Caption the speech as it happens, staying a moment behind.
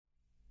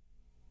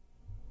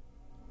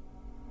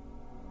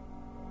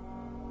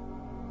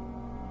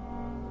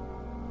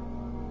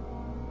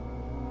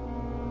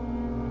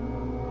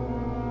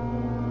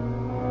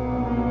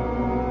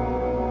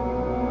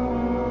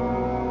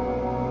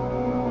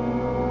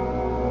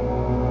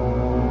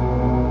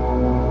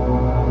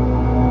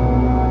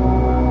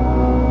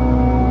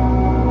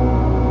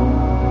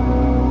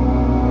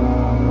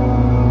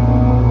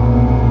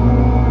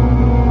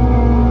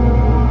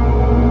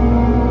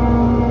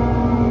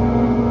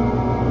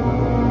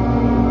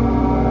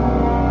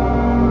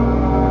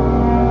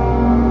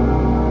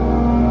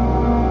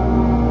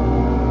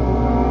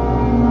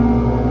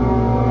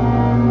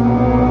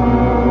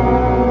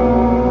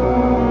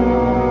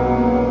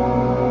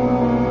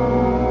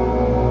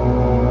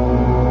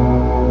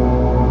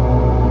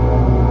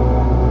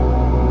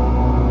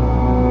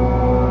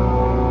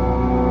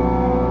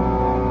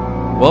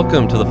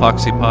Welcome to the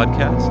Foxy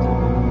Podcast,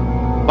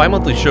 a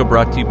bi-monthly show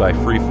brought to you by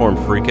Freeform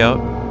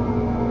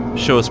Freakout. The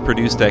show is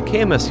produced at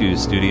KMSU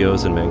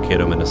Studios in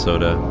Mankato,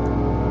 Minnesota.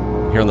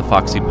 Here on the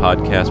Foxy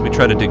Podcast, we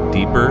try to dig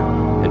deeper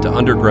into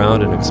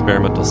underground and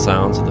experimental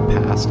sounds of the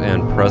past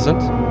and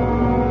present.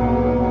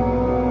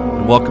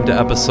 And welcome to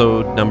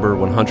episode number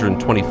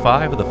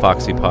 125 of the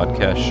Foxy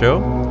Podcast show.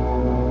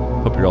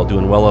 Hope you're all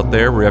doing well out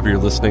there, wherever you're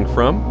listening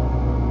from.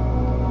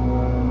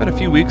 Had a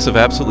few weeks of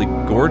absolutely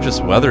gorgeous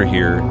weather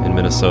here in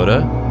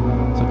Minnesota,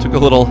 so it took a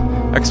little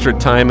extra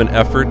time and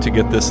effort to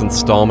get this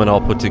installment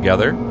all put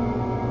together.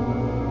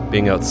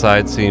 Being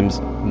outside seems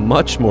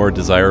much more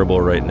desirable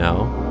right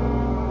now,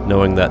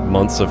 knowing that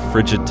months of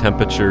frigid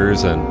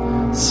temperatures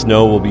and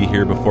snow will be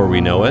here before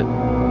we know it.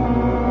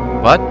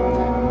 But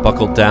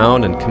buckled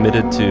down and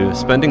committed to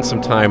spending some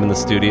time in the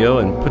studio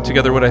and put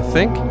together what I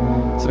think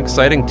is an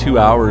exciting 2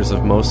 hours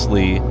of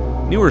mostly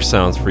newer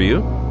sounds for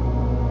you.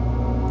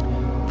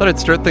 Thought I'd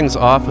start things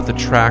off with a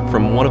track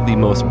from one of the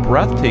most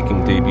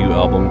breathtaking debut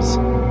albums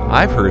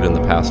I've heard in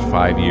the past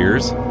 5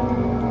 years.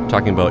 I'm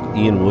talking about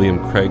Ian William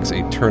Craig's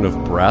A Turn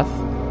of Breath.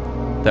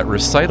 That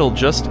recital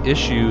just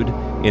issued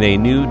in a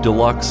new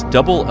deluxe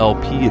double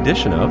LP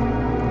edition of.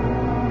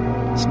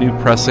 This new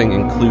pressing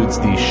includes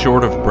the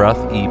Short of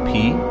Breath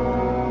EP,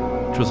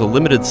 which was a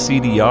limited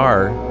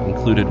CDR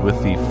included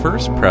with the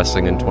first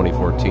pressing in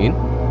 2014.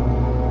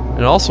 And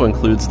it also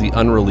includes the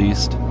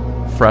unreleased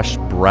Fresh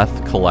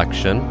Breath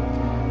collection,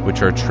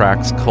 which are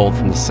tracks culled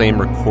from the same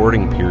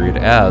recording period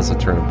as A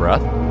Turn of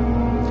Breath.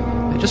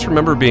 I just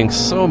remember being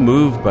so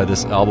moved by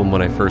this album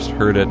when I first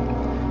heard it,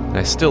 and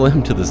I still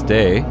am to this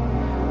day.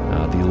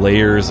 The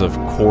layers of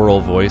choral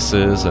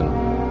voices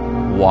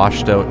and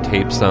washed out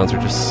tape sounds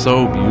are just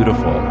so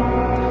beautiful.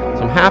 So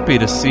I'm happy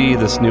to see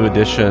this new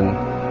edition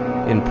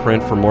in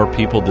print for more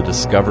people to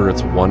discover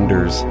its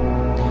wonders.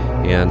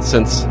 And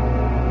since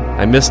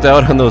I missed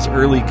out on those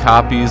early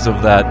copies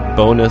of that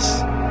bonus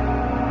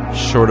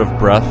Short of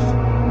Breath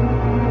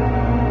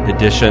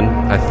edition,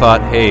 I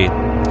thought, hey,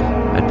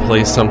 I'd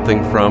play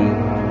something from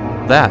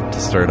that to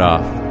start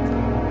off.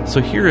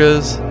 So here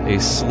is A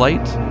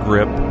Slight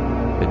Grip,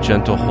 A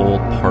Gentle Hold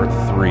Part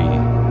 3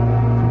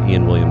 from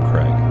Ian William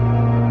Craig.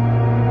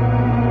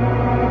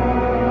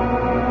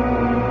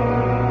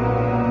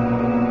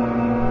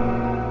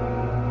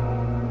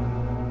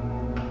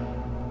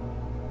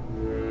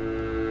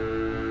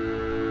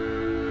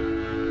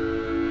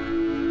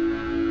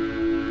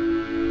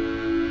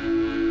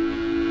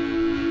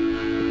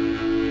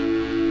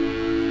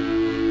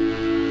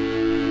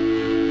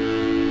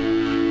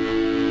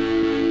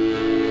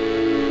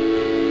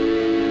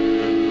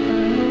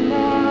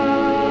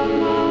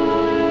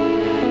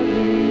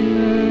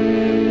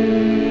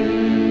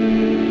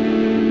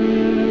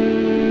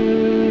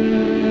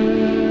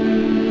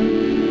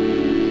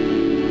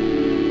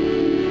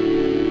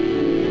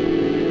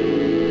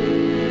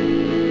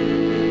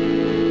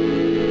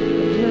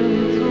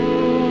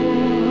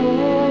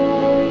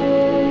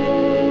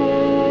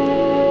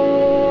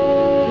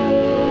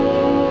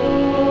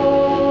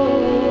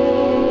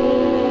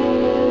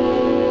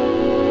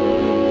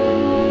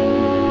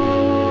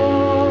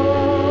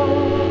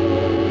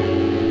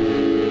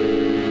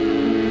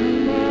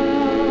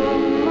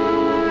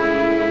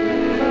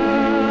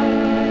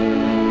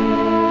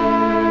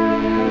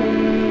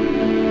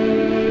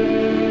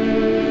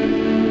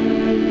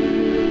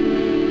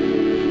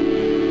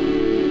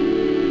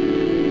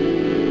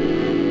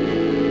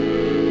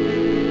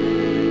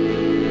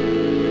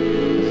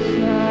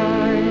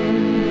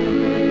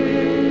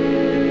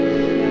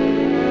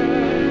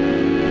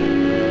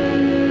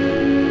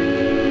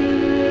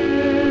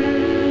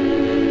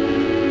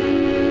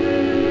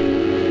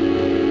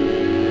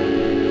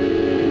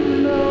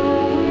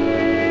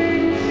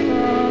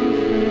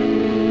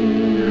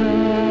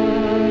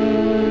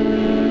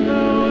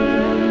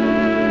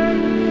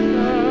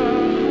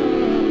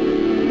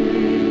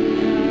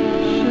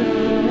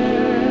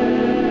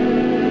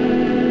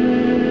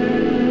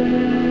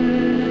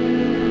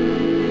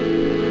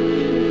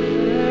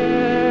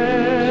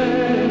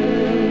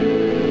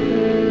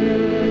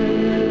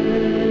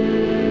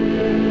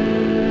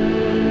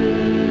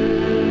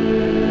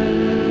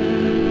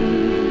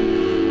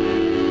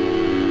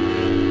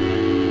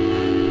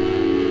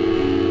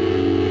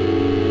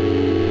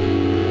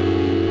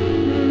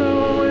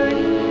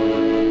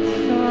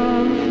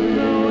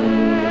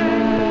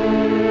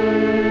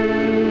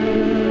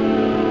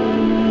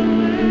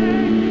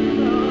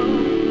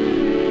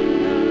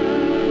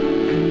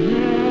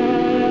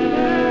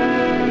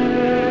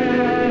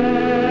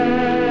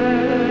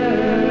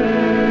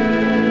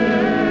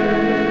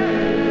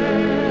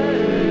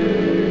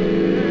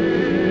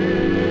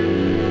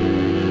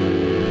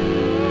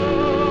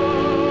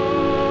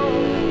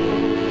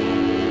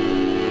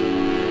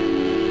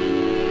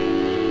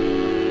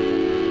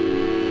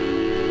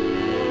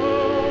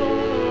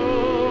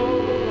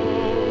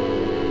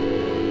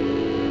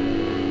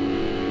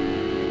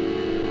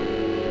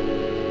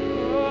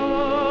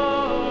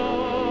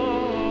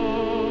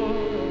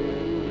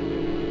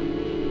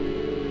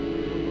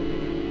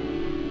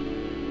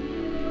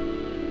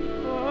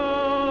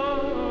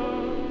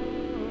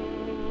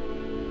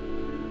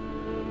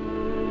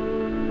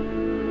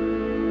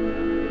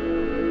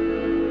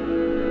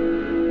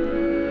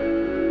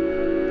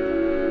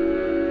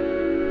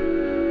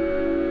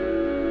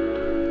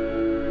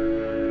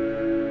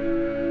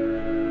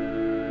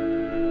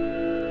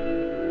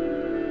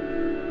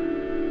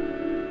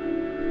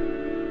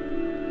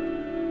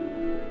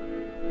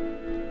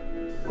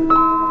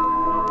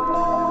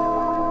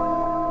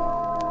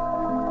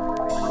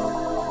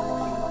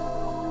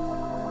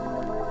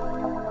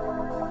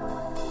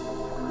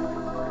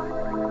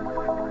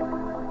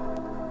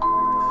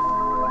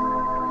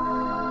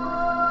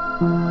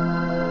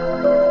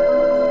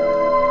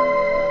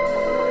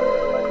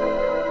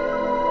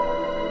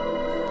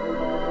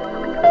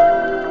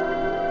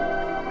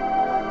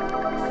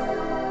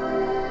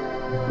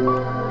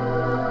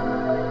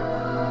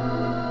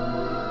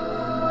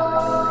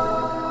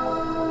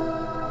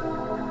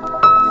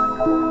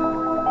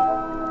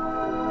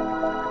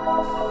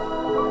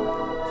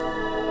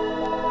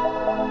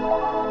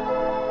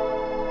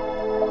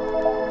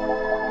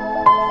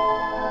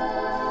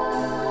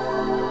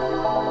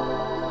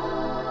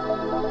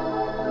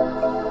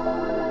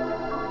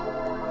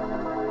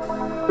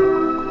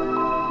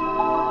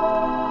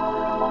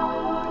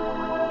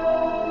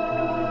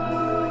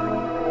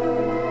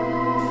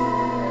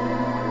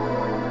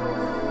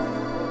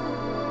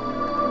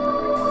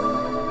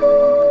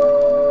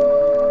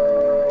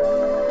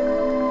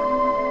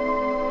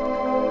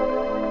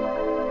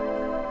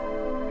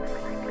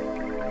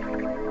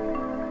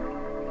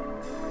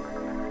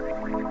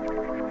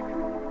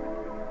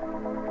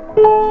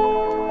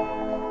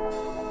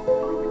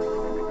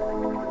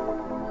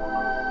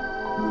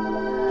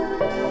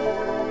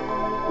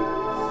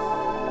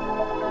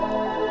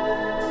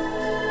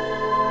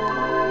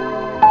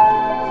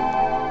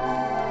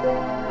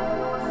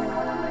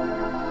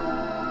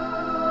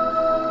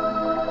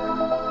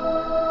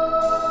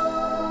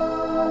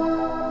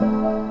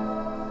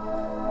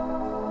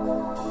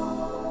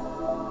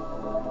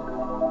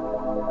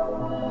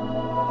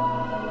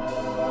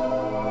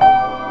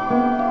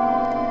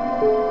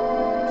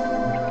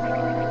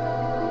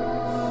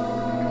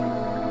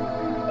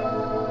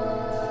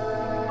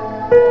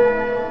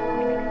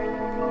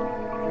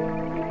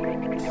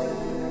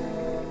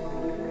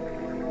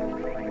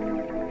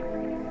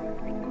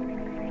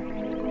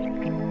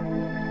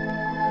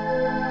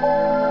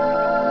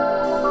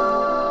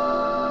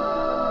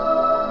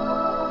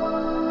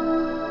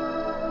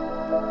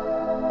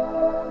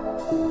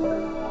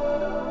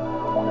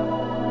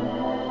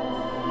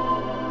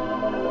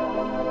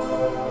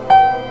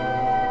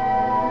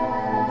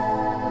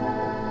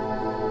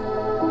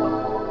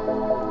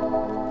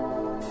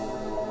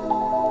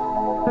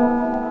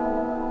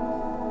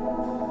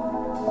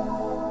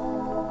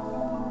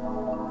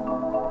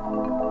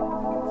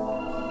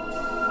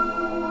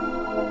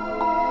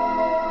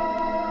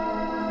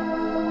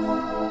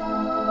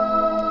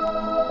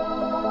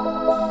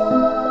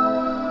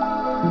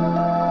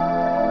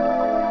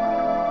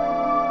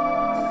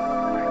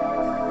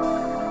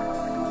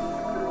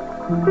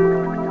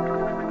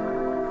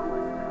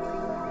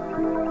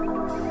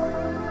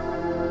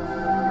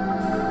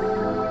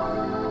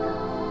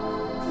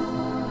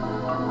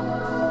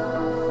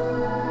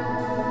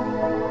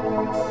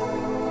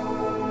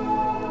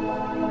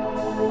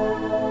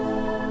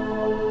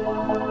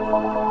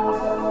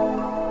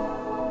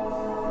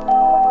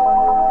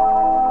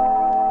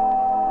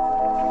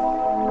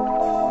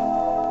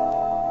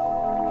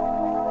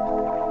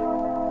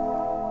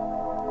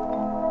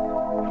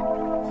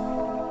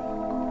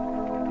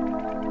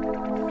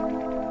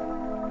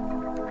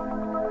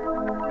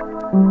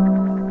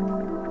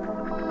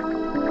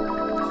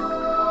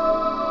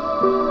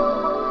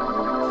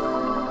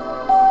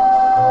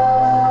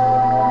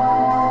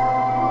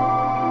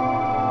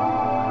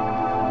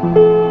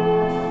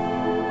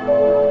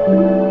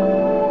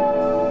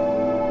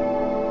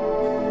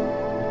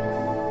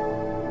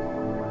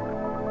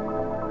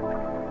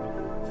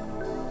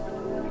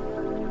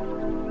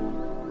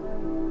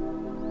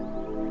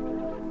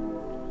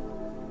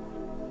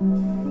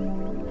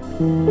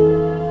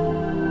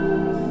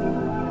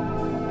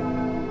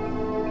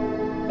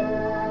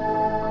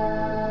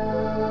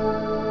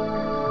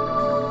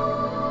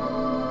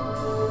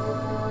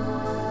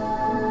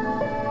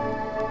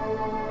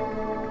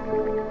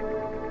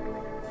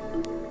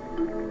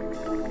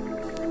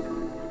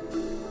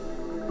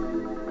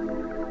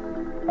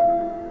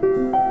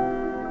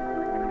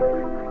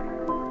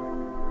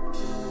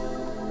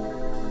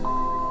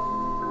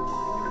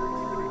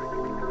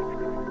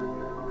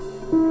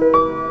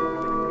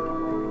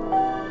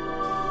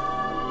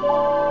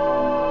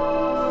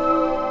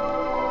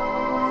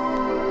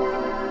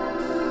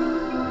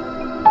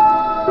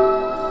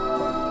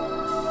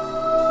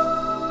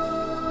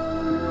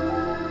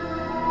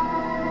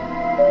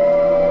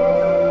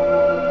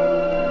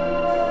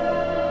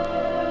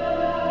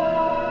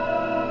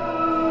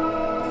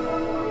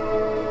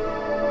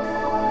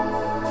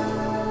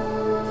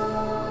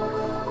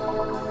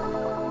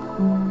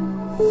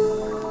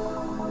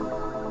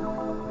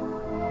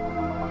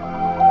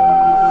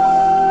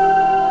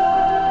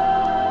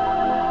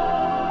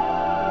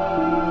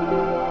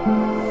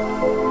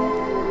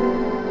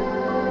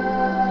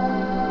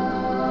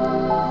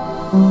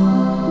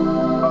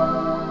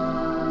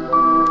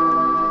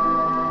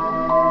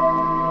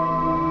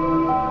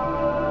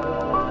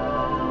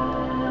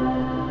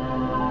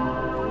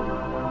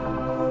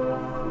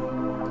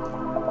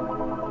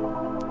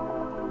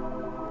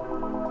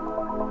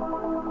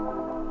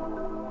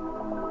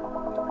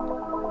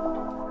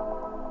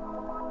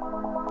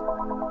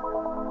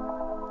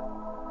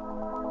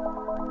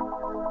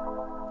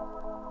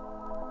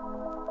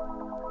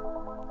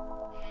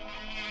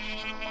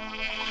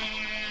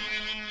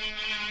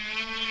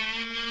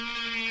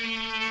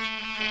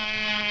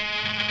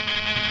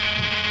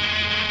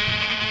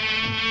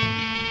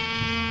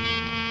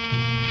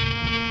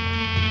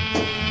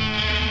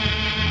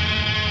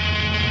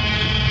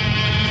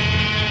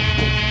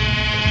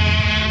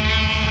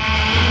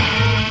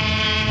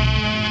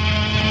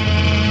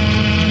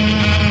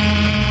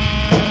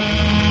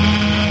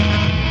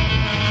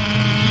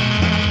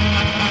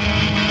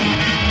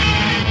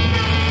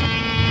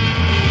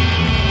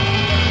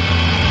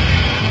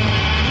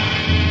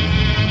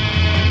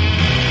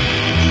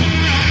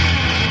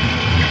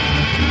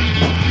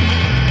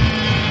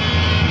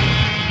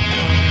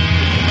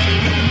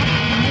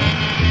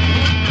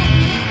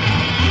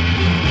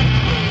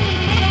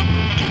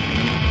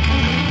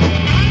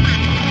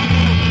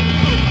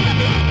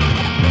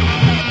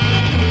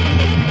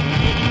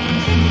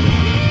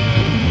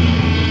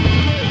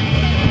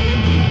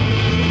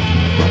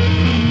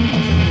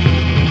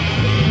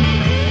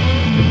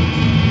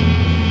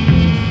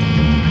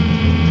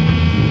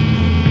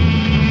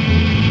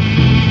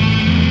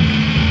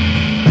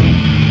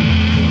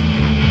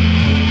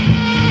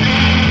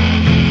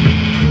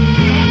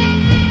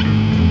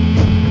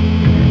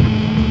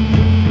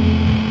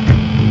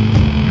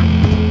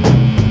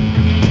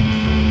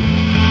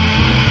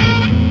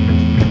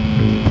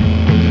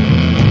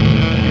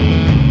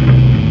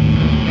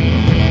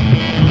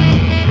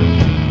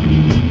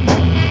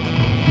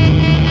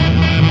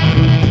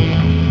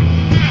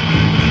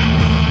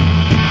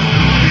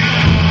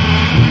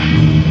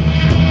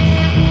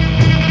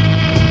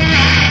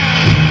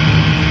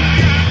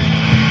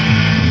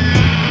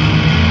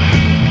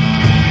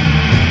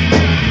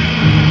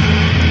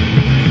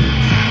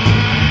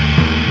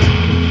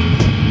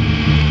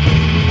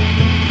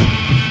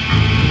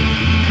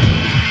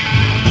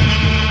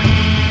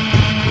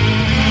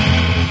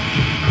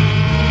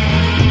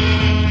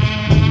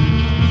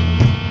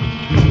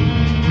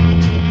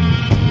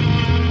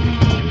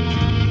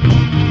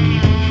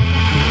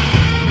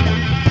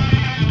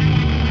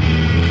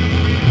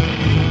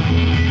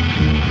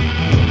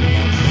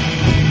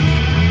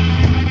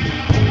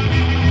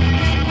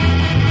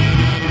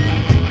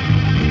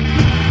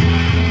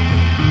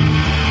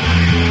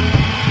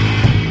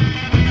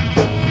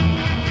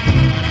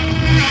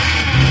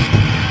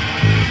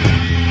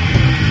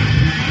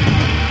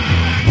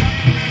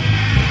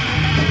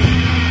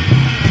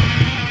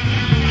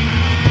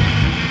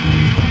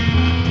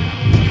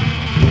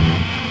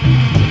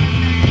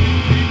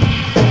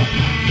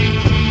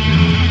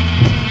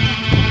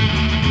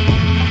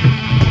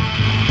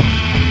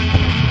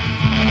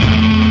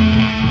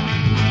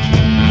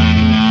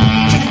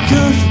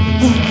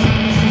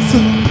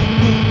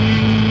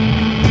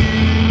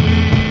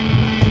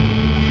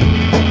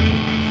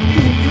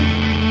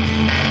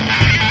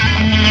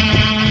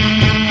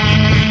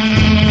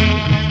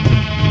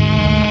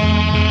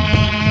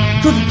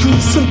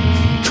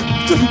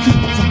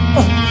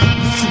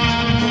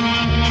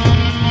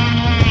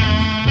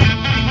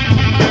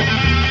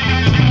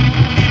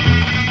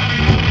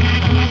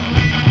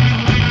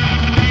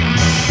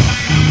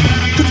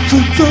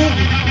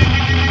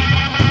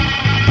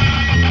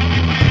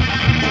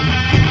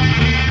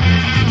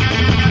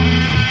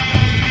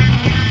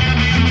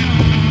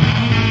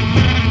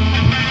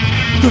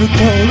 Gonna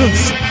call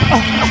us.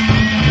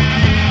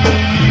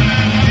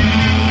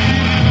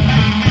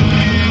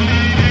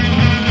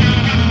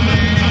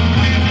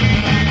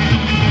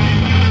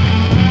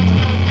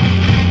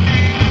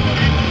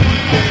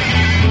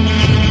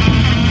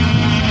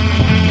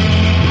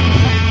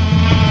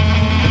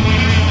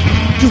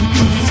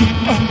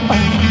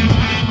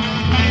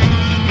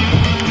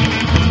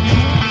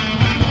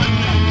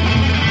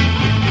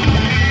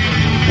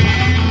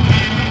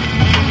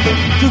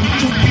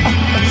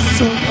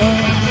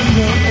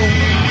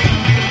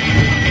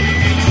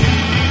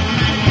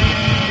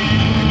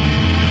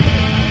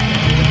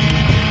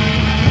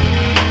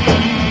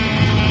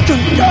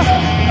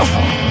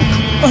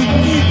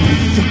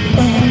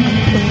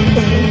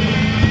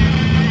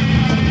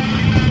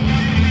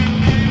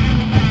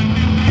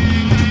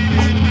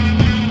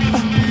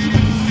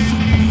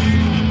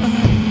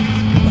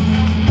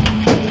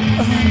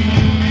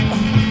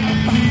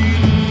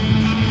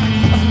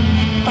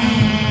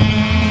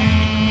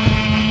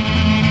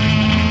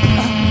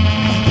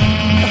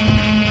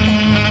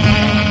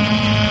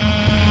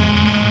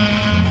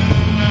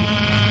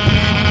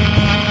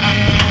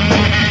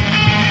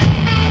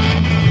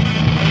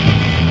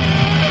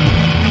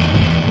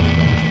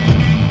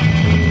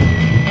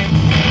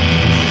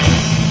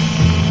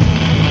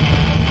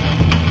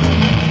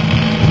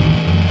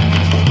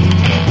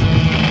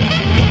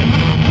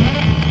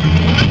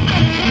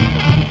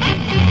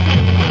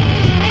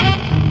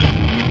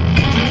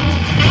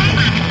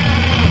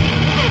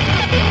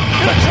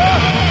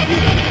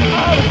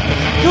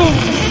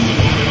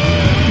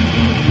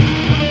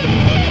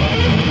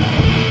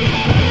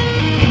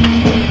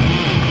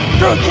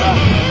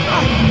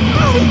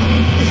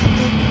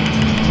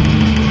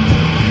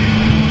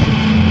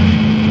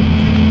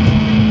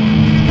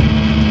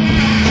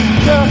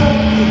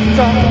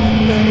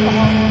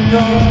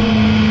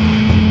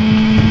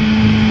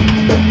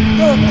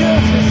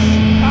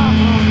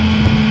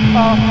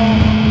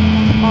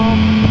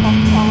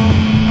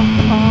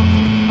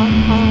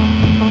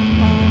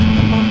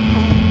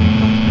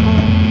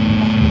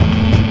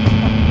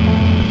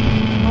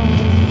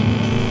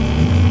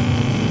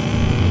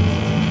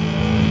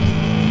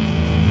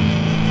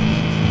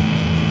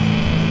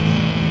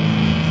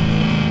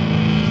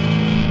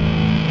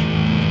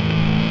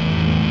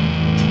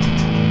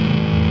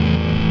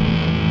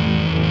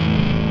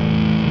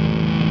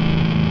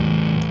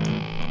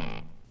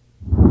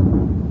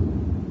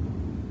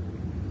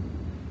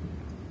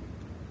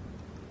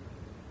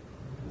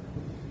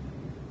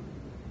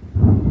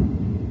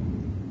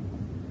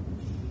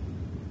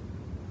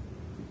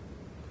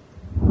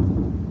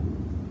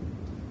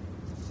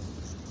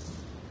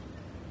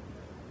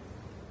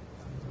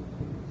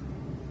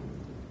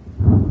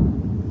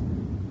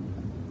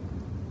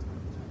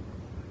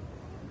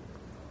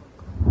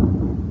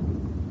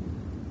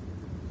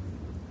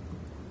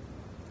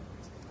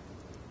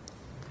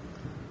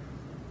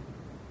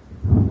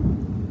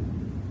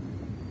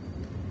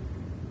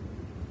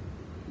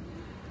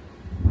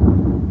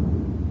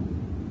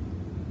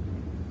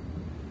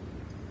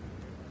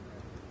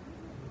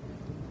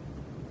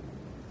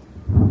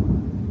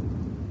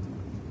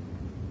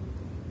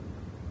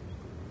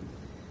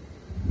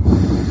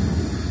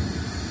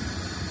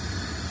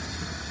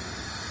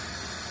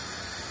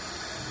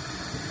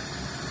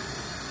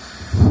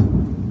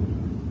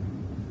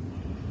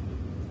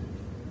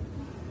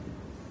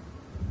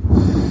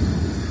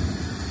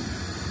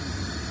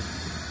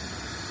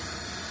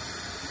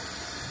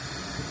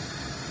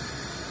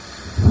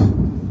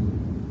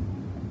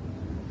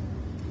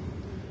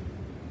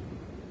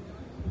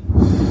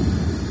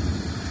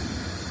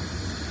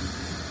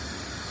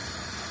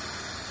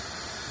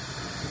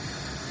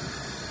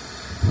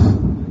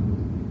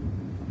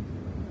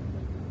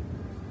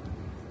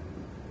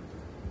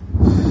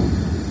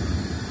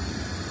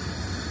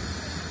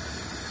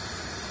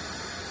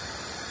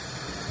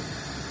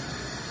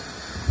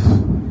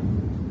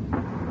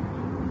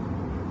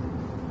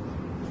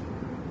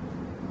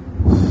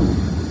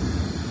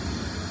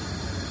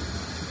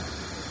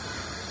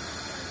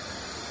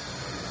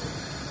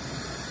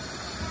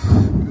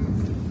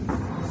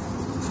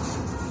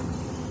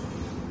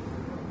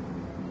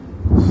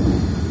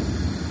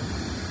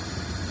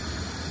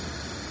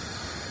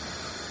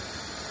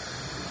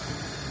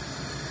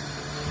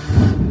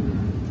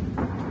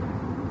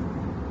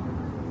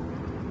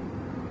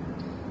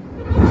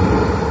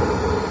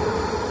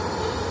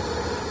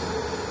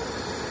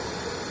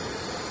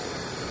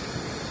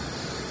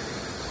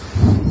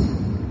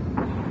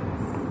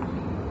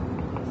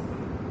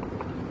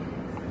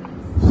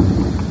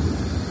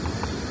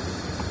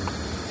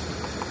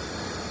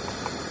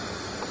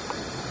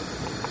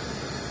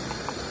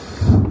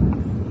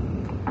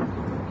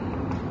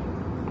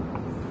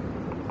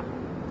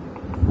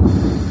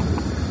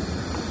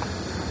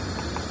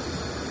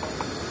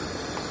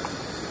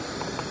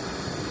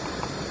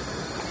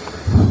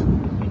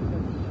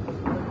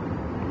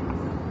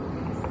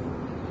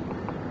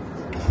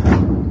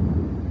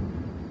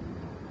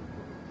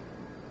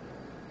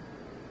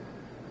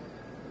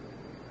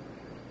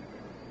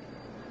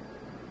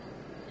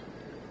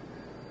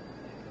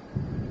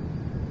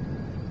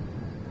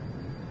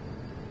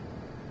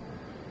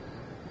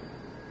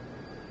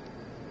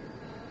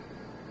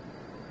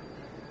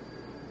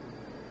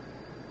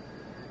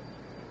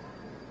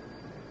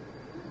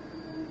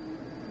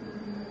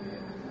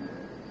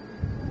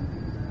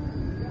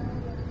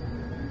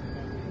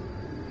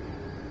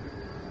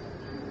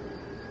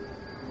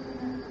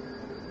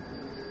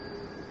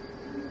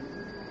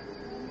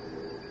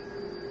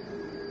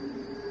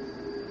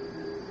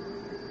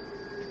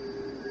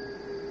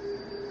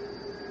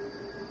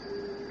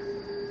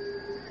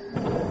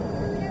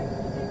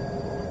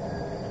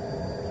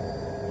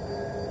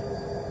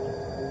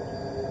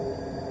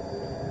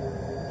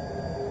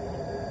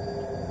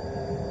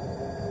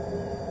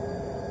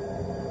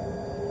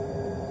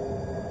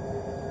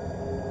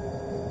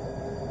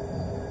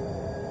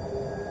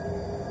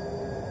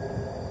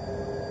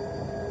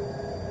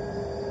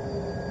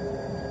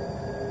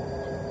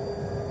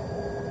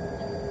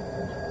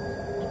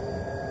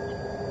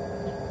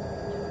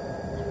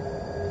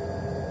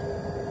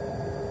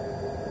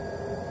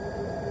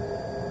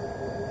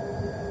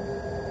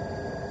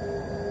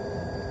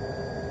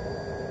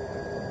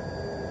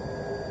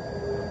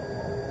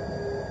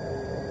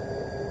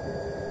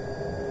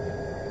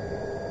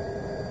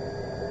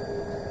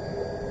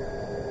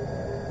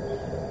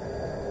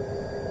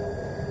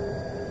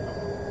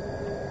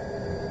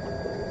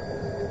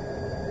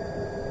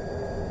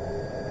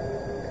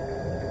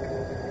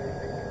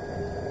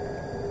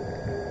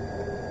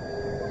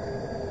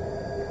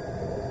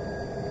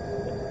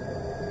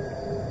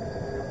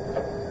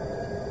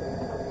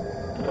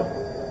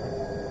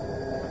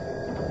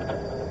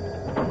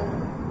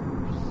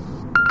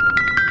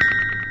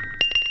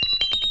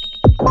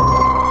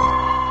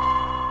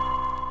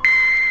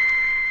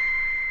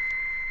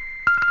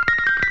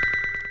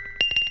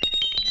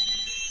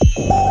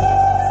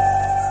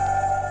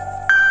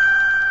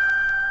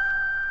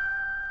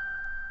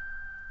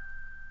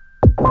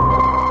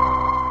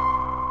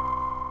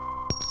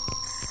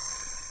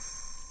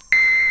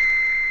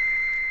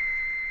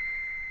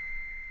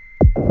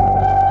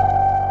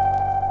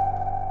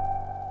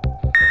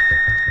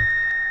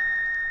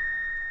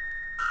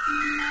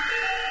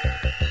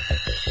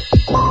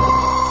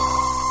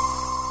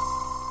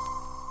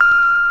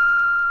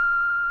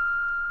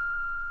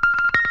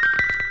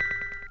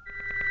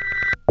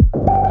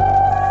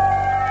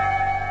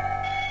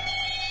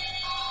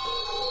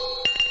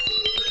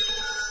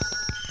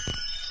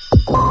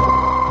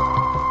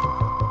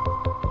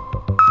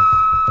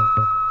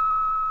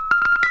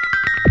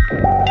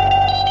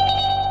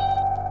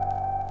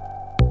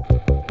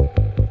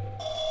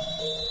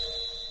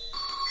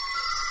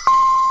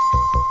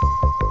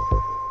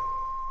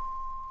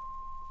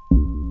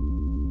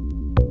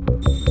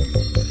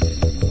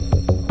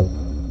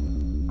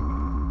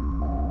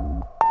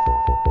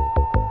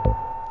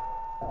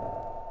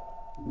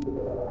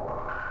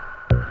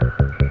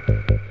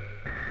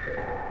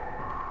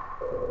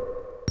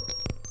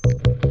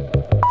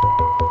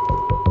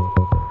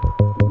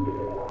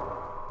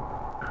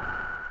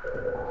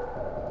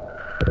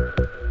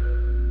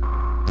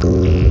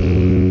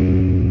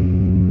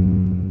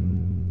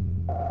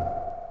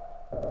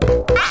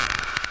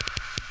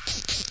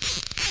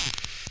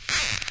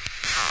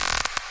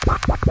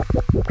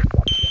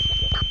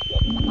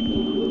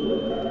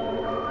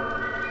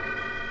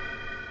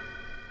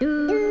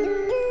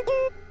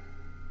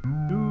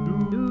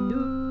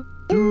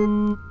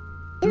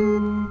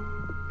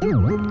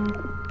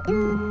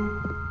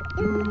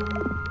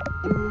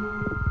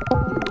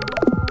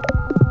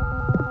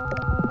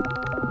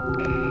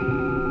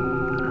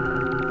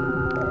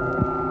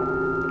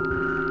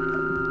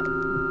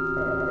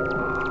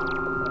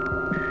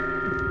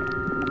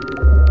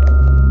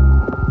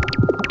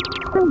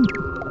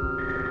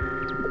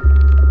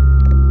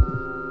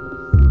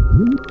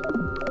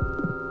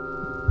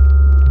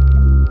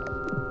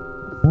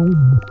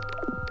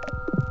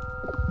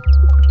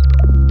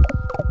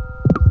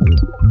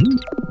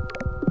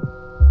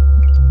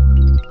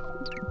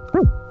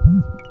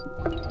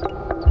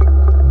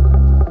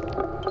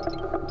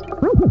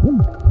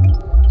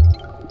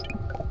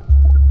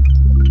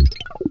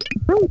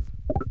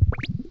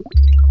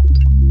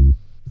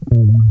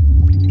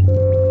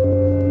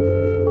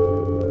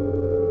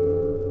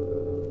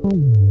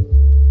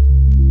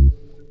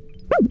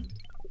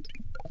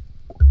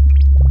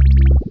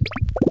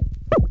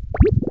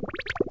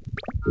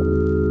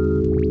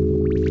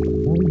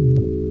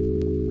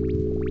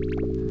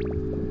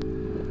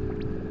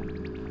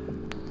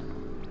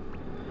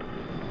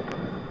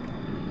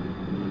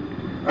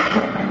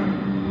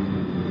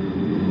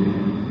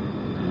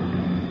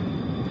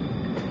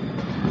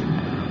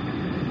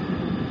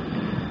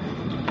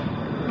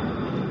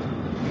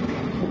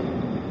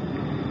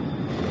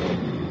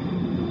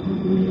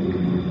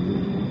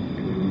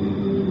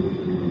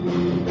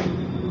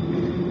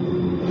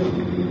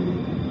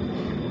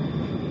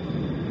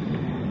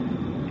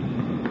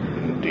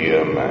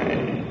 Dear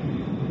May,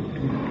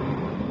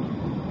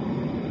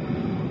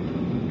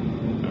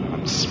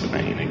 I'm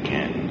Spain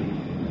again.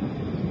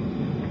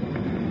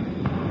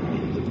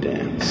 The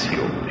dance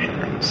your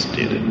parents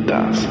did at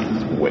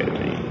Darcy's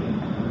wedding.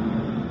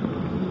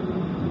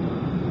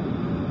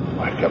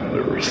 Wake up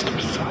the wrist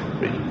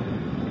beside me,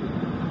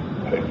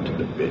 poke to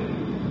the bed.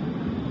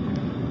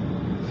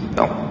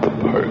 Not the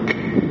poke.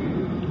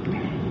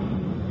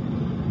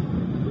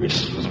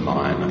 Wrist was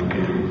mine, I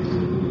guess.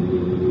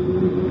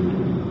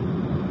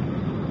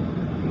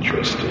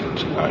 Interesting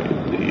to know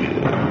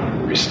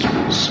the wrist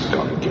was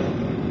gone again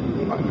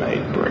when I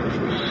made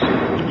breakfast.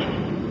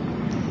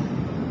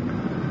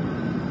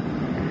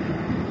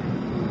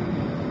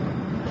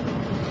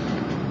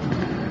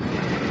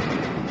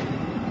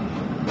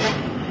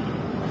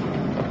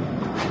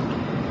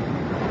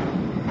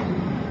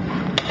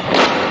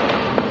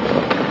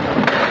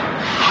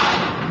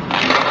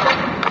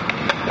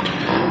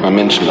 I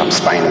mentioned I'm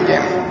Spain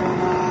again.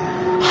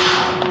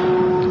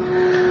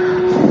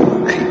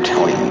 I keep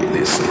telling you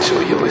this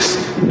until you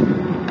listen.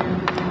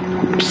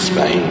 I'm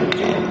Spain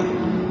again.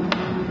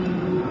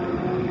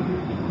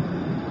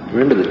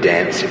 Remember the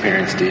dance your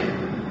parents did?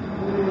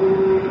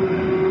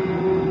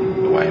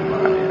 The way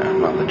my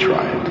mother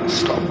tried to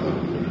stop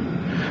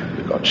them,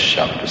 but got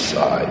shoved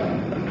aside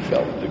and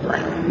fell to the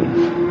ground.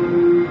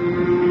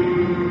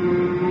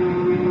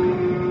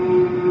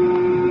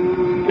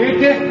 You're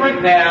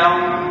different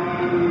now.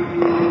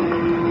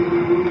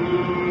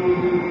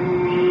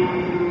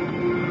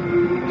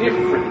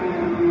 Different.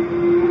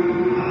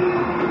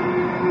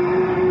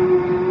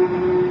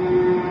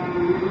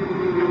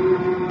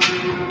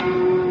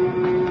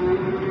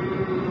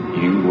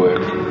 You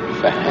work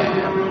for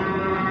ham,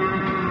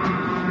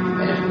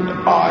 and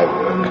I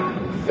work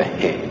for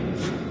hands.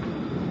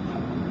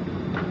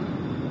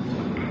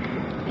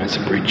 There's a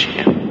bridge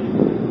here,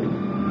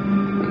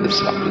 and the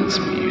suppers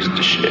we used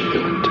to share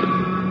Billington.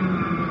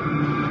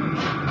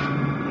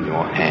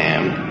 Your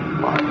ham,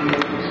 my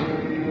hands.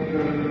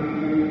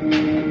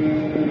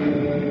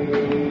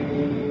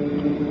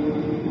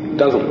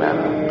 Doesn't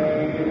matter.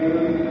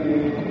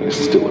 There's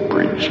still a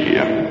bridge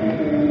here.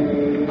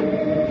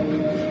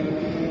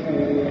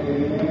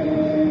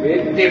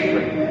 We're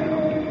different now.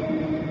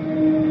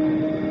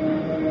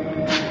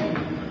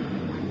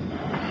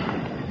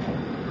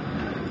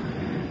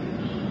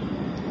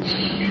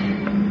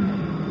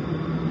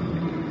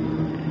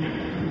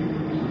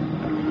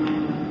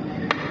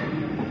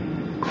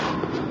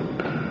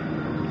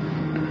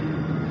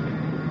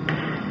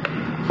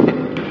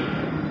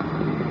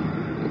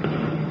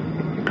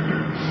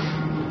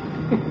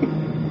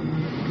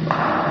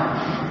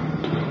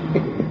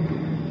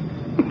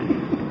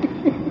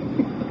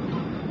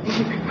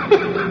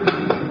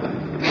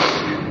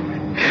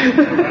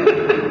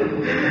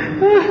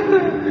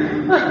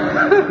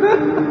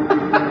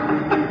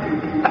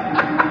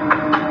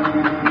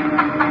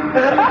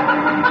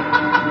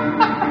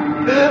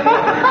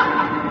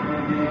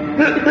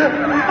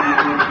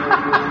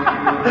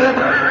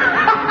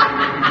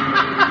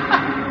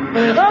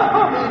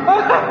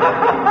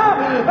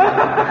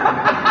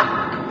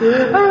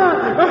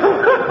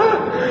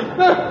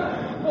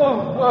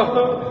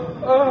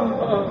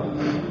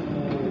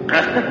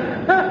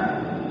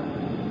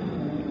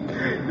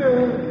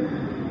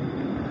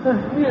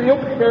 Your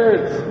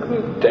parents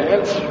could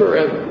dance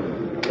forever,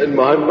 and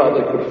my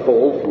mother could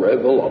fall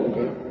forever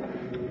longer.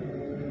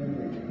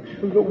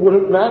 It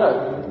wouldn't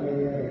matter.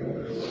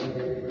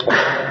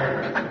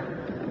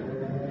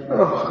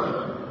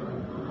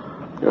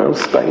 I'm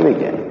Spain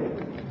again.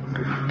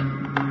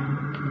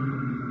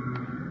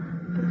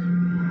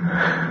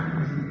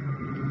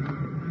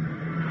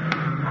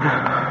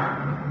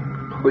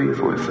 Please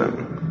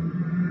listen.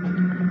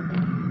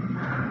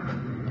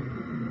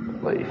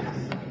 Please.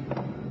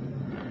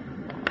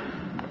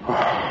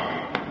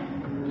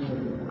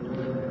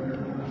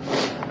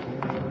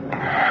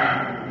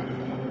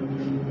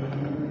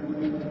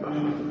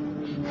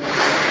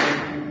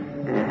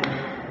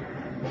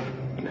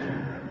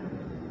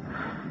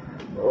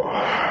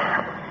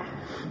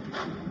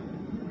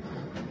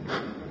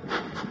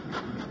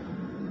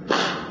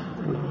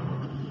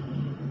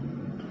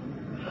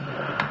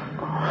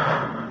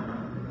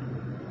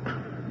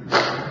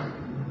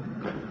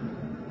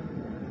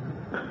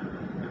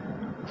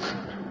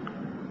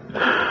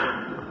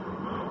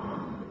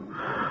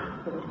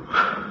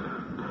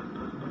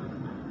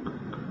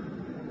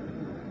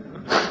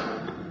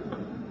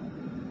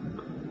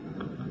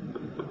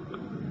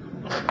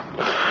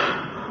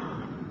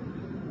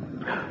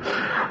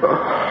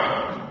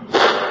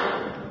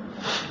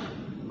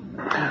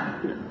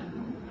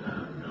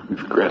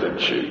 With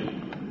gratitude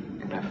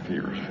and a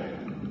fear of it.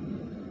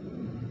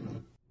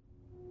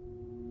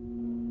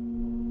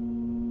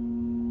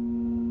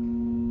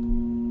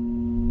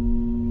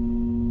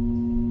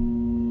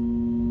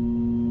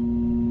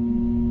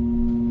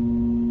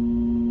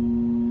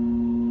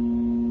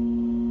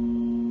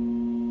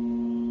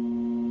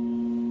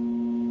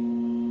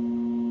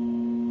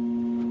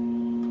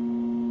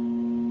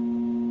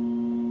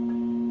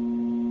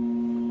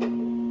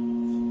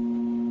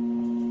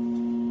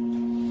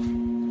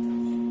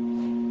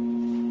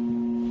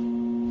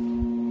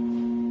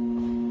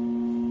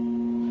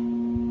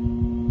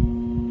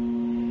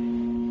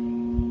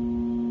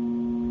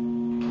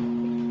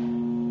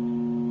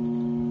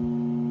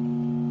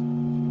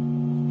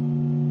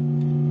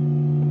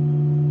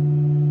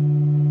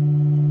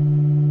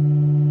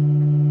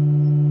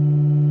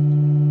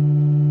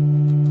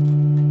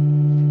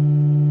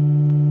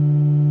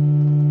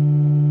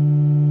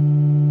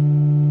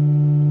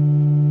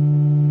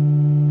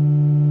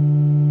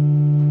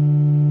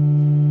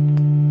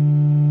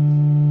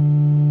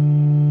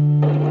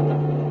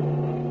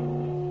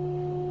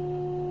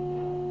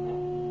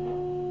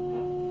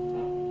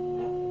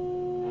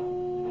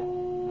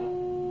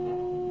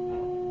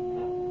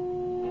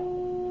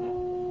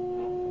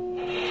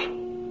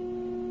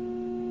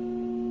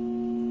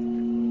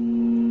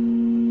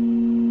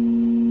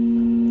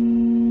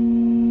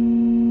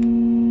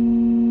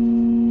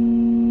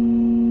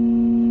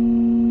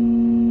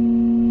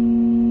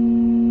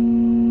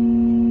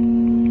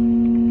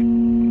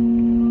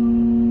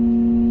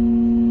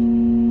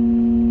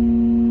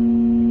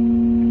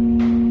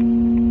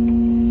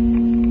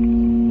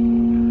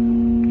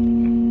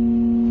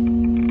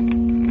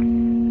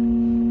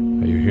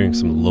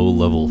 Some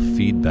low-level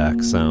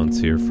feedback sounds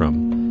here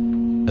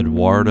from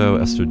Eduardo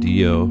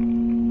Estudillo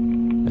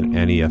and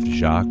Annie F.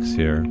 Jacques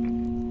here.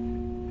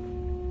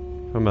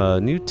 From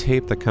a new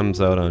tape that comes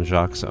out on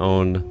Jacques'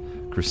 own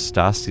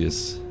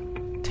Crustaceous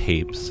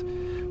tapes,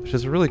 which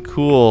is a really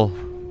cool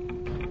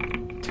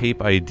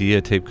tape idea,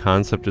 tape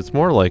concept. It's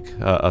more like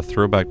a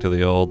throwback to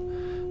the old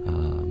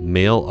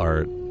mail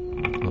art,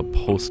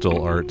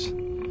 postal art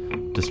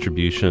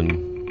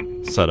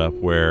distribution setup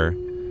where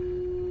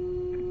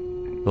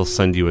they'll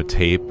send you a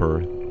tape or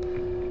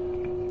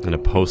a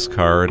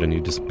postcard, and you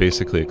just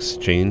basically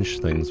exchange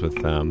things with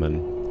them.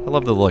 And I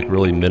love the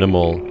really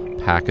minimal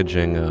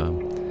packaging,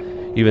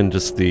 even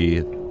just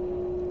the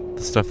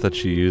stuff that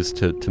she used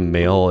to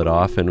mail it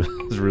off, and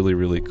was really,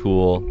 really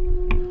cool.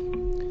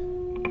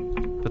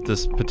 But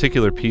this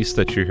particular piece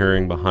that you're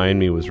hearing behind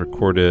me was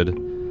recorded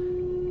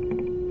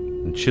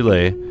in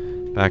Chile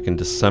back in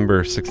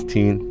December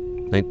 2016.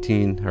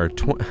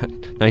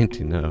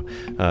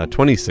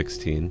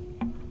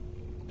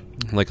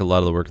 Like a lot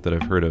of the work that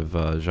I've heard of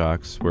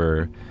Jacques,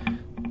 where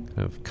kind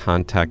of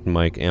contact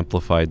mic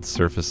amplified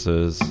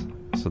surfaces,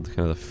 so the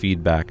kind of the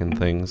feedback and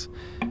things,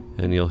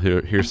 and you'll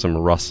hear some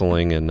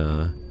rustling and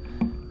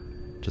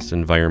just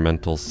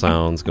environmental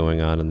sounds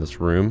going on in this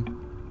room.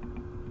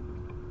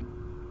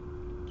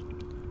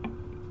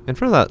 And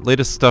for that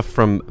latest stuff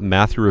from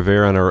Matthew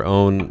Rivera on our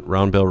own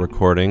Round Bale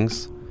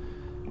Recordings,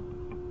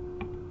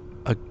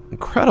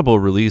 incredible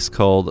release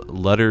called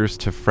Letters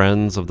to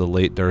Friends of the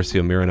Late Darcy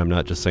O'Meara, and I'm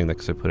not just saying that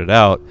because I put it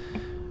out,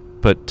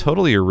 but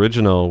totally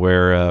original,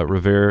 where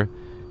Rivera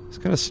has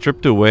kind of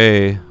stripped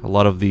away a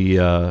lot of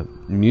the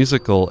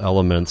musical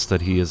elements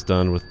that he has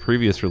done with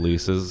previous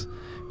releases,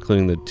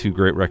 including the two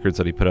great records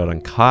that he put out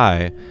on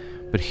Kai,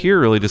 but here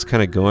really just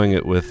kind of going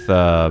it with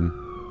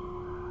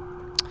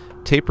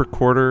tape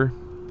recorder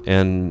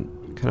and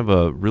kind of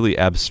a really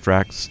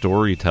abstract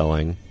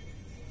storytelling.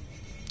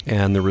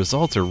 And the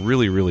results are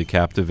really, really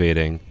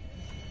captivating.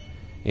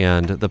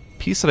 And the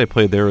piece that I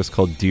played there was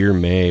called Dear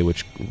May,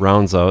 which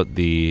rounds out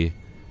the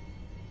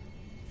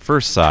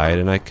first side,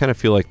 and I kind of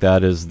feel like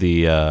that is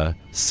the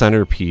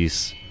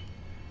centerpiece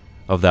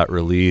of that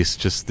release,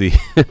 just the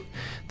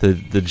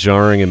the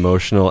jarring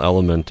emotional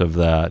element of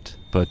that.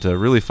 But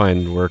really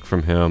fine work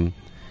from him,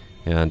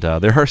 and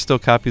there are still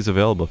copies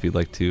available if you'd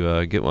like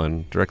to get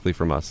one directly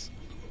from us.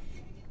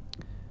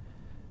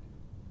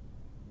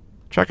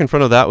 Track in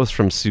front of that was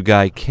from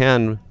Sugai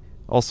Ken,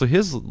 also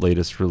his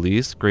latest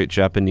release, great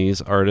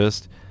Japanese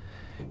artist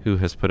who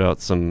has put out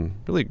some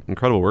really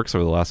incredible works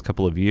over the last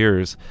couple of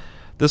years.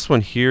 This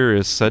one here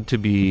is said to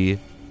be,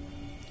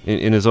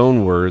 in his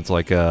own words,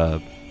 like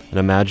an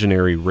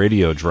imaginary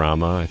radio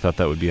drama. I thought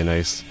that would be a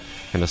nice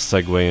kind of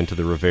segue into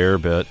the Revere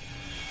bit,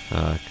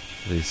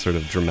 these sort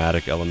of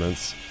dramatic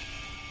elements.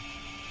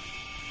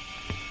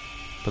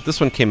 But this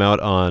one came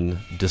out on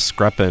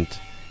Discrepant.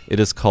 It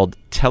is called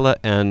Tela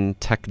en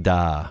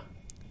Tekda.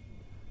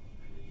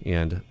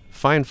 And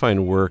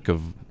fine work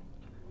of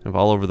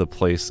all over the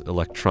place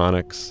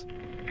electronics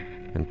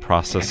and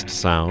processed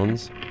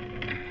sounds.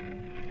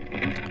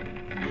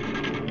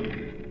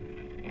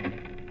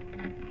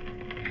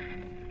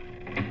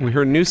 We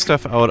heard new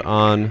stuff out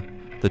on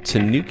the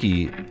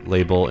Tanuki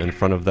label in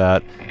front of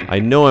that. I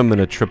know I'm going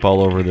to trip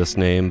all over this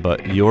name,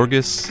 but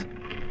Yorgos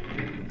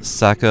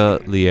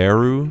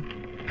Sakalieru.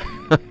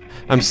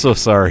 I'm so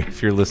sorry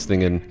if you're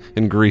listening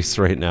in Greece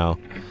right now.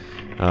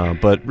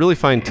 But really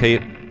fine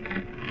tape.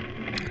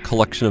 A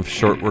collection of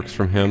short works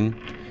from him.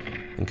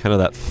 And kind of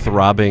that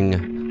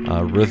throbbing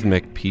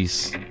rhythmic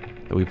piece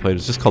that we played. It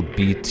was just called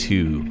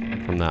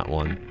B2 from that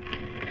one.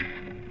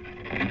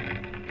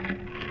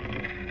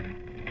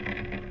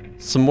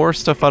 Some more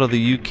stuff out of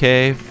the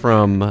UK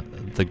from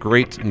the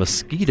Great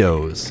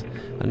Mosquitoes.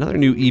 Another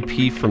new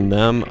EP from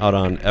them out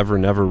on Ever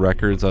Never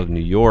Records out of New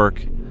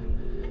York.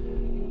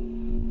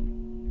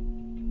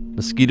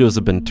 Mosquitoes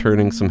have been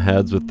turning some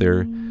heads with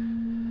their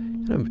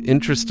kind of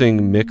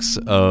interesting mix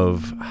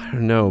of, I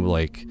don't know,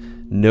 like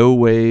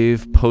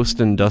no-wave,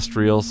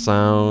 post-industrial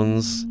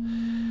sounds,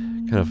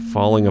 kind of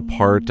falling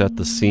apart at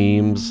the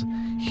seams.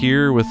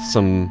 Here with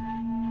some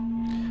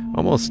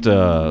almost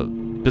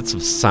bits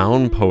of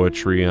sound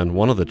poetry on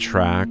one of the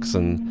tracks,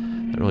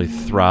 and that really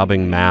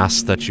throbbing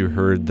mass that you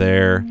heard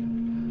there.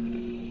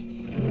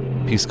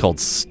 A piece called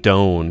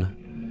Stone,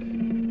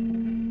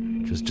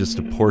 which is just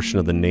a portion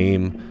of the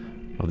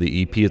name of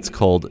the EP. It's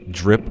called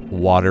Drip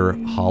Water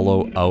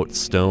Hollow Out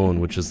Stone,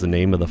 which is the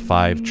name of the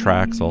 5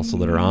 tracks also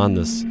that are on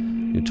this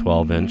new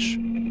 12-inch.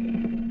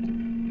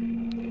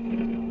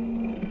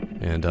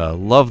 And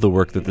love the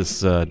work that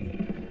this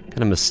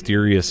kind of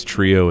mysterious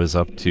trio is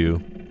up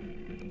to.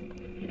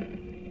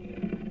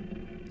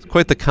 It's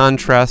quite the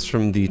contrast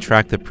from the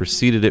track that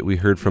preceded it. We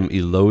heard from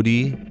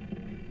Elodie.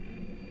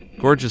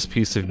 Gorgeous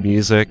piece of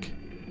music.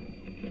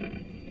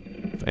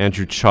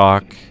 Andrew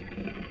Chalk,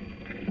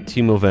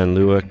 Timo Van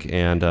Leeuwen,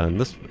 and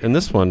in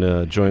this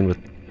one joined with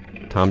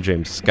Tom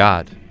James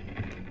Scott.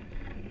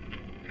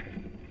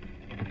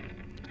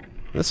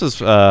 This is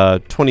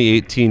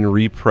 2018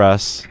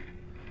 repress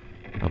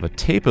of a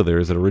tape of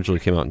theirs that originally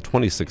came out in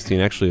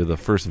 2016. Actually, the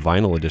first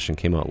vinyl edition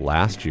came out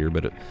last year,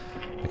 but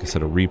like I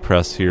said, a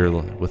repress here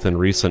within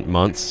recent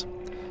months.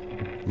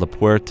 La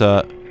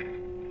Puerta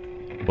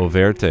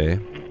Overte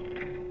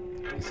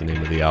is the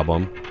name of the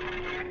album.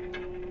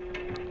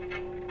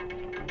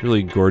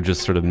 Really gorgeous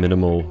sort of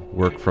minimal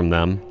work from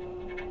them.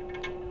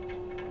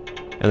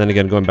 And then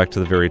again, going back to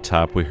the very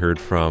top, we heard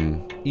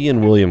from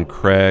Ian William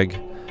Craig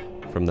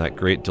from that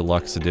great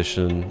deluxe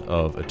edition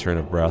of A Turn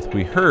of Breath.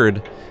 We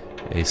heard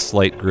A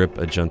Slight Grip,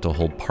 A Gentle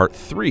Hold Part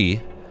 3,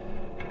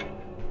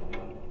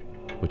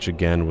 which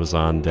again was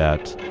on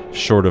that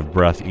Short of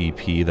Breath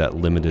EP, that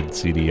limited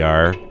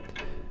CDR.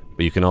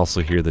 But you can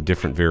also hear the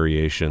different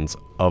variations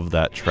of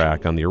that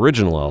track on the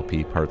original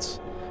LP, parts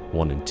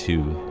 1 and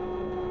 2.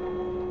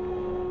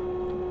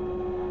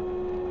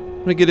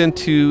 I'm going to get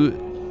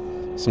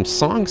into some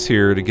songs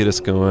here to get us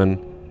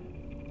going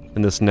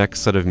in this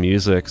next set of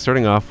music,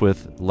 starting off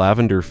with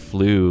Lavender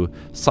Flu,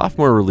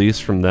 sophomore release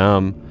from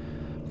them,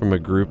 from a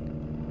group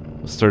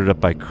started up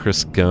by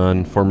Chris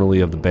Gunn,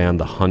 formerly of the band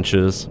The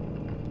Hunches.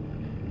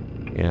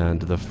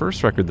 And the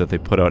first record that they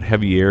put out,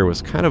 Heavy Air,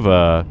 was kind of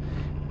a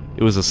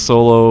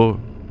solo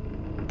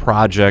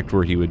project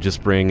where he would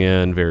just bring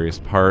in various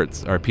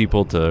parts, or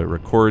people to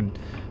record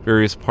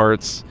various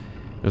parts.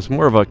 It was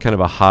more of a kind of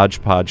a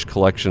hodgepodge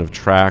collection of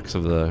tracks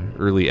of the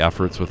early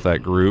efforts with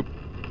that group.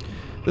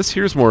 This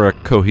here's more a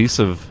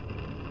cohesive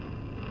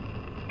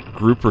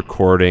group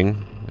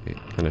recording,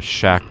 kind of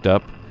shacked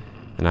up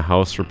in a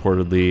house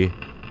reportedly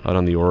out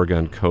on the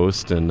Oregon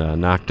coast, and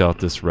knocked out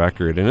this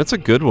record. And it's a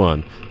good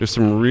one. There's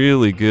some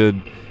really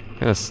good,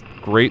 kind of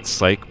great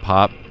psych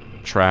pop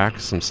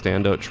tracks, some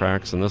standout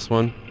tracks in this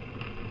one.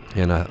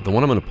 And the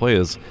one I'm going to play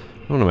is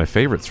one of my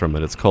favorites from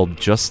it. It's called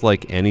Just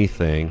Like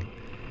Anything,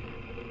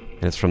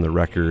 and it's from the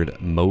record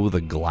Mow the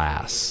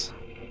Glass.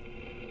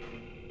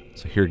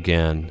 So here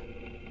again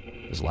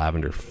is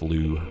Lavender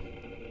Flu.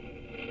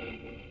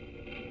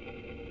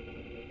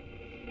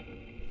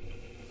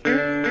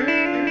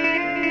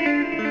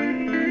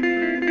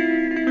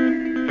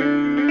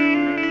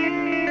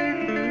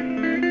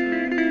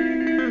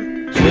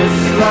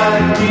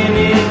 like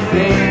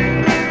anything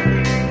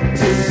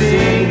to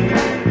sing,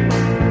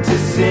 to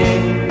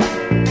sing,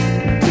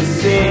 to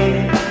sing.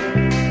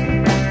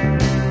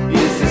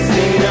 It's a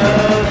state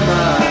of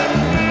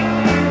mind.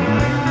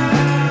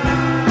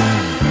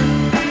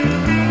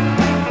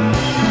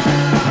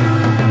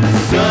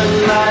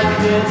 Sunlight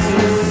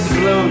dances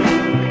slowly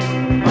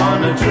on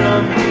a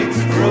drum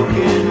beat's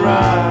broken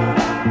rhyme.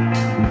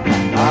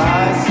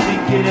 I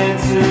speak in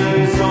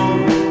answers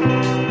only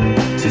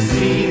to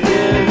see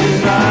them as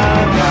my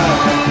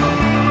guide.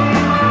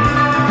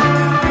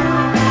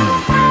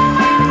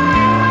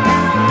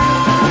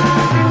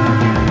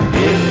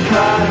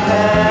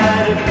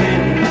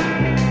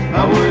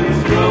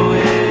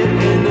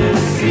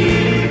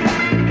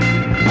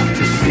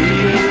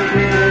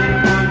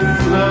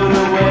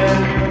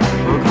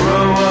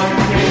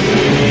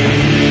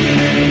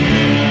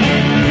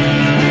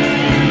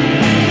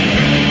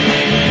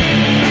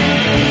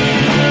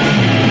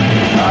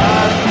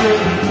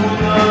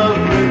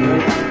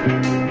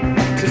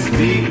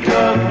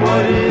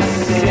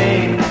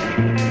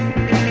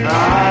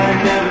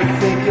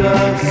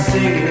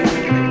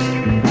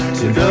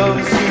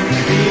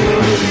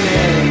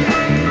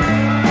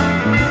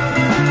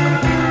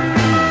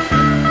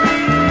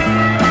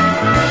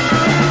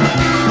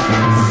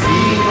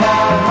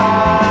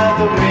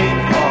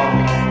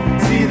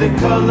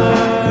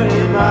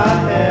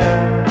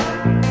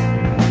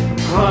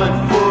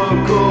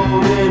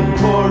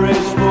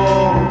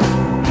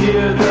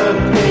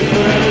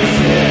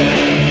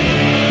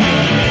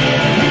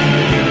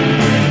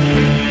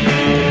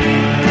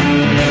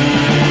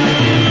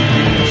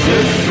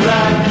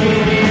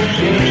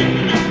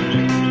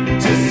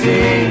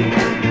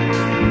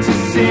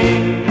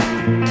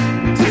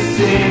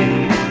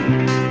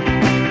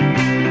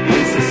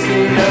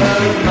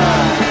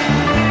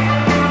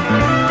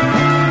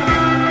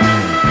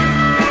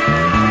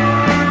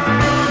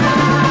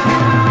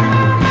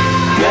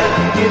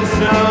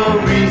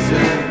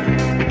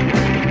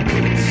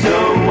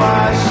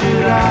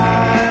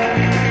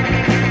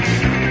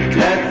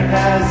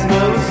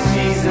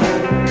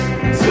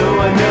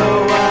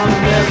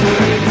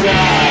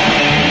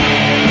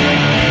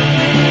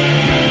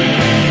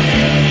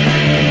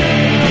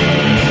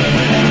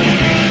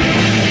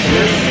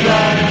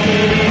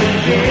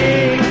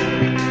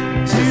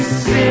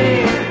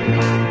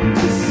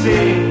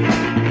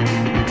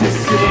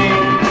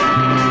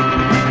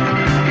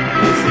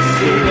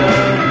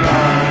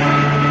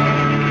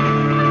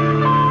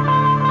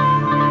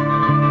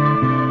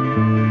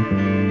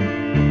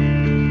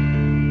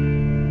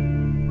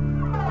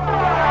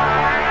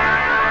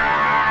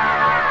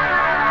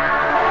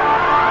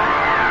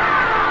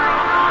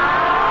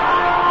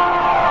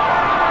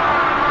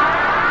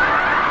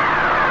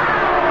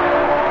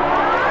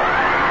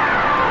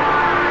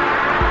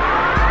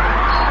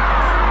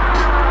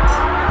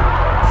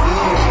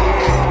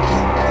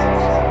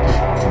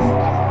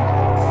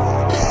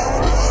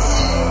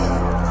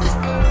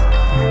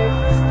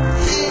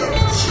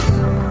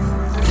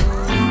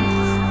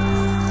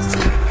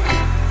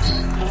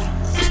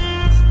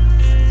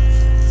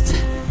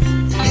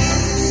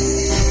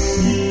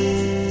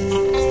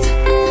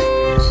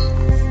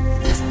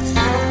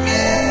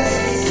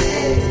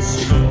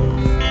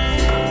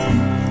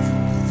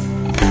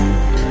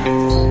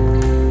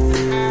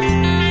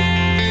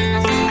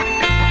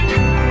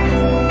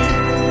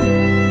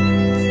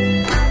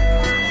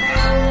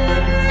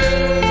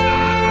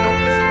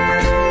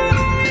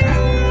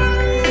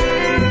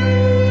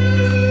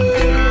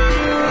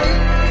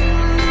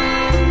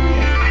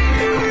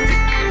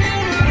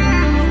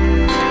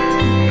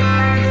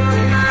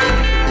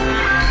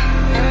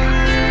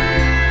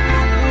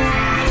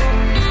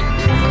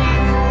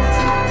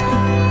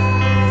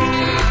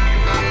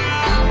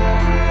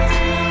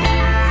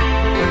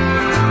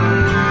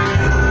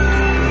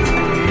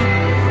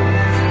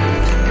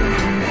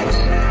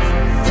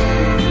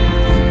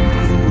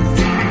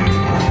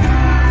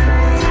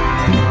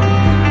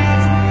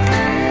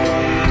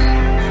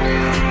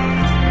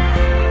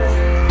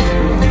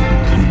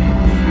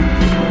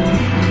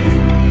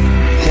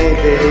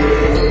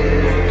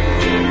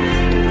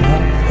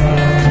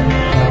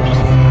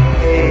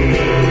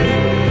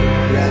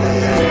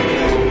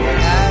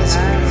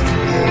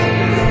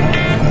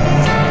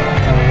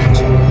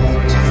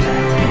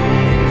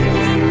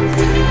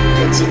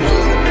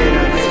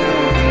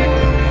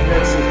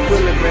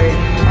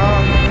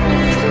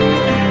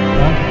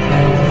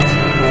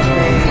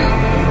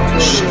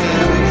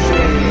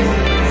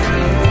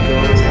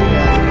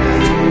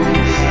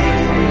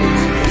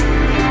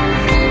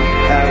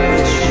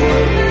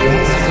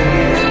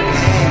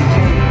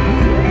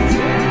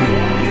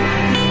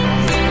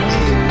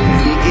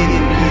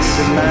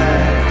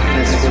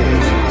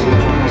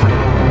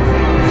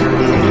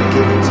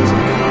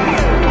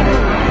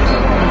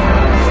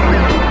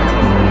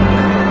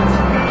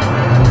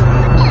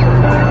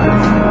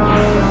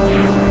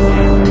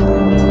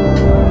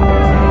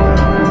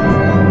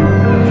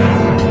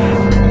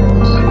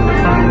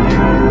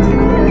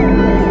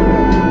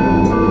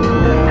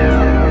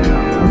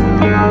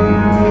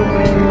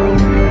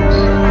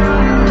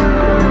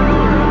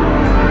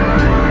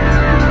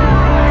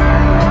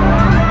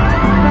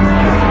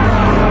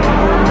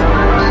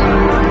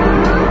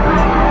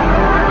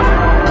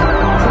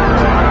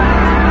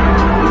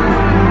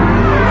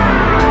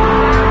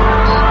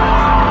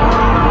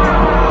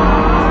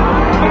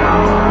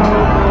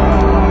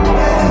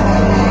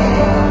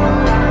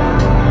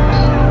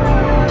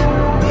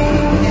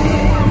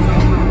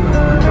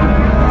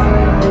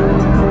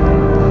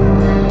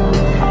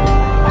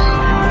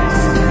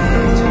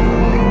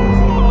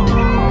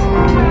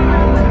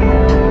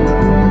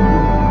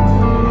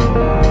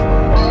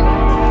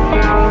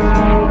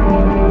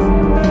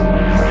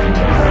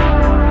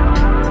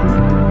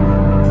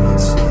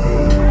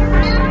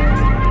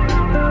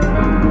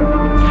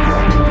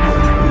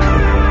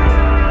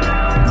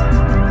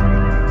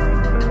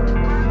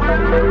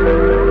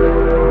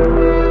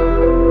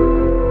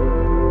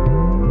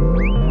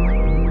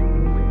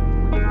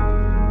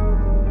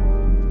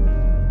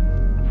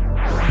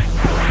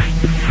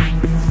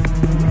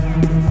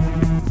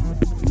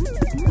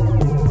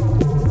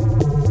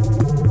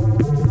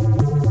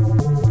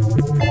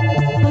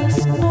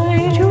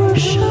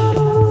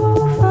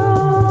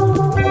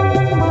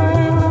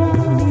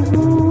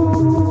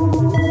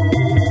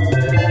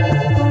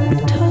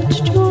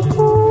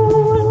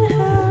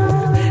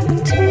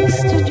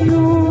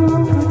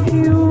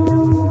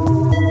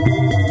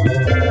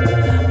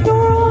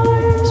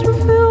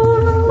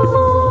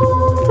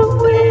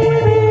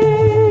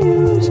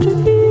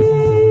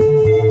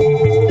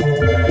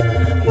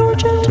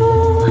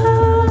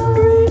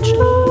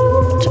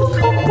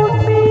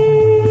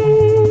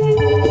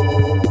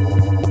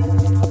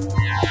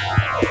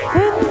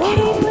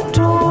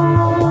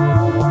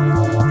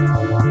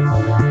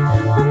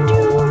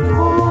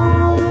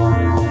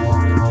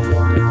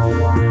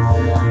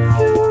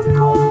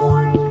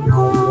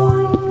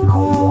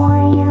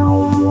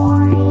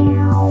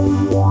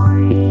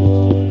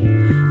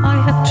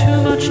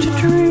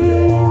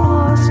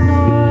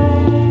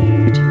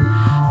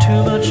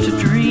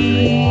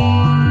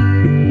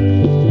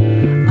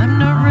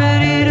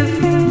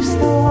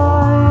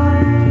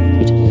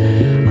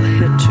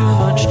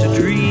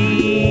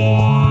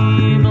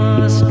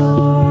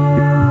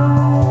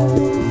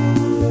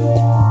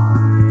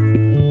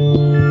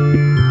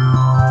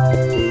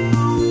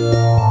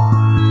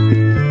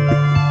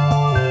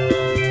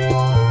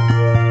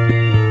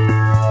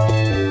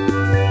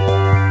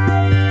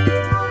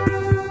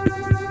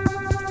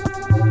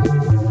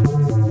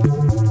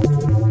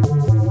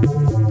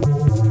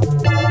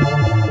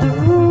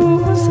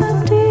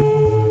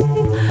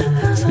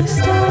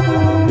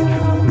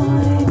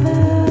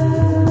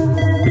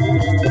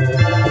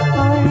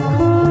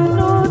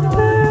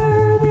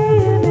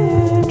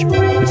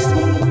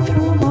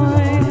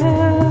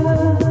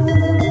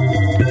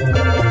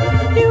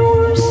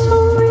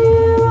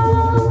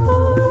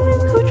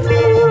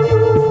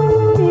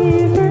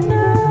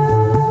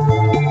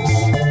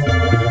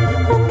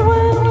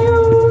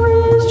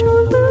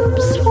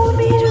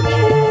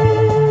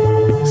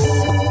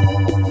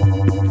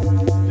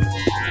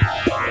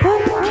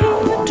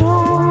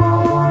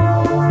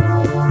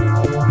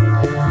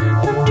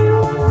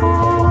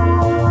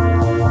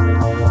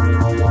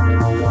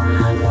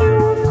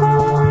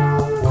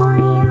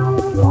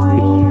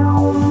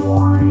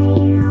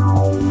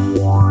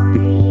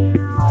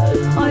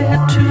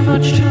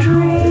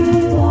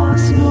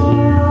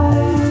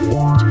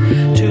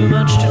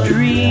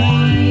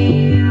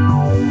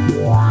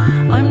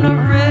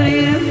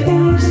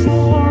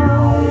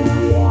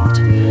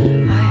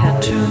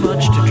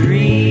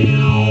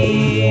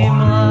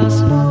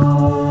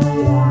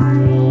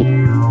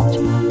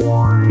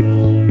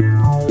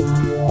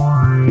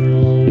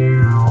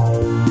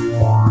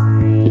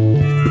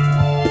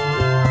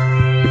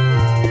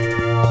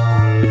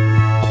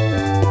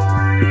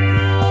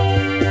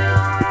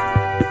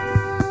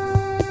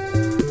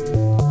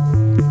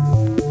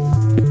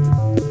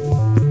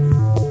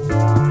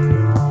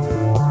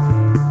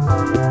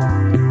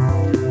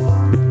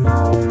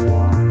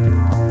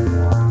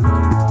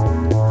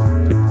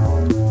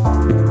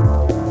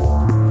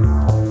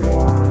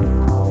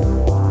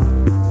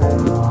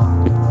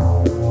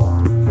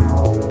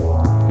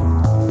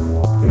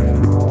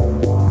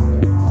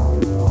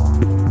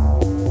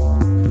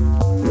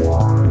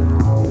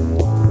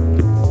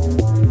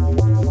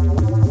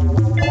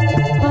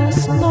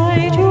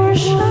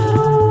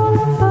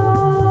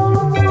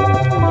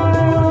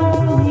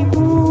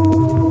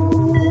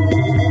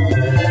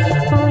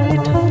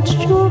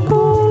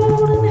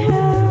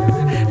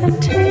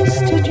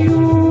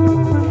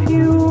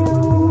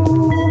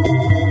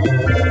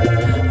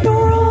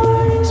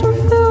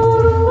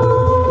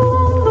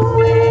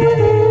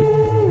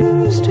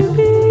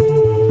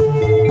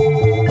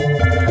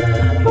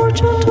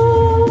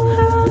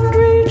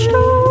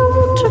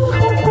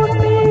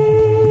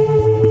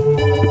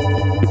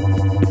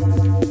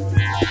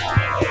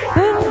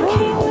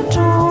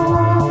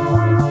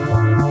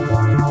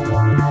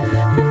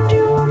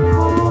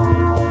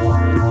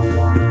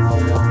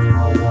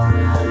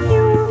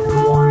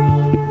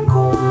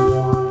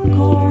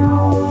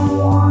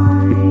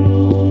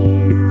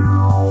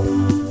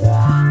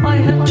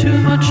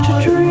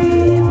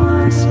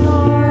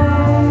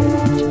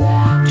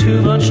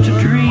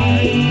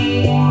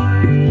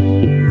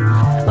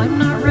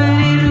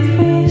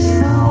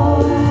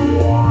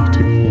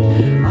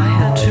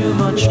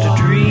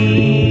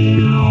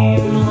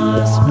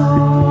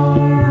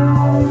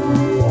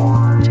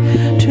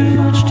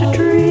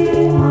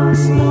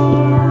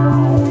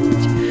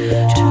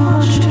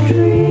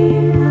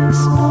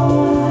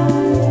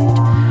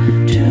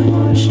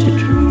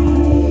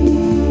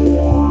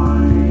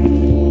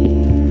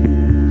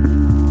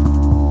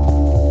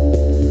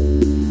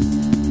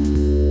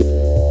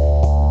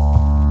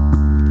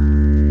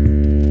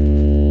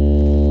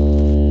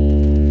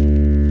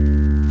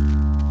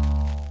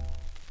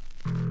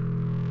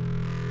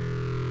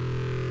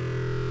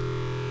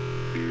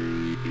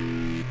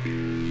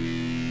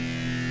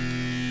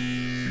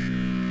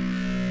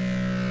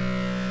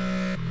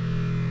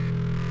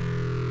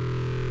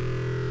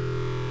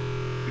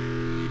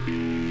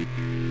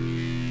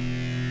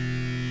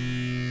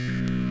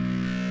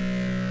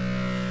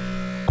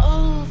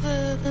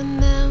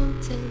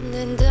 mountain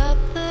and up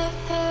the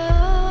hill.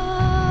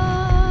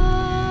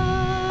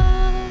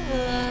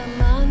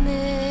 I'm on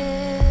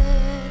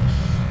it.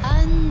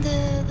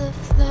 Under the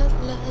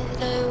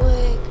floodlight, I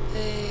wake,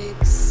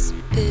 bake,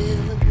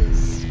 spill,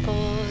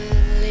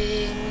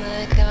 spoiling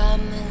my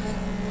common.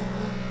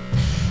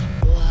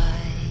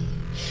 Why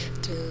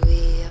do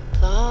we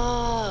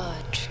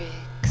applaud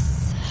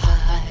tricks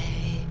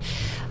high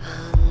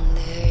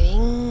under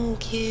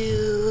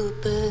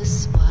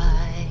incubus?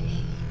 Why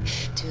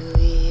do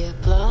we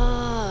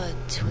applaud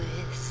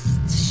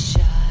twists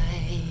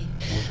shy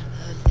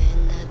of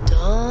an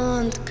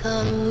don't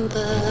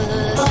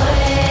combust?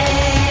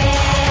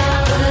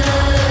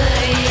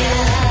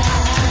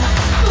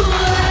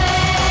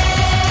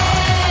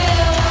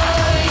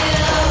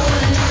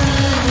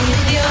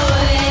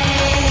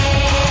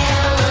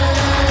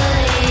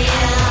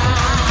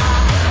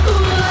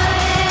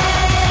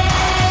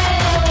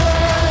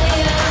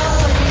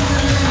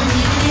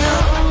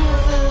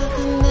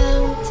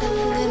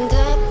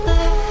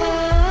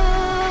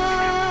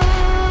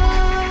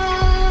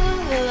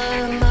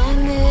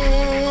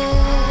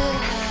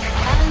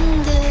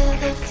 Under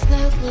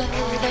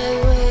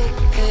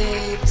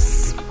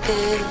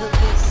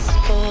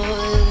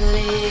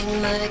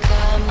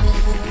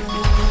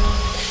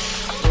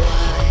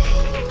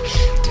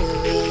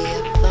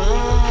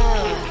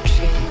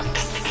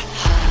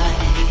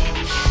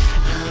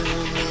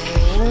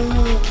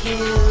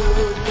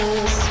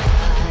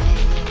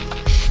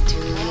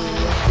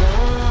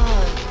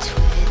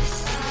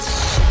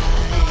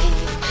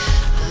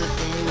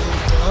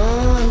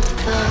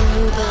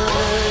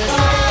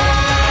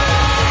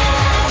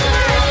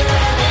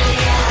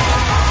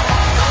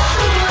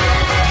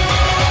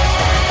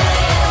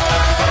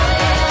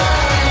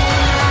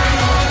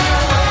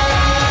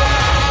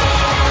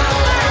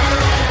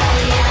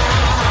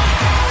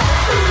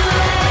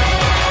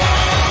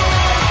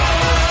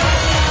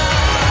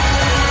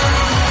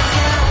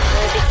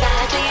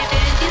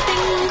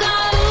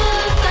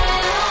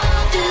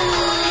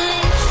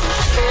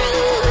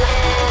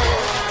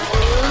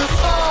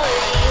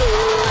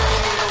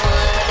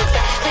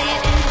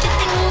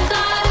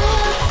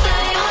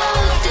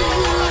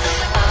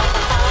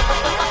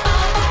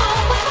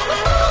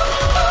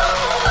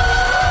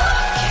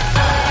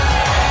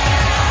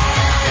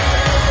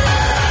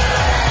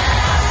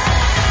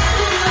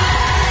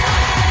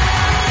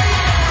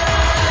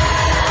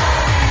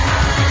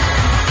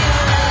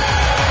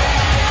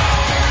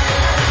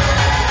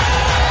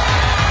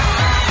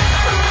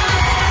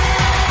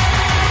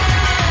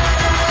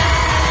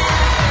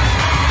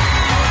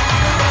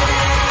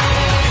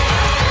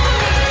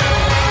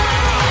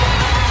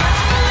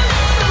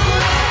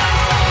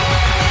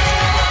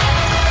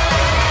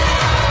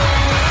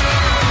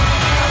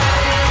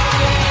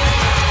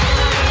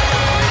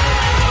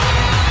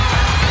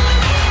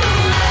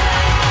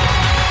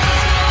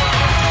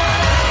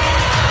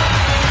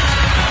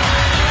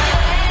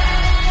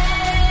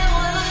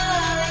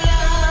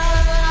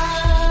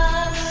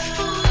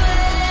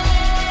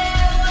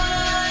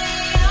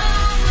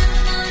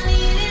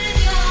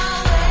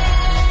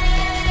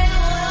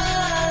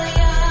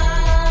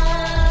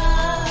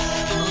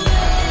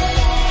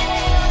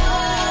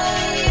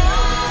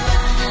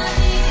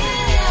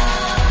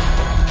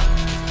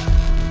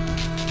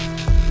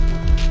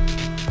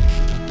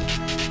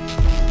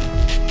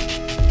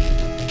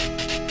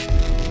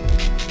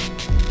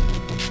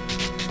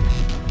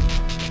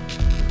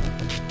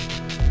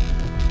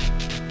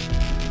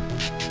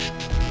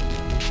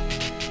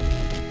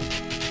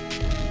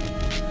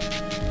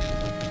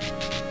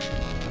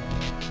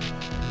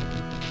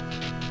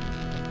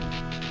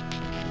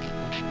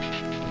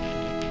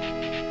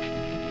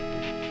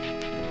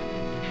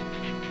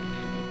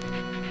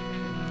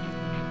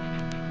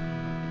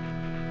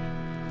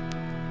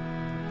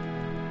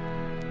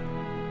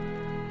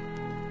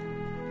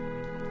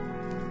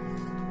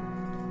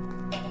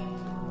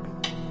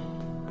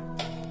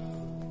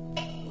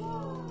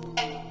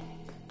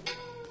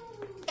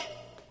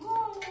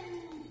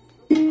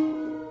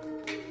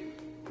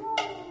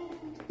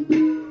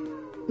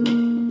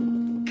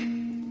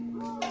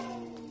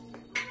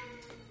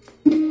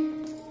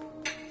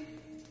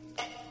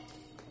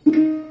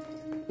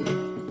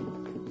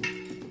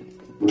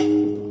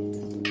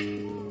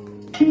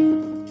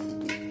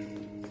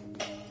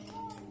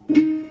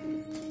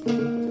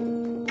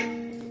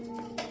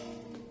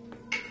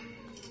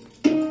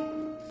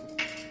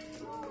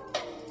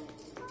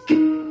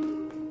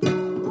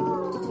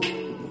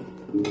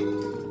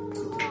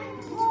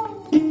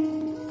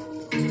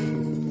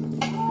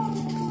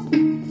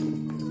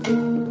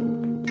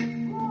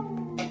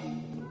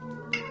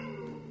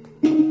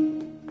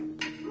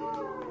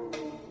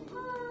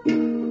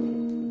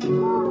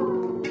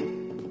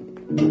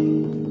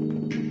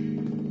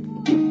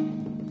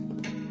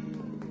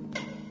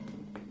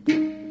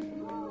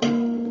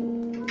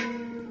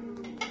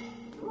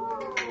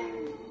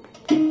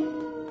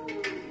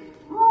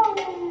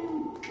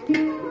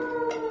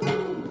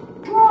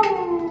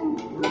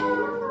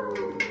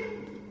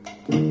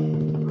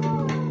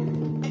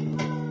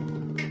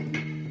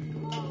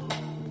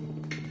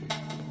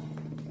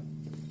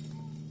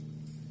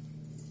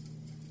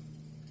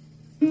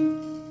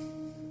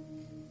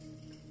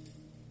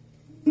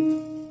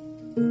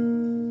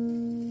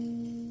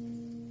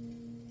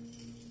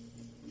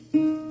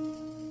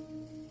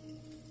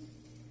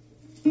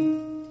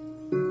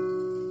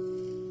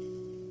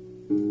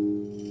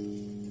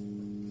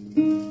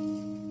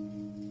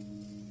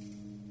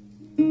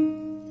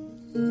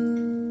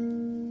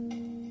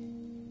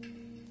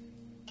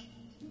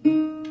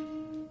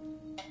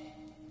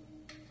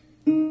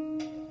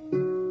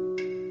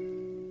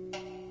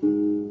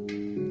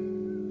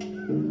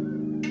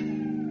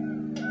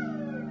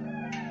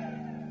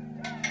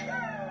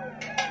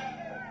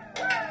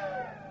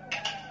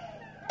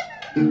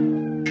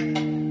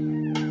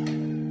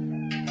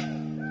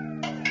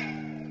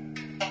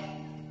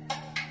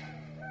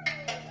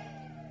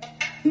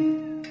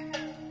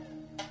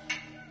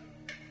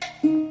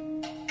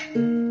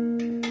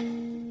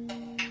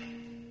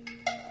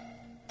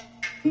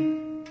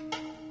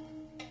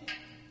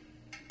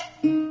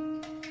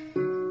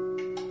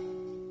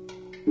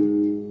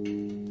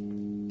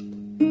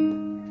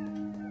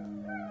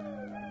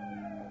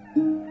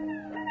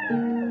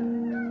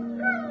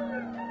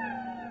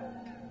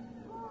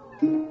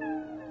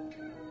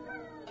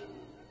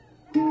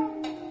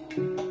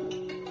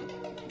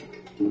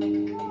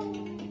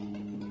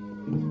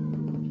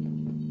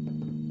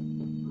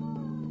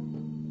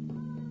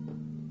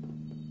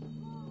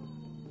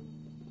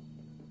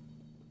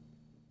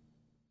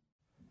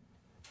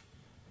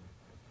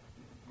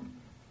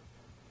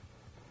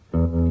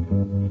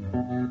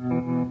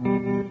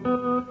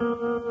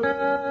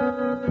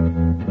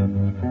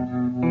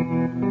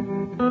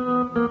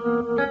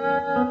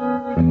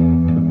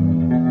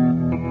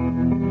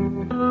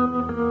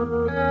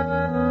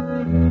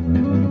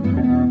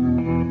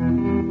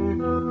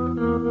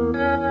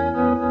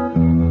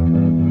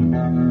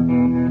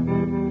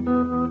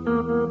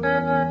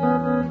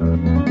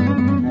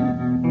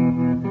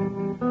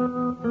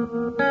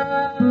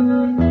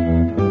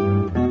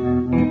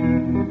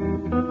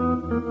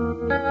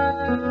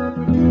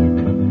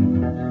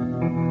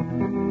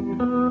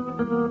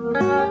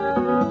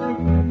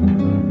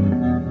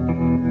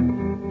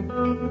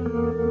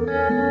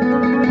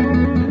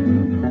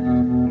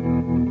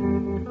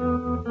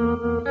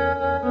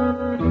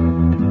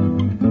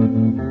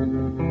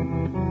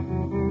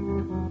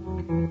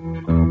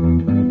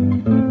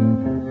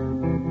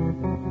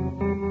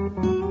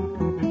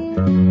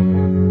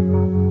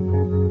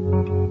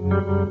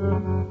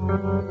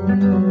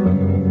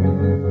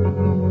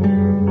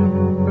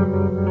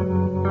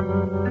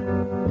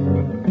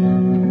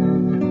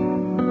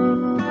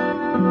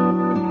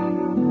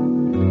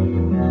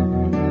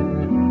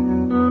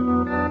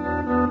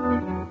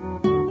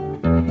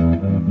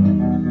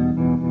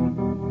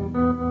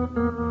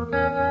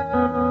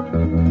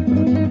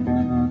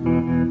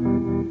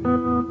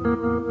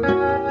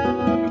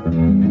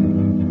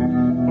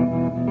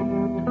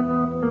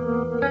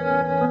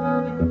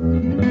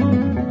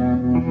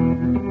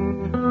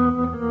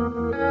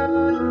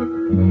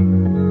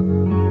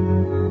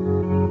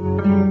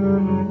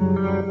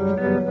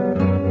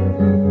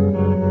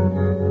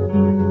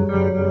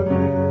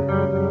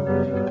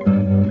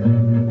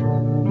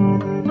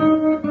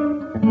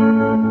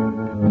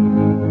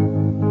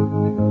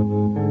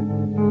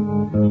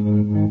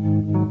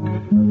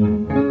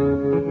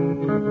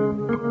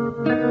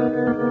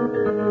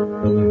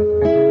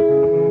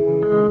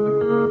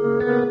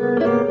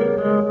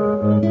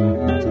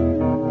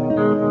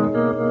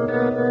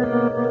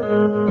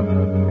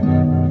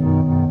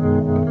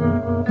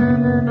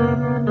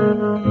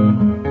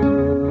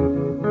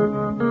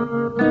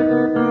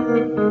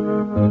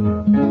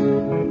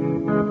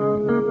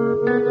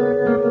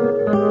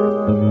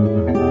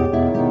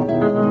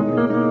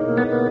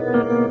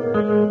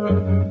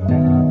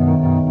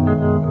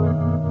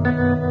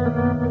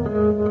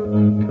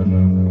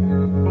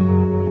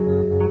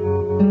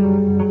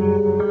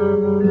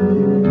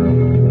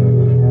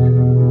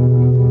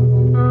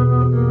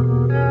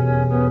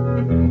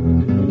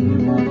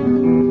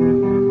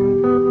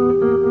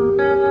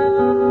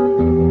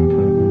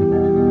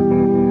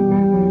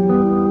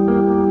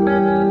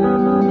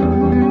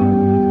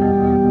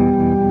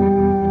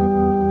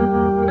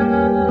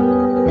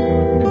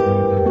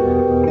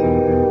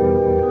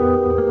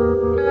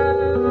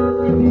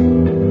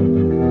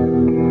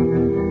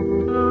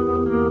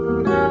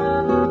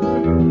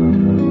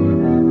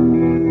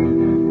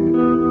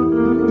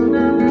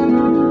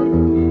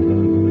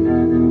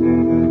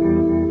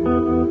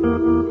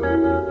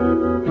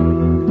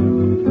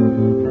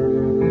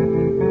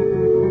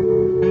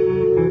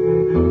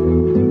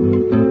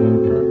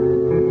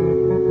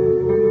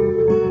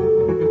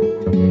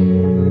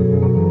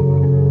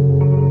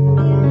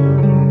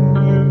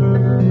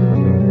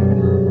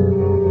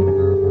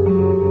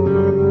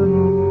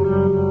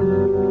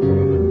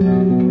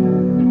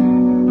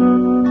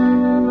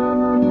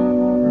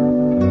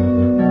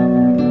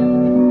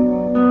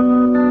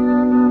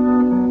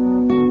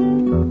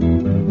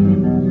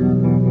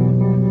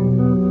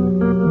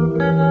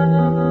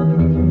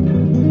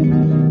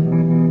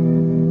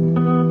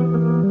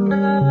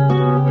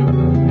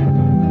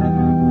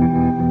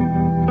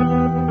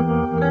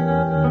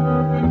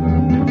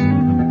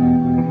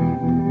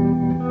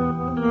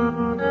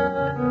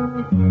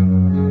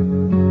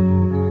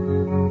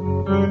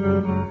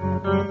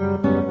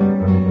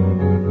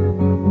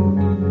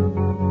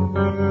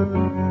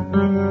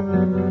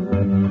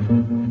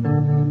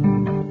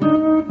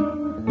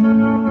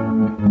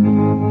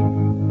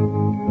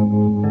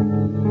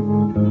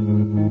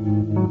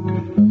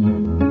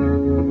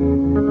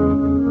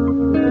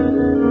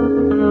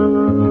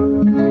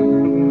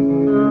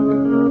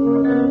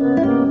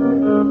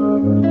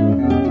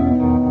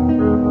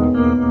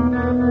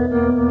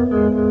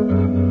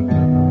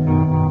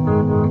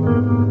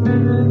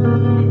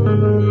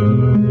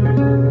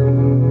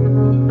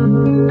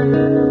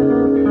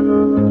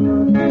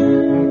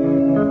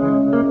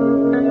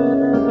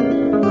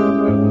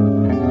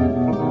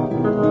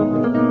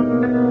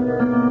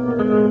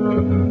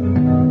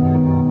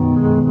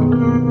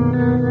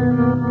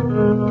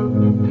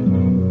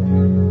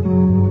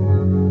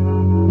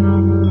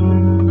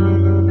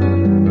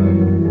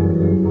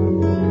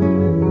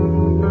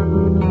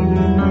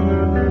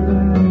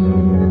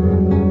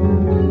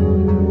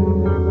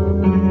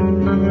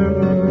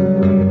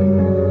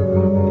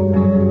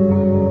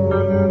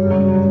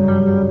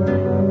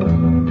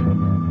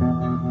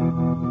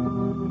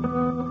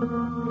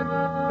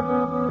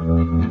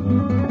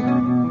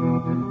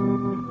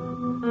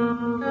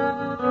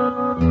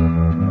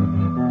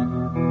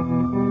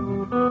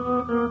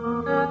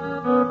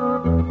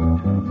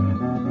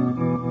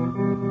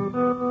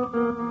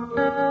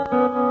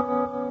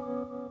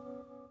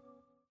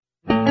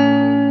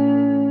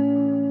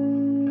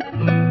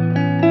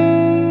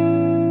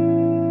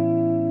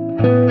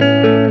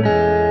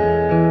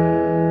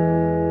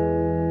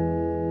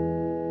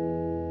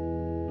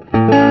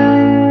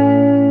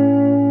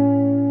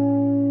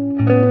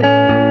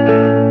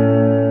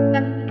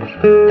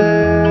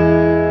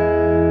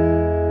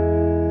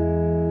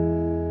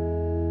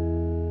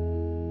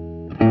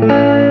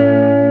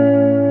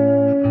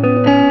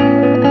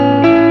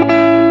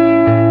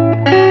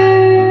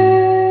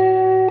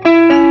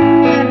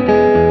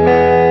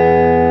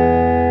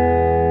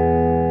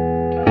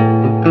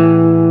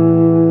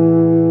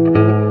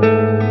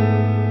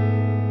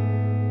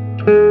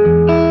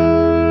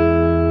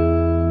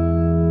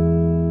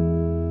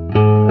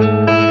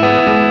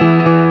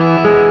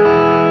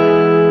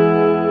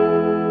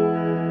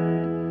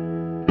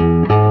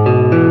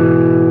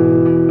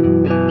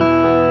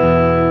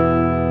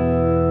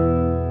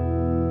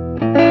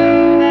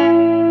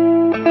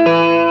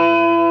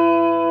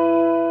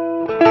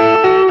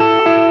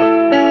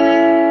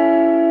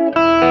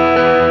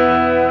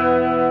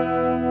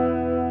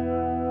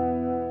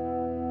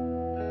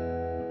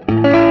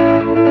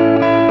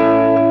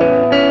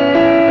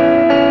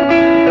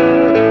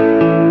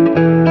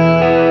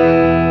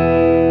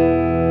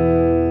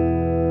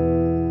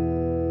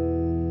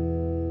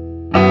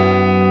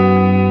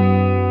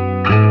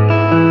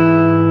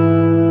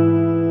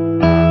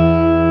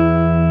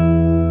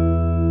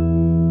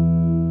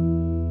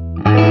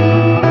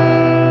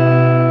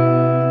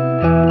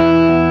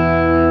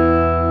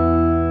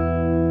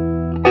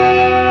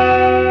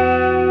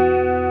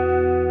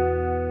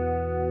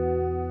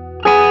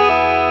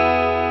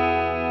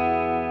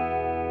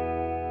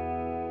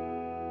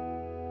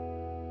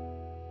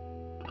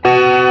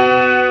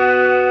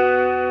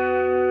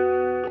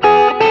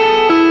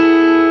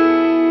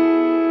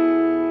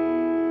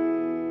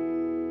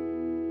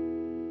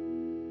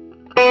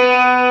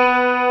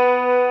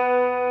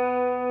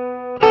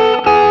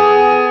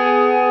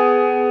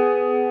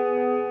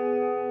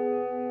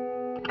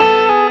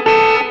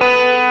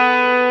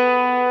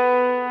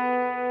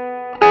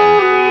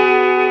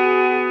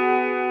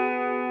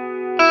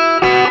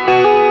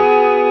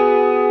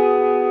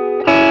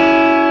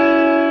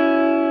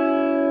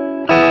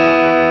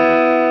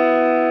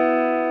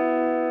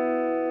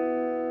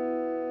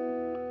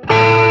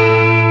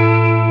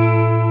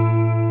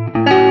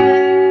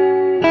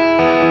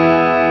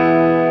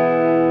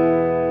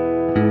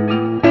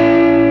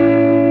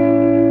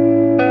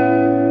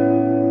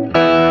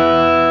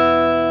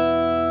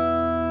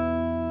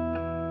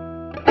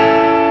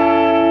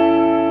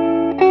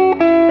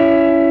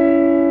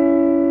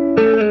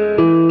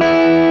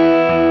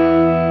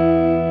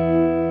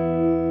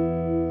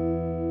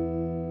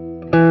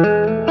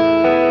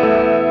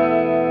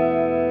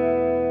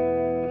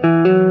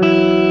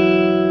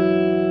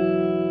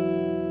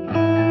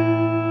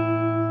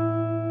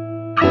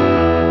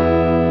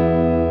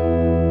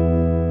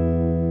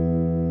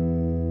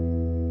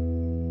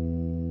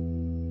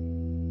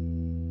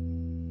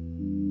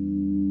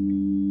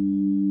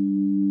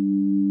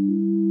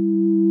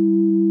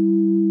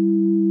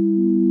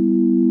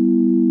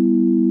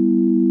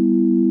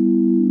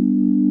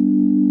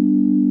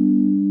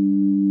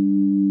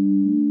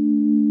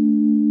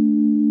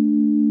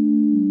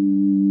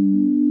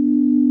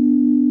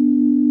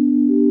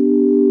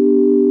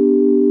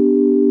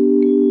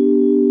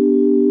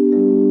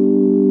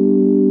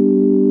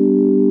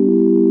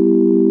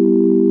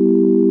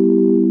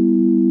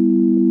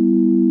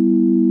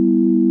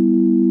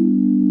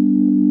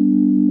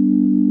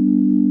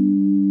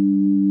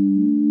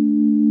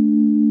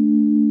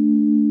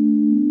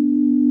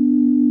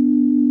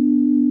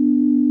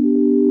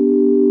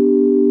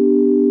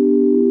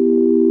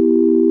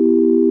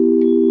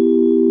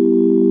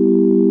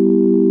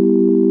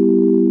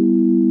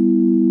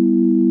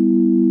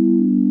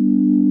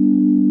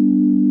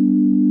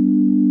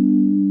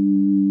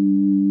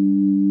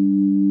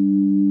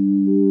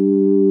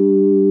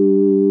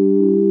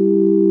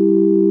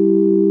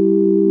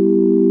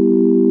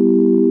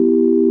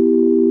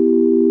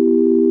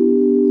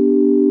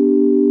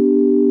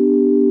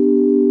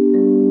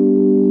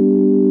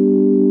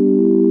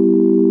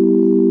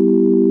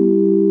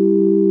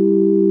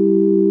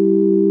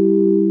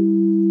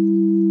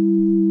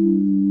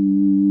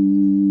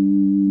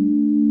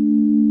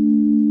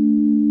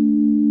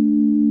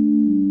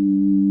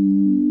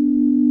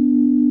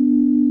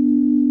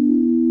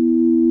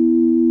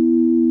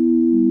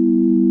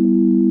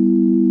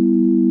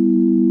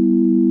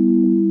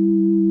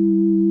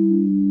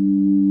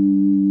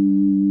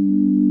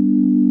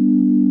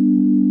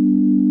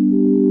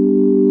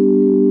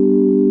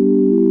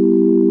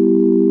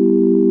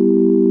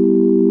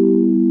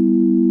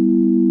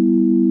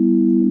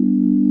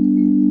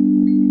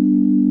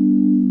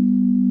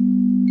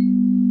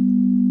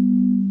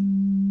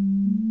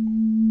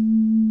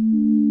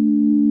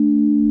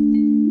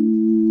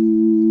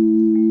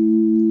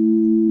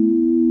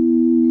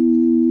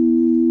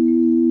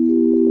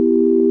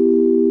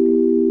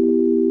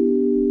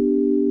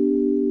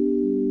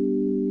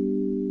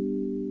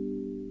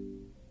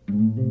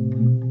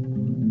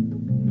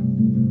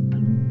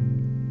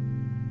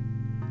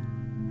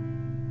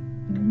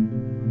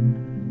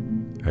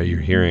You're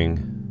hearing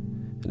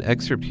an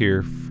excerpt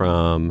here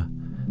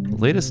from the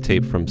latest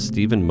tape from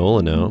Stephen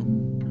Molyneux.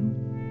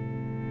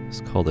 It's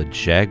called A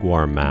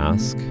Jaguar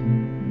Mask.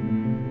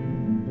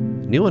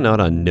 New one out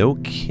on No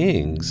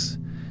Kings,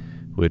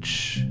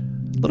 which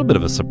a little bit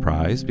of a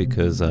surprise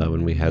because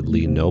when we had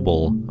Lee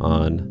Noble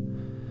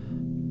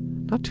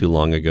on not too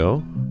long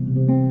ago,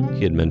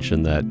 he had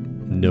mentioned that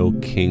No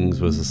Kings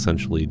was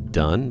essentially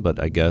done, but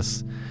I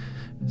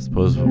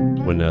suppose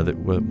when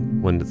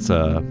it's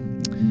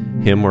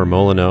him or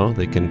Molyneux,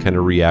 they can kind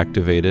of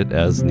reactivate it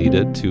as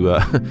needed to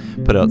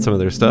put out some of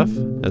their stuff,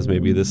 as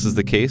maybe this is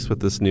the case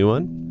with this new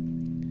one.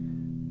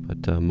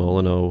 But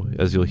Molyneux,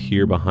 as you'll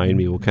hear behind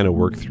me, will kind of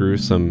work through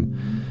some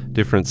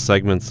different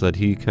segments that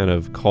he kind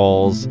of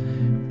calls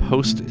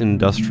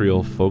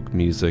post-industrial folk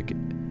music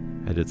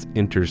at its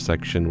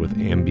intersection with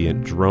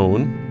ambient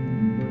drone,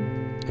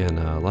 and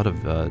a lot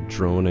of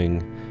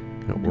droning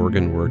kind of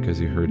organ work, as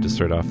you heard to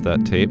start off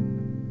that tape.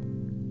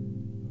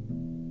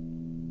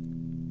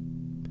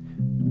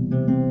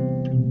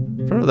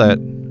 In front of that,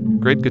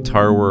 great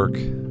guitar work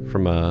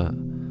from a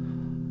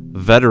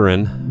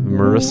veteran,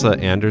 Marissa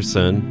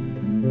Anderson.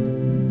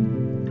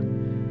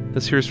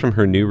 This here's from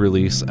her new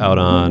release out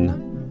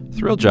on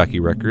Thrill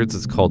Jockey Records.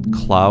 It's called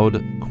Cloud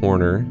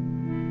Corner.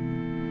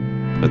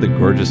 Played the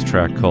gorgeous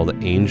track called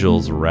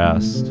Angel's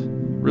Rest.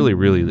 Really,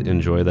 really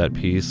enjoy that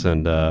piece,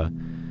 and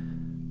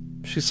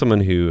she's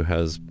someone who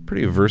has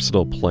pretty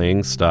versatile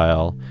playing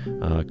style,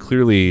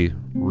 clearly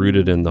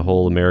rooted in the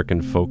whole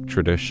American folk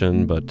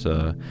tradition, but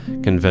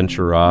can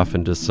venture off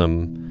into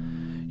some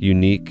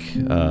unique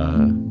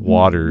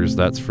waters,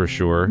 that's for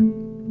sure.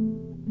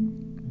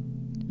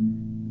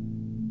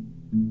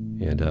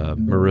 And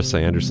Marissa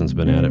Anderson's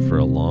been at it for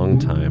a long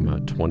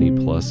time, 20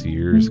 plus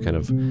years, kind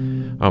of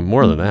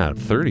more than that,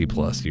 30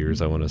 plus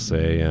years, I want to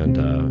say. And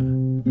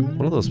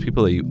one of those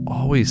people that you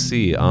always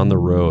see on the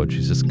road.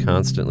 She's just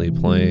constantly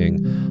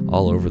playing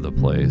all over the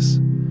place.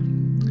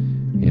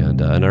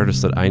 And an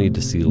artist that I need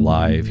to see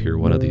live here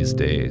one of these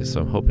days.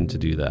 So I'm hoping to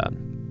do that.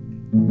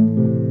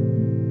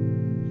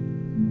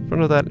 In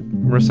front of that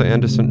Marissa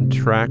Anderson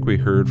track, we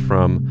heard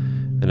from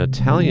an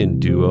Italian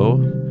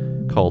duo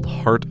called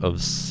Heart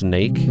of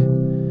Snake,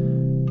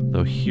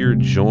 though here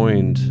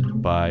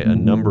joined by a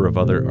number of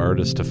other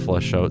artists to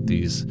flesh out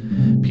these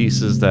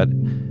pieces that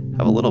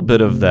have a little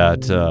bit of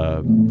that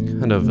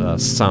kind of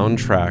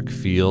soundtrack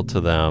feel to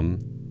them,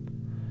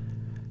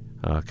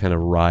 kind of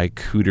Ry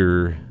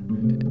Cooder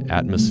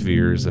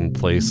atmospheres and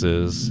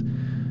places,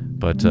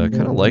 but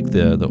kind of like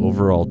the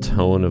overall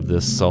tone of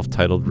this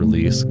self-titled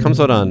release. It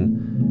comes out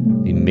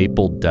on the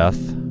Maple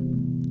Death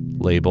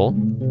label,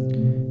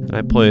 and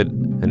I played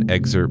an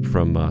excerpt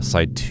from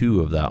side 2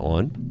 of that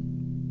one.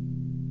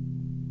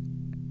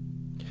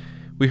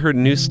 We heard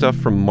new stuff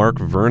from Mark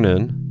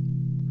Vernon,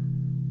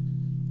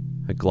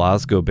 a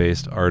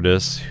Glasgow-based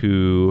artist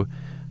who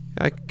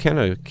I kind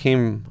of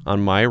came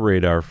on my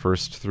radar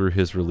first through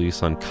his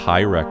release on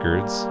Kai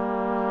Records.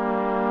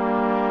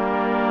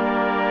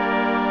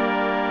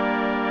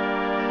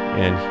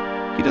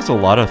 And he does a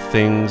lot of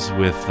things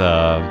with,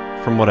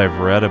 from what I've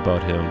read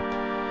about him,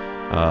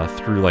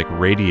 through like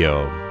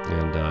radio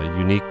and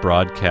unique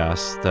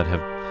broadcasts that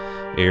have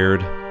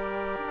aired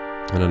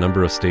on a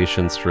number of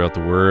stations throughout the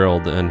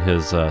world. And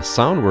his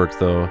sound work,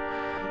 though,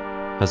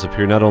 has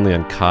appeared not only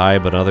on Kai,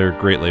 but other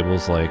great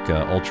labels like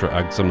Ultra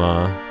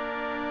Eczema,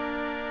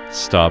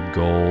 Staub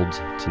Gold,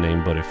 to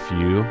name but a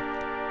few.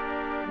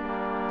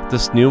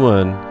 This new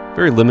one,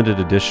 very limited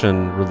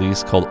edition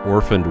release called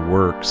Orphaned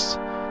Works.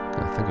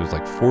 I think it was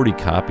like 40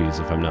 copies,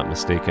 if I'm not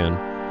mistaken.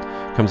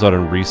 Comes out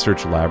in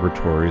Research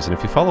Laboratories, and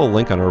if you follow a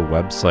link on our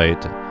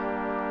website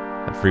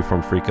at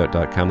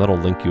freeformfreakout.com, that'll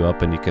link you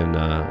up and you can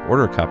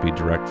order a copy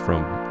direct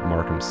from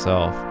Mark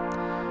himself.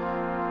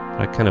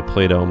 I kind of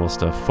played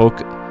almost a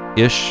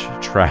folk-ish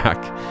track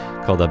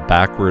called A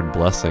Backward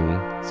Blessing.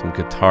 Some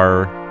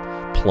guitar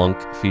plunk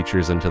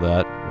features into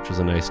that, which was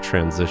a nice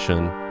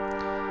transition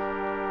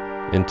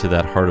into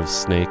that Heart of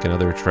Snake and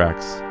other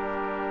tracks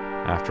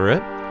after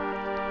it.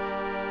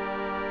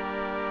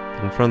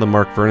 In front of the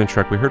Mark Vernon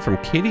track, we heard from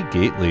Katie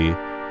Gately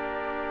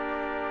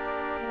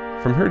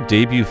from her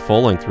debut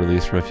full-length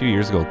release from a few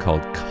years ago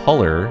called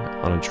Color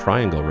on a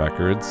Triangle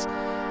Records.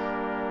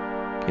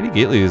 Katie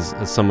Gately is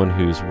someone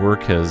whose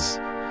work has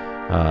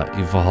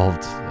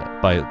evolved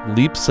by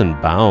leaps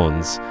and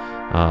bounds.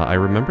 I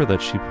remember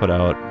that she put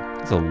out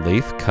a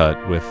lathe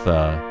cut with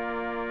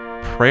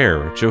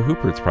Prayer, Joe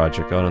Hoopert's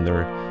project, out on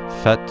their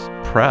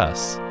Fete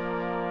Press.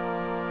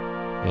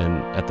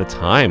 And at the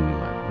time,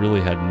 I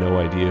really had no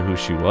idea who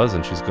she was,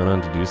 and she's gone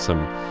on to do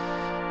some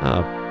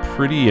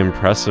pretty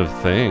impressive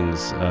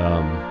things.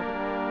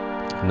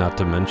 Not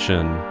to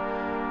mention,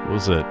 what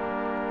was it?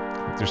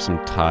 I think there's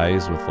some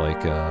ties with,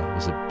 like,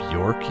 was it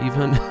Bjork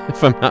even,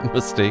 if I'm not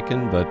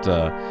mistaken? But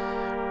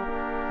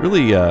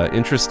really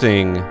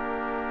interesting,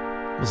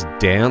 it was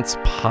dance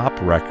pop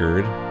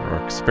record,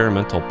 or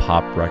experimental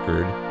pop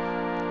record.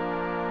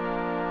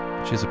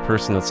 She's a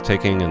person that's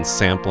taking and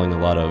sampling a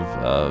lot of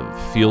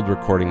field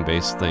recording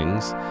based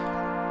things.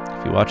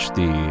 If you watch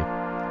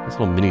this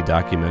little mini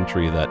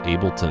documentary that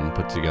Ableton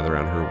put together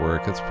on her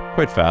work, it's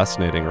quite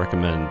fascinating. I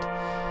recommend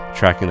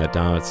tracking that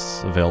down.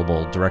 It's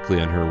available directly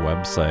on her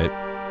website.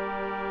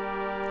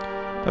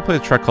 I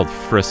played a track called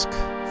Frisk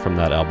from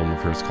that album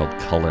of hers called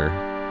Color.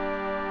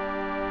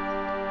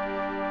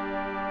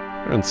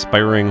 An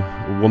inspiring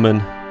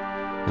woman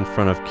in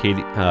front of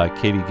Katie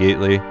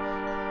Gately,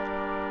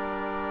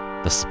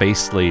 the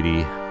Space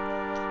Lady,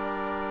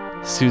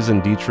 Susan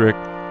Dietrich,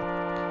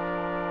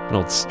 an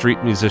old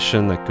street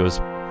musician that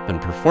been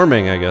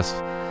performing, I guess,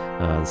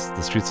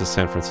 the streets of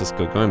San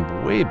Francisco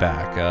going way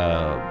back,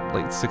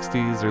 late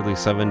 60s, early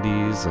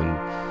 70s,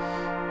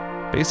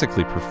 and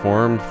basically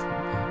performed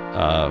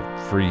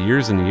for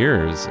years and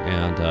years.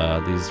 And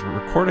these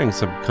recordings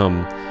have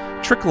come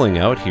trickling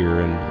out here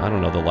in, I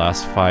don't know, the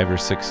last 5 or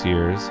 6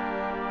 years.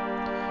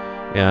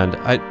 And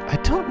I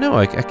don't know,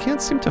 I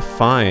can't seem to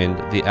find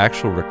the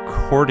actual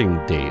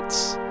recording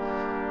dates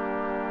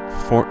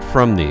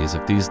from these,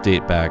 if these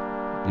date back,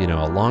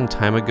 a long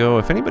time ago.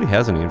 If anybody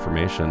has any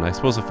information, I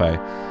suppose if I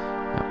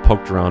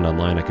poked around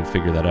online, I could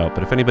figure that out.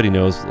 But if anybody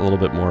knows a little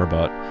bit more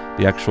about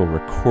the actual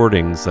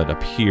recordings that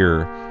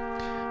appear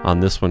on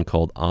this one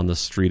called On the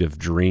Street of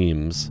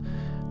Dreams,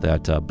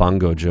 that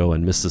Bongo Joe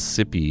and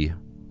Mississippi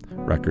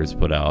Records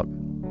put out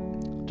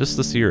just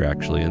this year,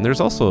 actually. And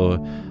there's also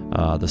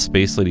the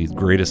Space Lady's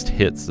Greatest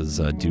Hits is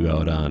due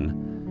out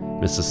on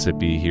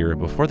Mississippi here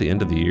before the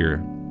end of the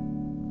year.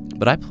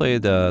 But I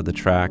played the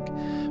track,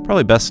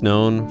 probably best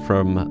known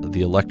from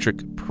the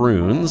Electric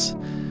Prunes,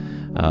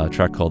 a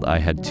track called I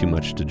Had Too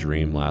Much to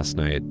Dream last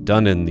night,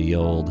 done in the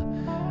old,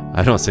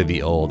 I don't say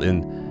the old,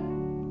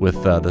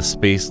 with the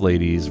Space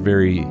Lady's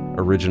very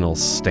original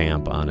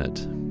stamp on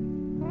it.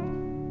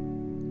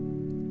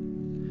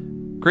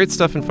 Great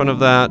stuff in front of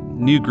that.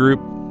 New group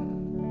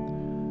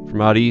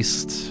from out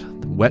east,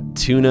 Wet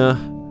Tuna,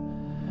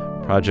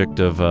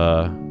 project of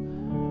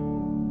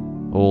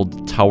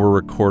old Tower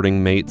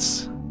recording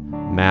mates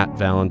Matt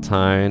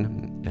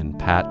Valentine and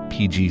Pat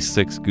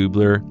PG6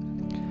 Gubler.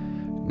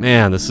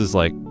 Man, this is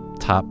like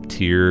top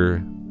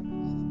tier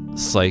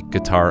psych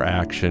guitar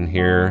action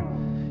here,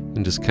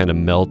 and just kind of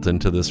melt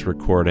into this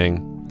recording.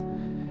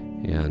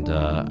 And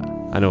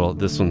I know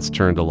this one's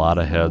turned a lot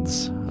of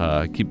heads.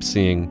 I keep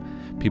seeing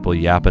people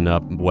yapping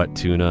up Wet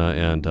Tuna,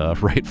 and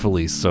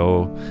rightfully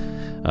so.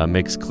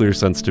 Makes clear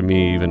sense to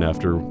me even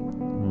after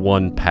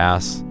one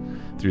pass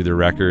through the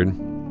record.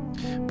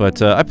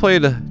 But I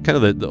played kind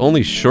of the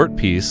only short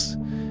piece.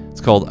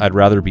 It's called I'd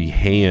Rather Be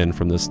Hayin'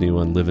 from this new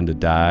one, Livin' to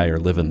Die, or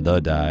Livin' the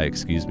Die,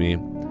 excuse me. A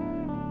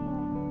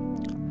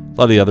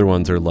lot of the other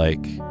ones are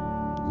like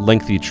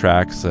lengthy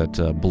tracks that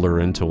blur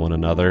into one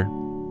another.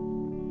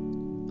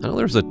 I know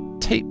there's a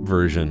tape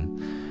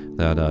version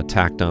that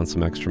tacked on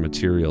some extra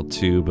material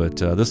too, but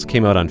this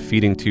came out on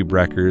Feeding Tube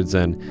Records,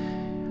 and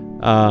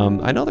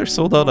I know they're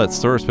sold out at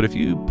stores, but if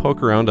you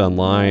poke around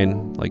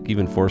online, like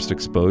even Forced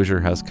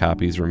Exposure has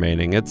copies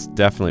remaining. It's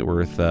definitely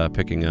worth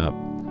picking up.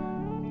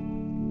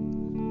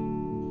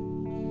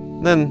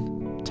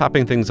 Then,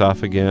 topping things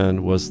off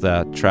again was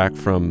that track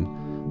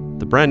from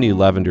the brand new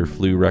Lavender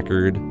Flu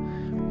record,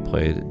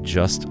 played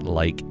Just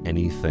Like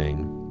Anything.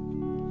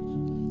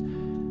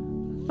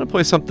 I'm going to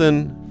play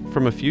something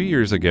from a few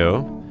years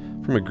ago,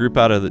 from a group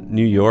out of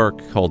New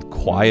York called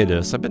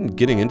Quietus. I've been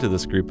getting into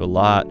this group a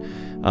lot.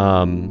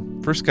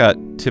 First got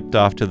tipped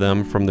off to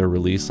them from their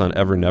release on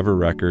Ever Never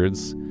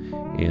Records,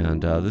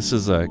 and this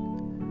is a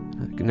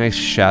nice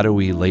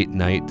shadowy late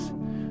night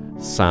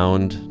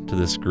sound to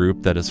this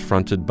group that is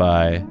fronted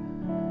by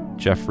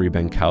Jeffrey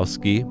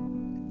Benkowski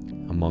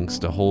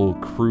amongst a whole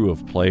crew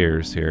of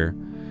players here.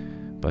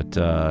 But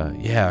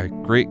yeah,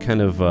 great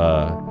kind of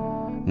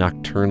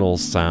nocturnal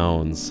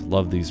sounds.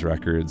 Love these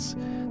records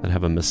that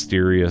have a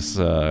mysterious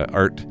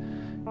art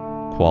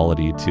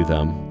quality to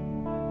them.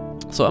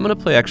 So I'm going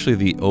to play actually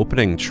the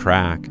opening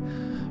track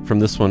from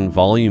this one,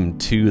 Volume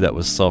 2, that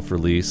was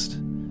self-released.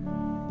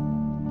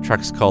 The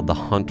track's called The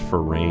Hunt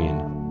for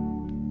Rain.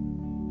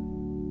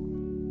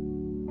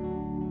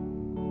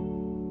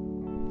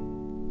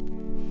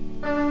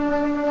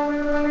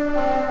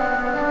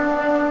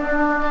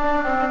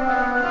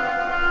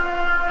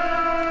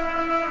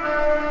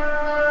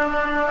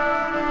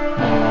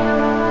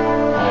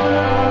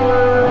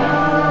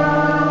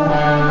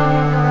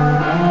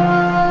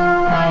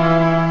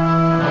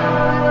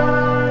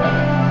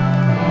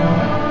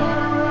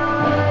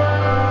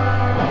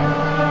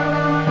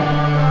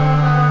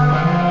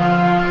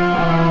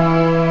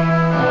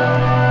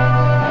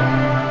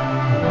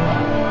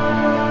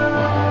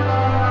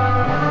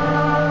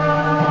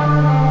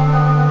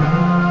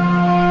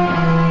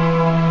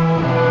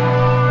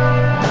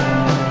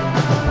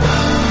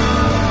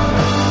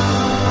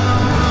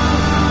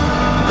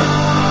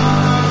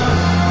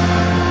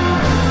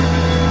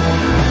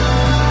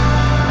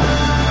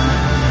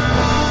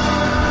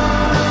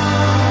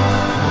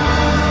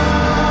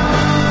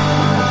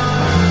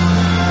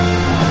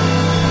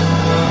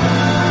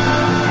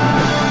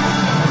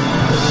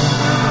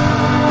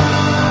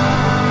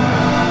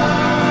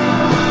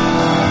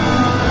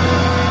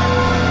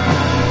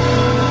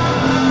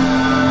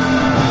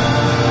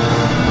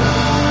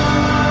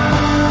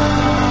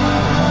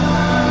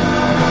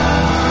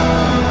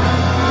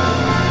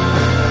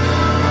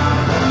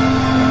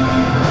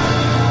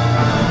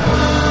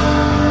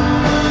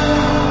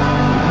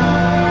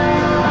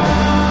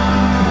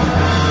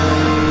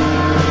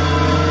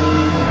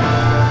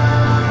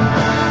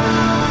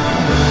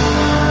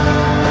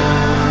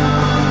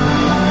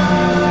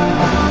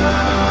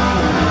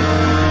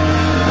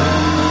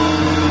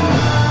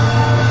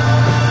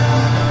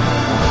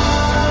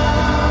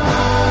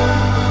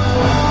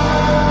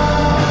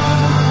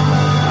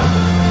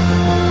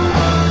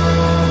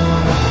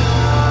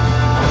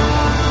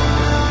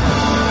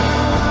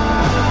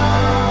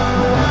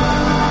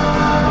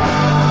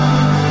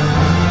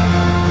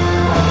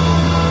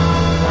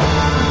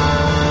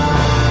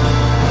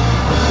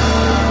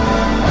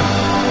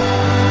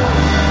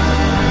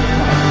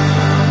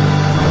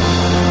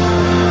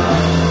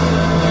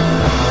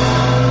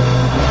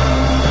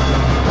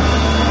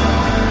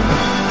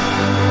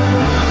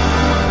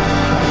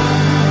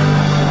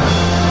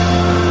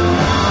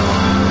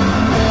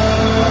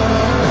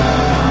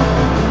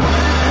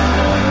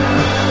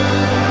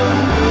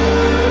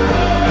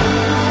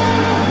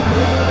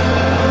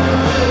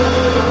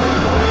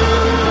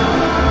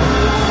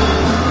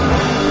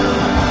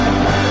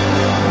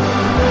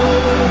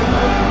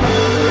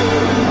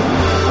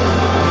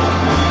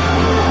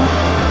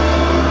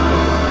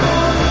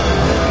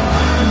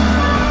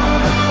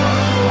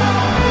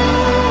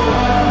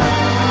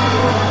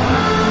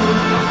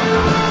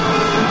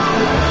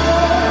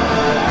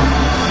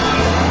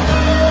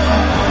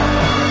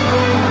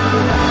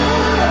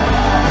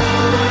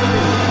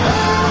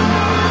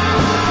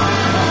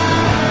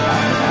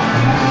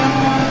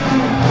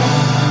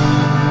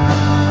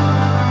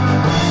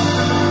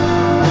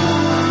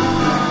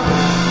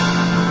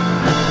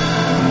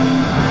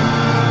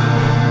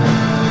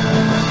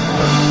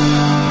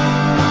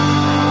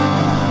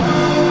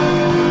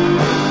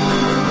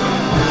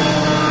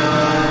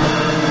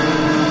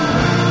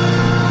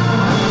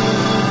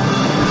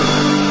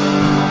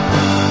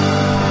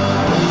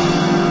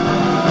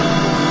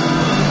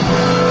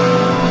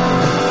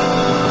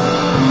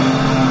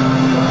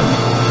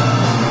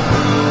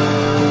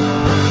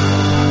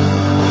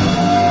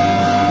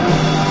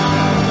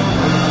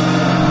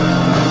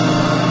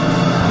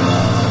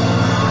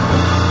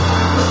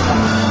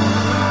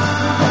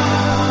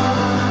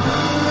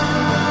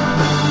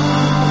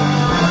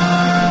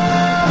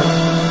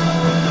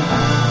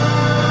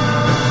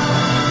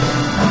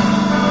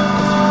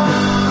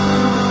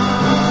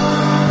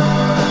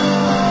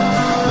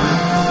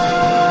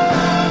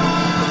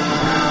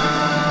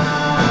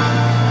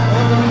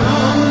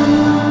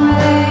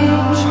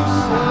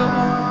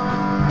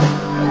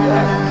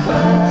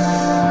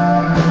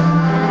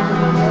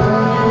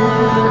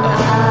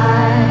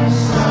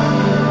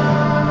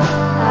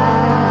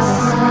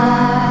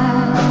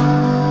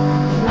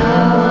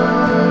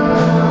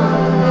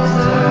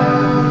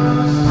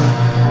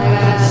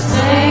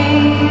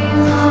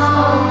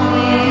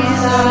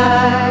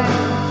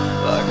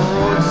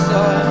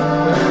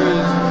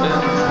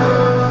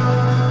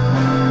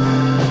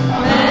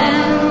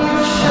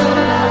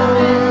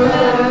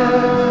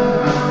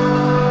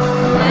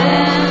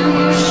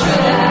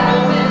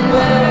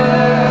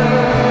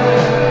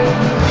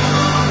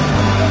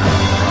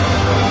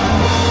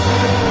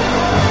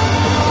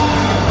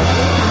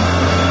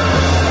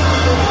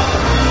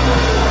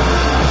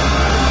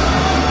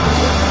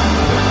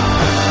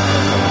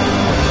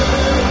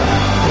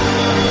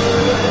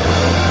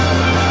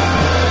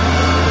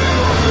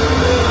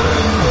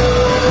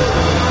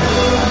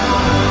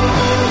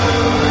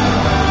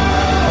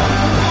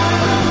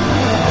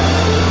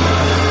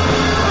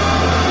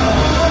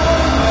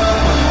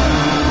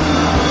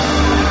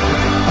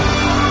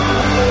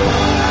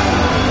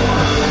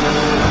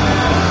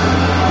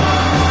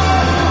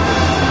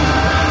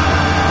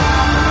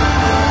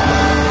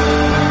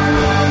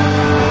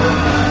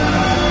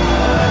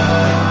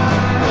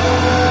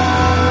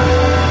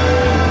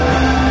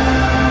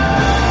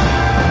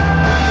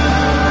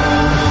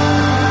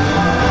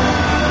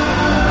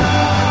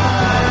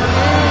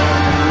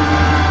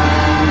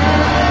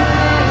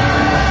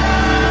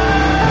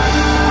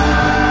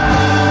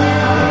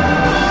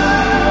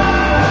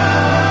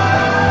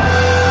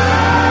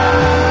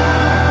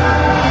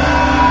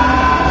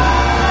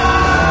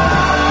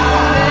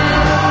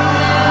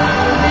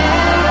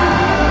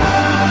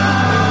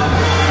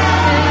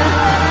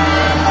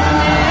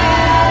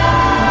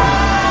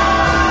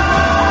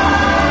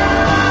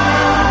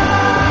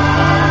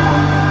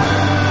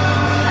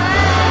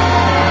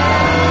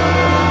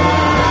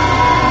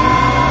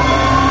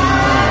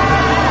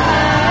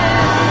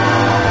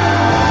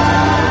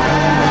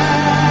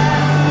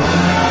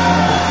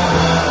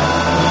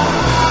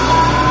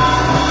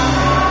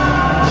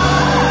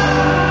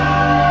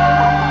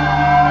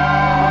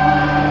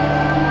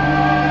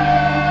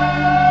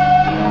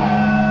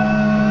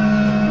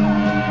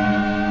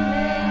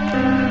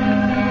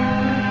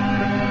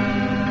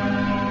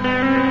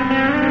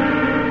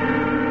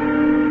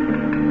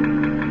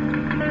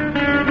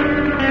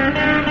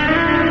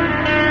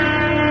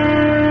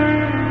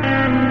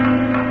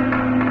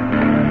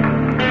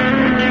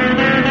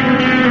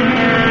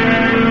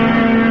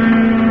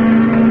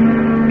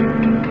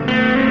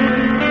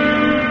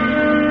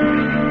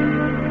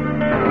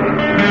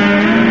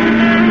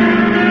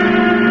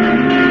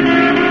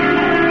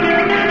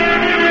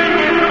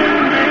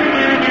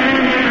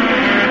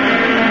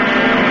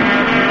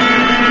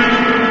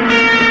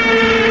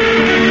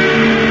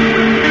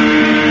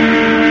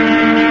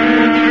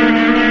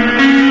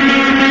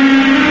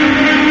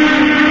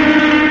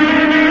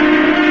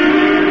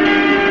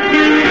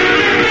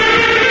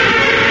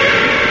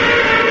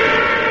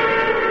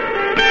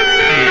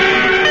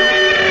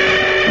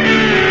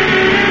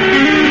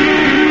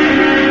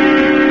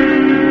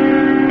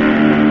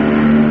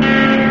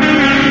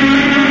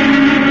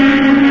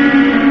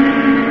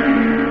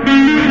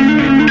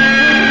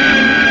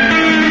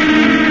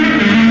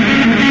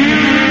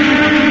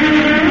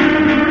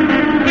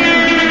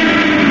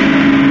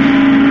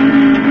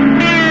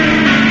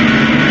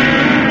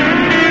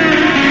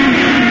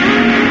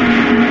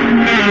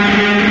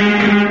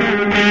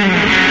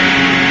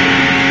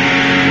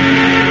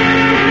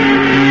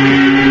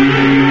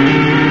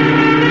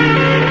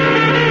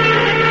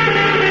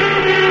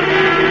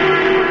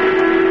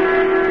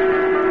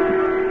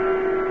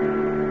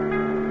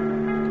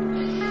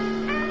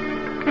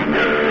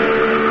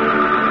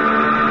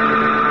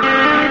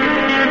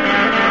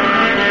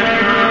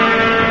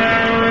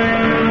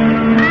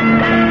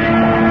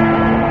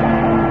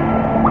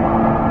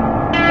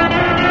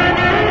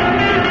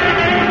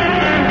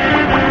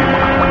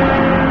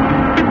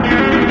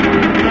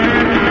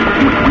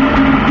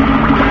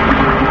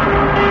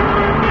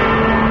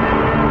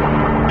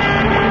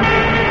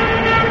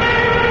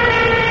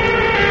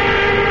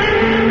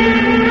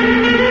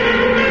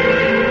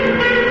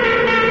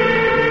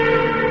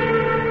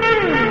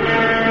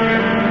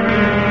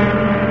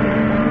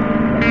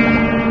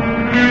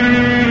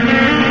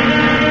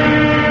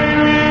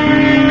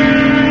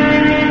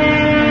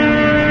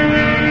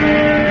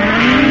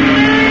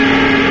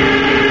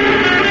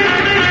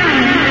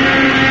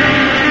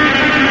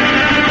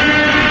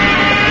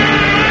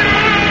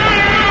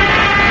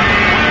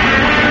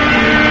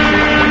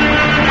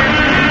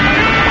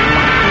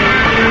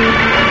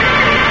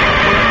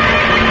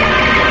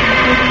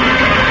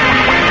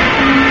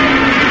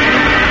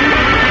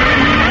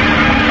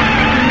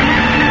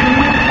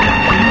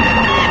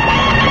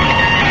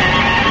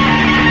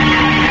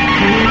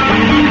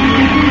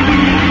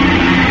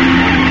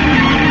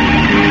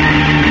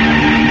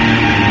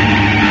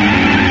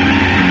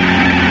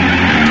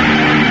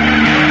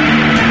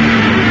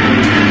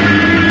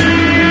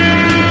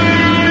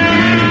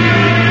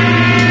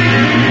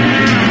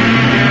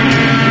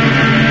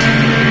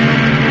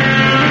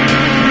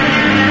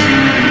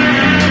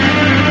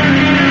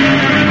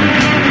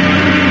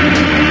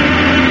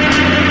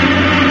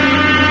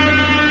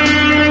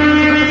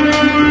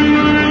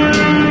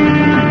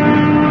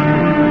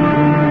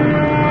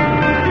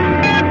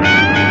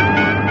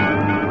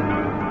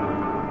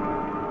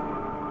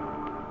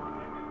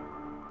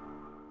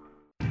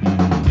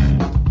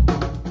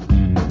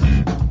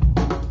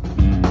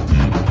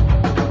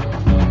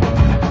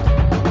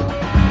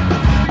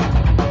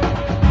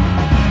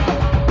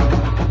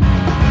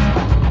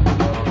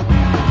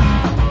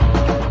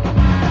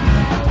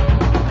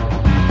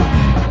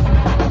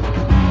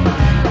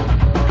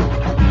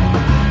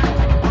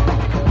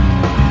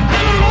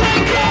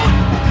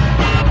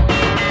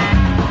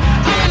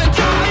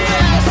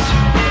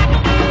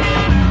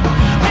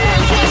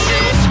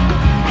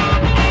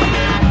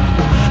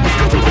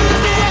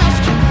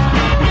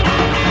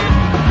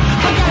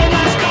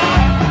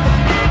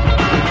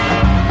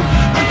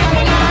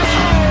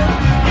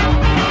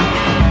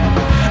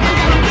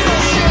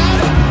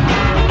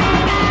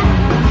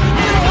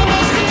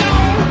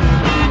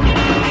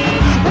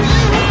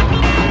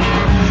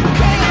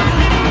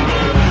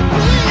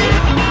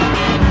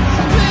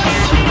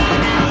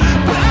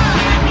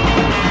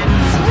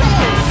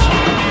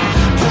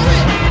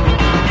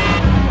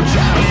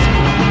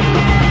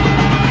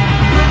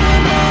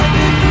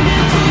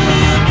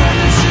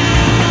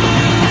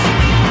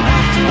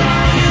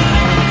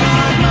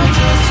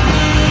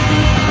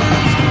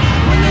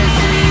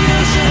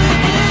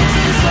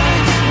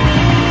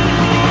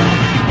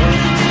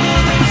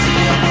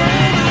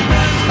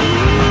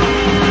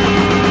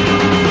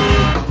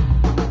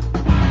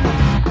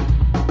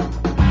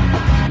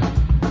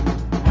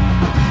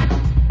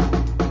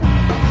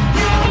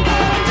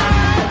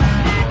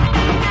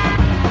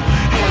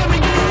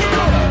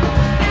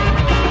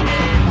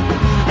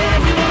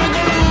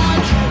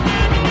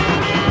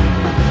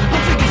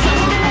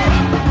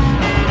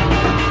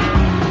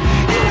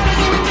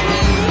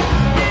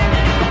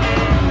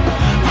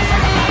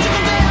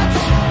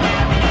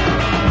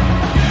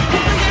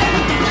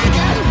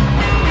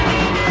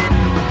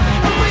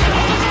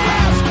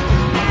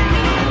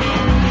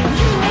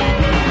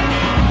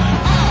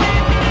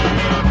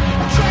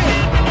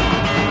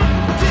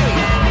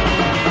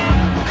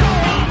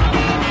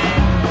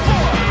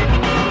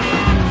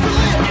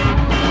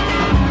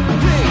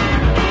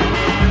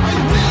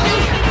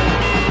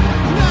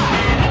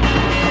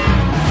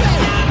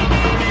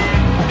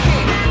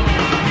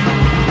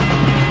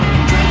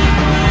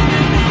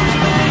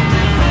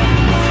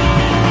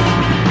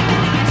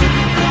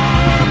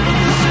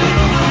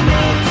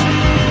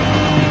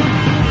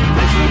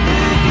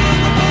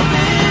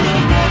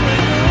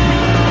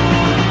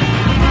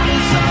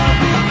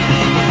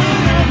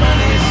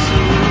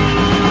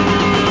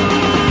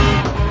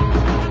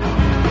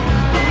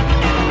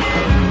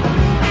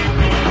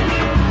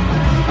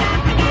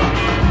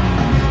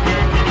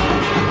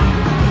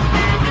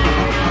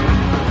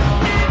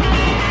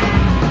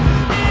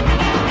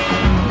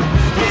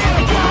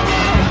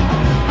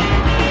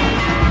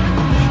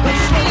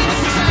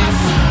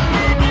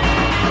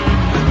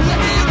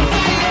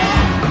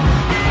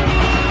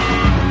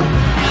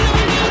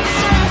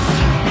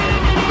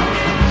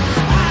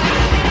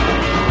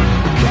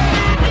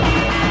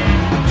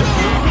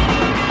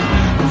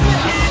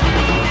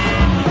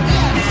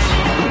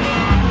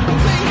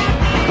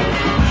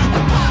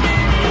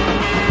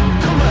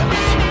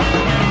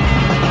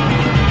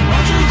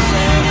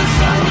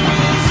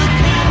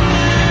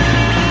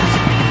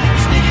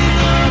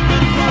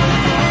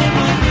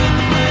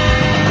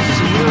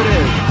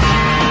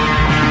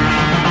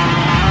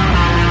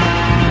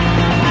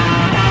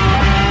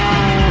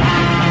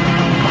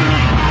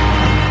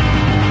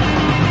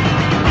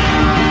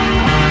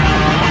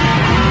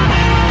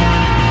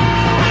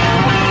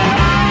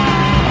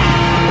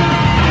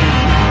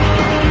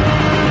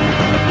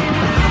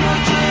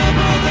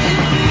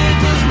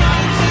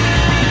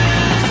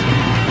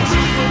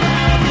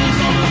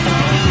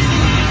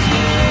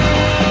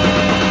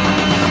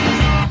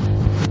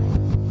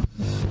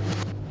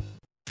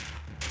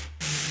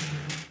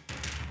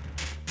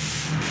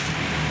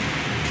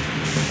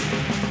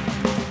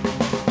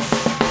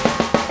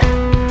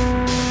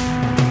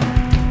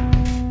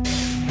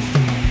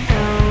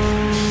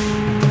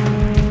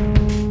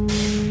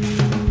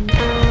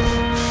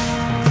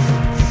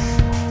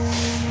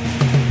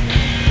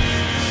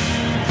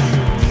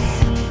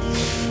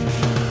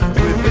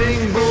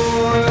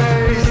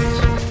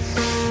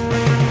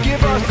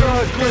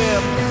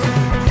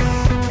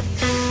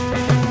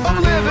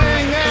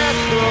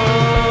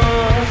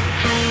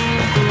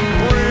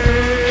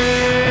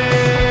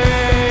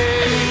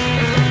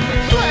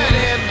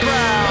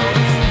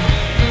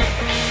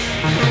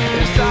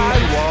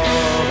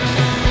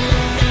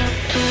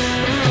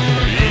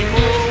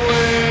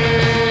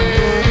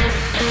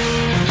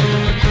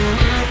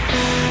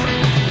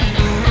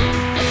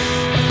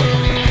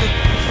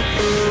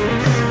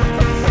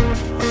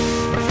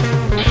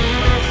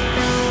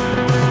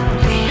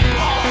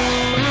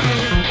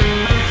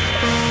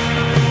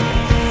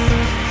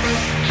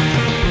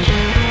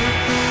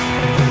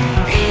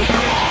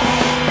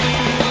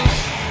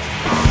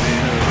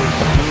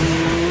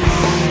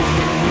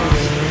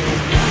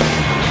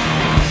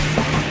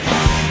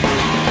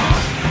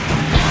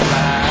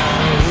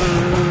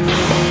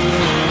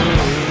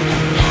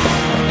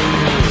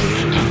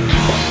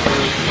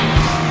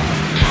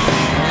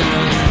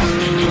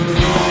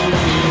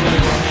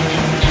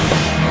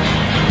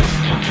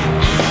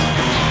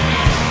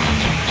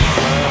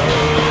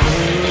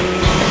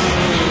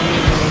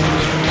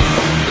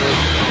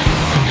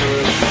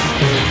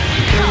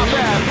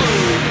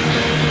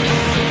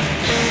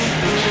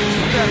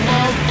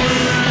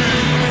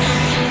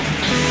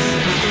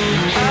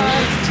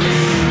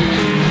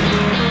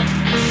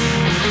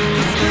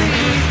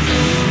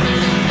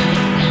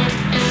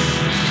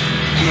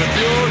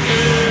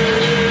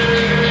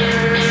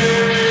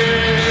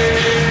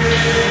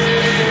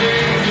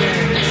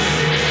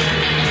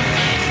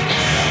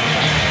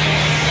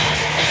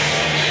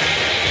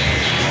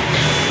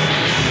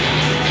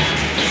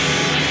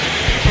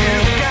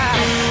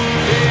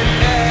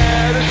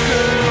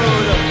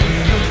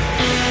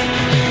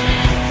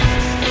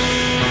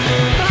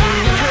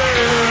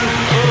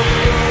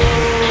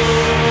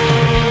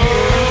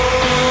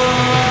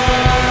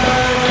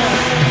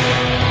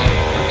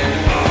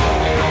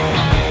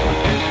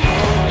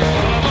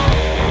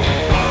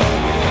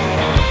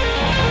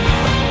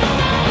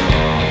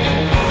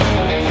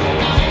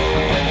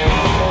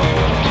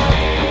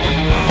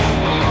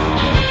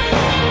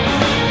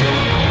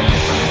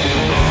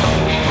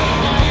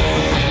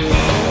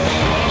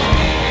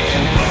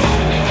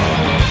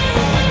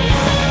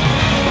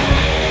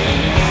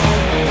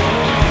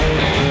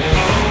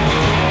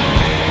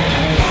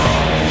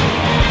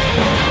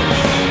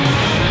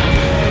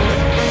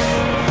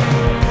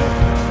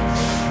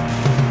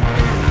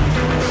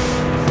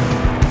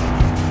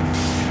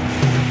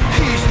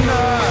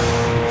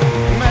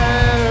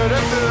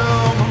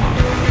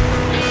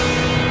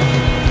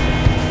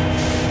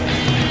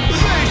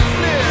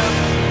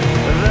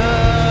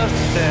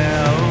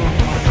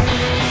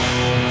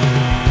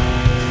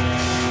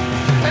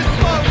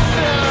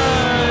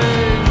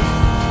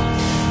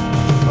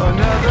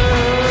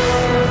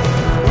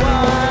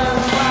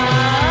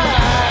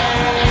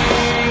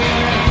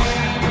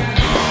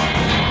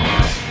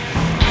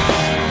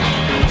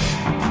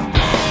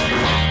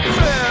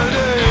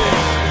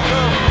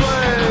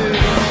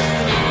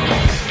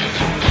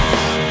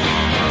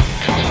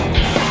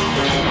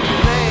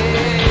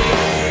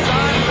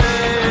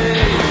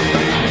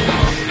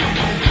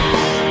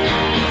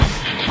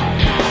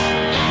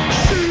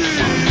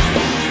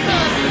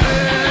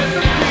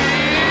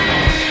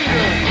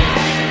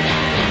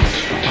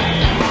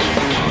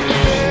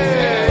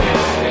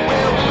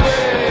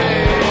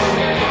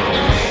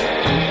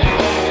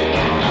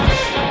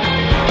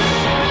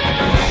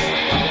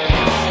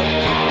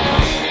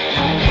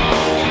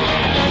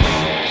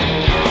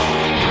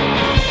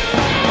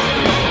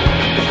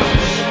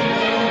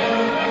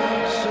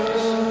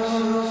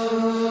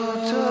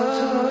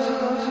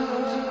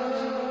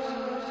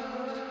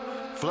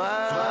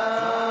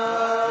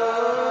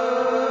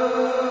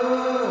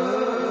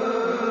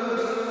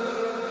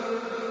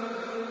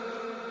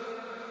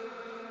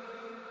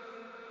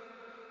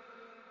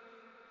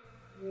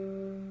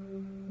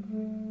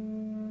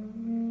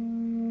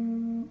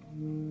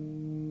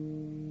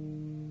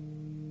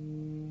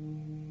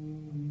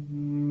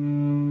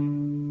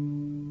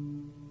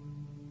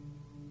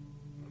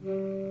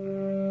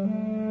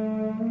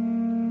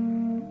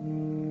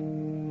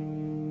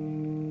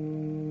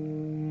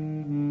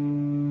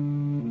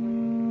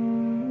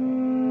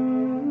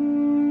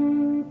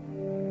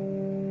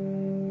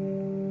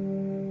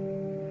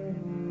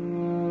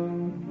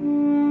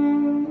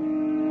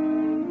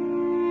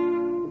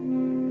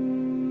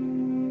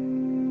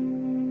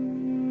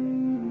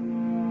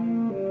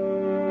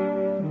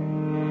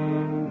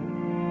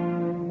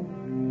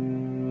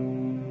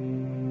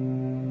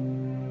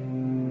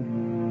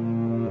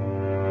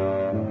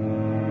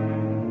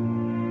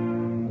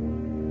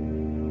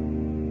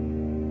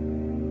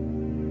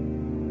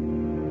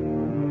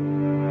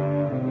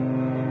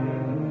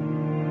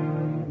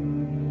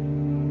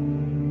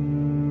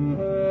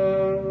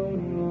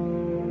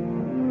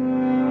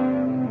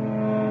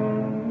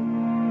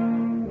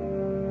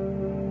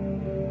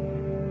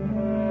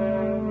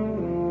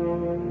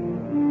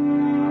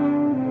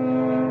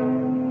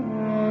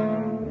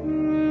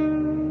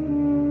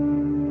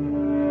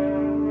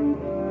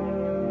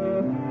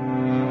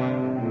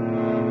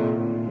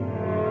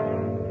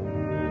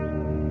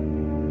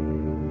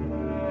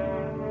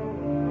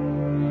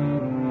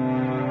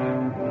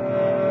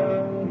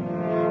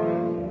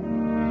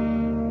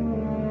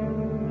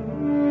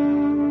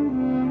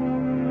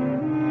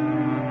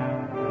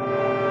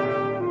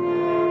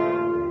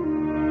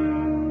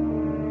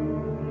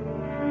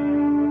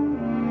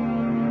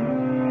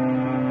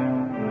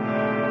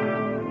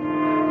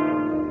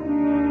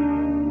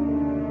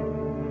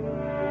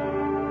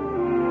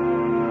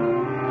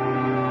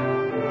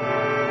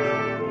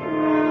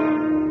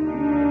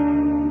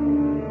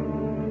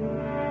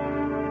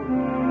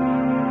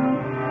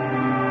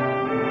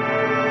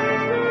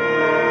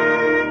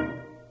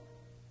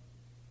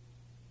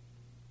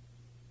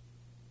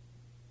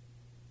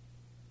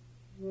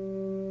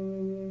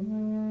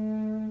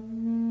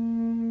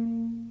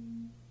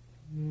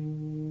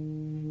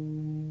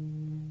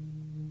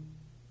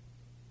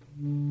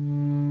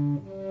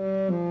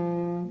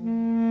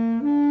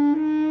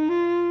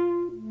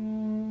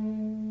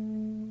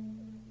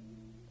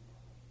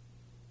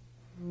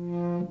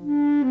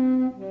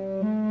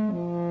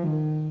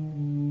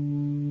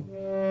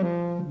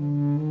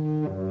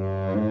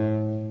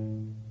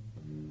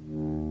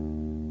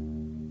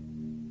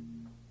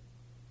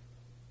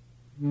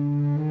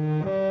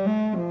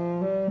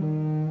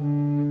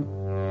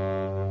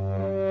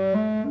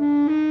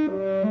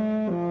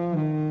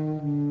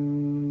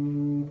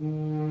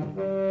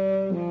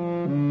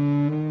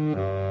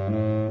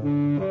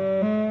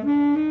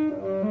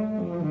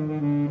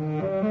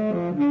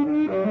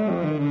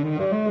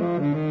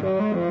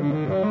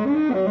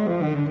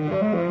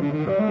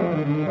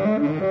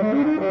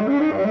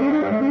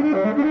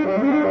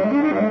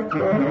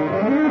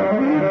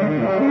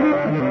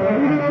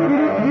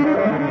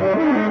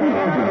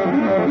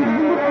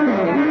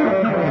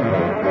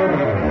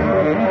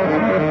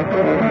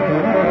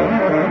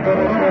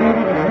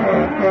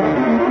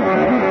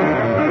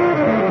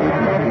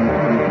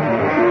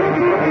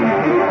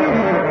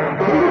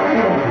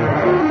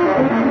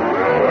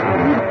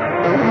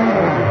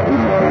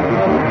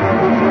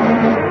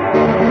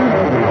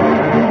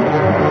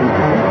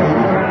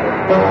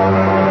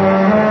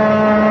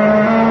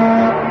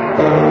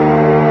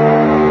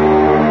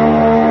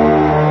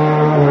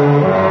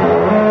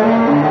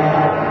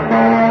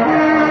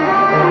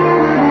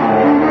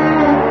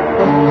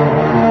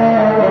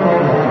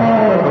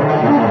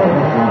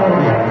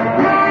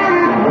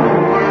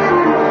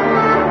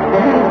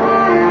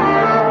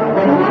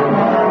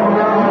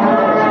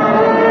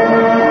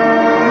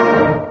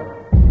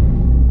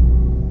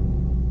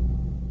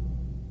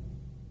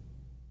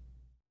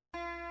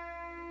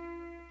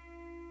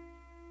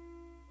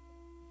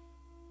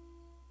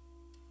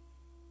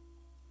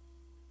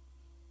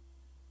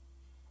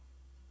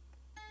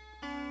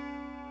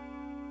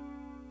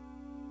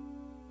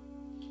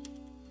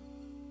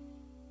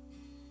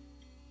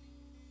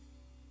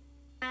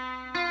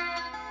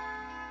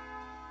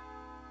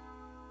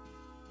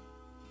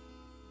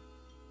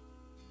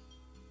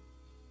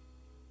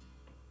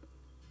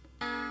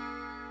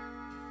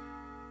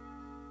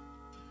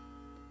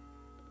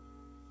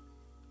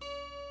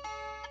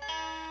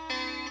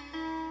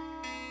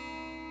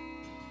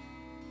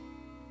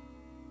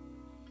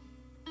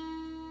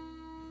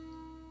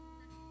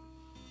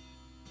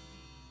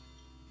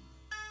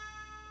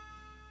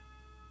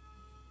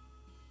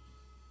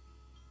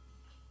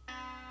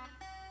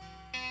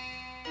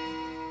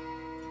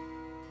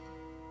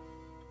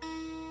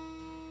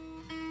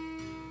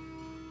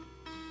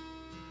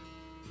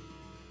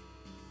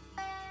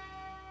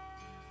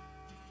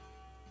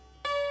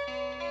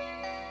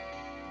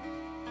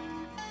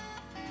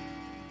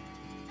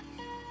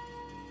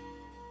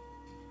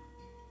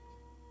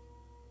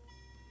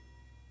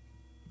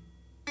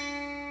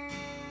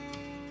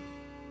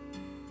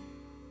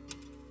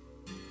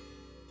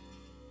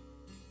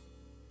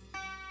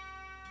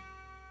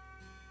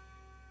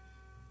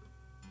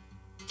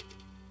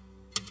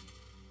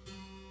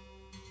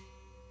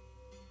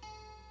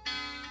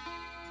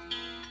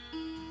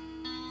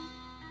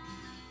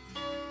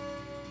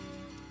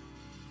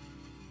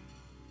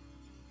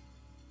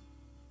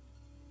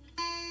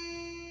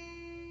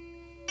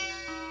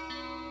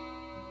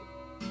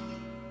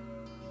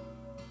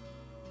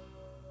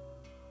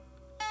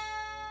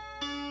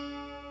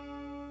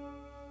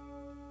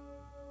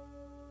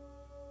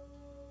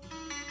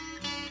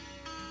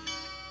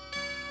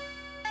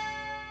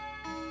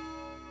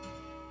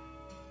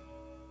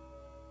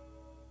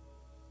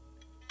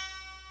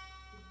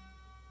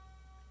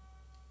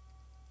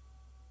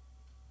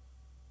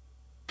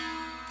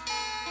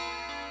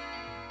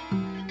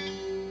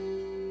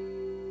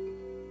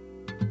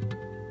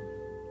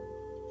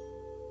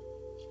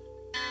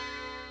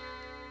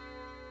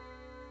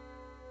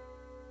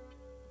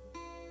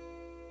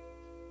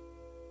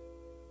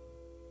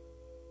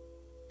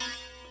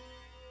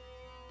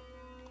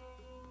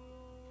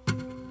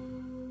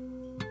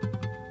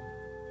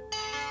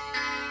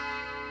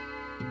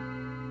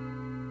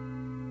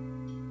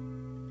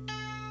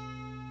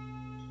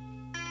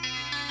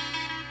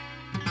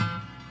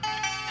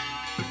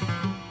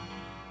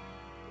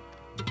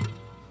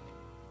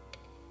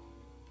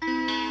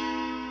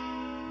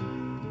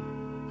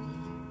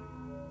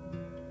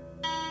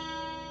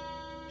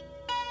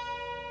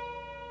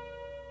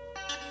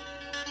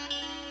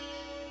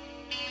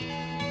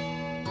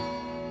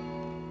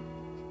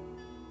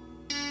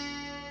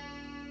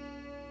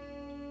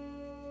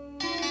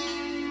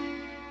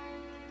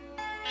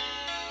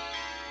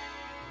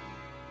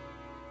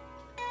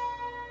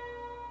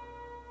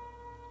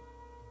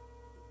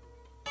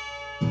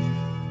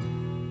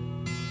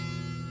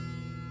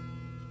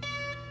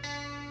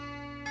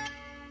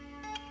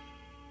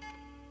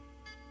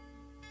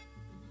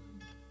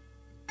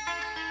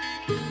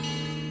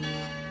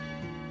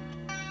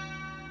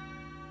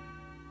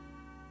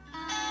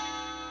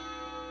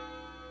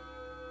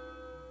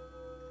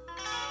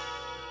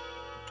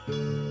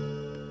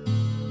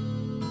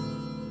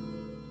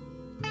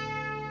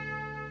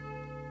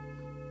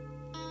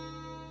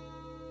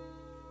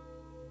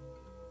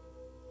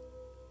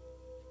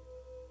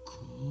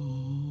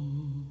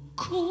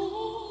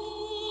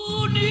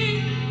 こ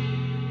に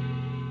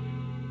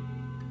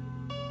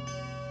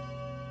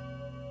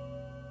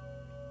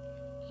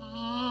現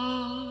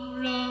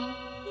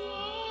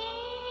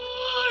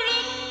れ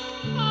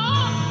た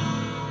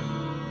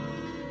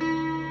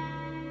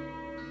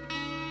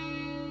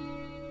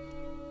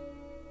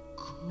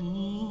この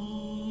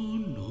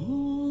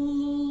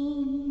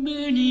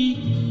目に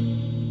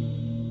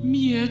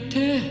見え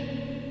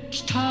て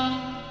きた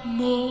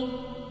も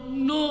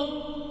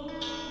の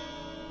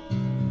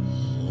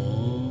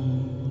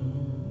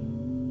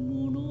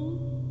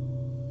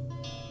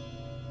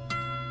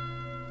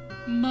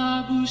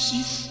眩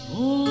し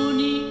そう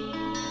に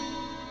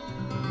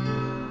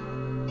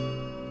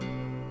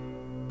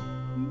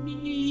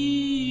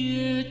見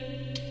え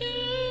て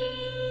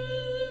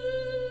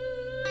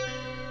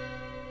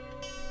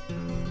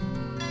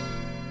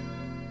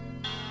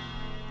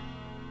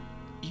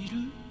いる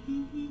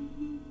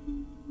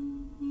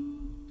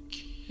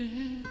け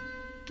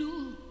ど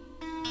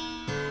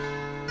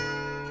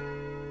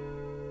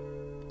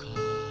輝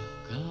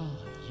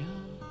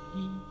い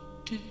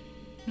て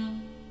なん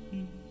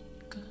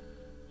か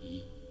い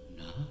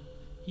な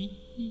い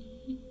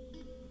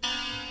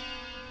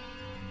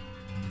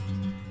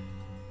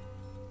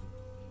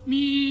自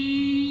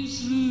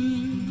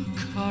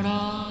ら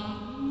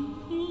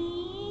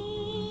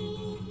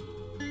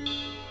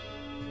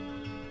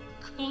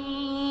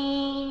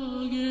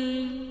影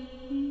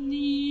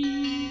に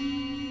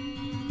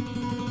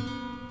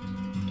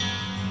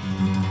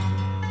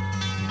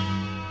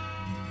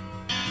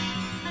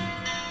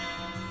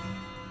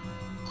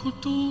言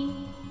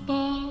葉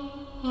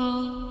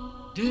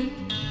で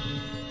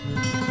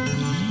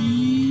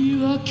言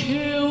い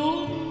訳を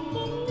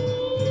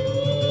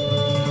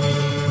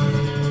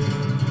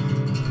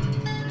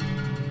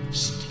し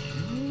て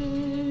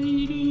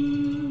いる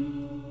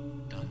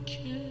だけ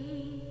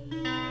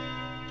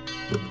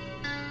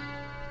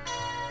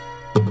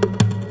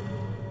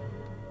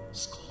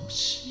少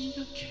し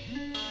だけ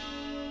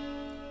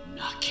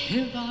泣け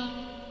ば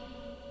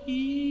いい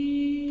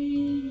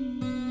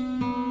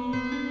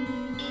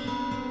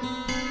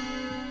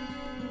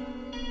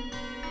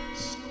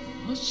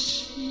少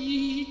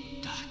し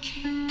だ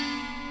け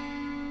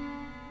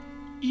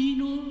祈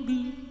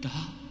るだ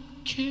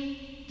け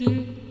で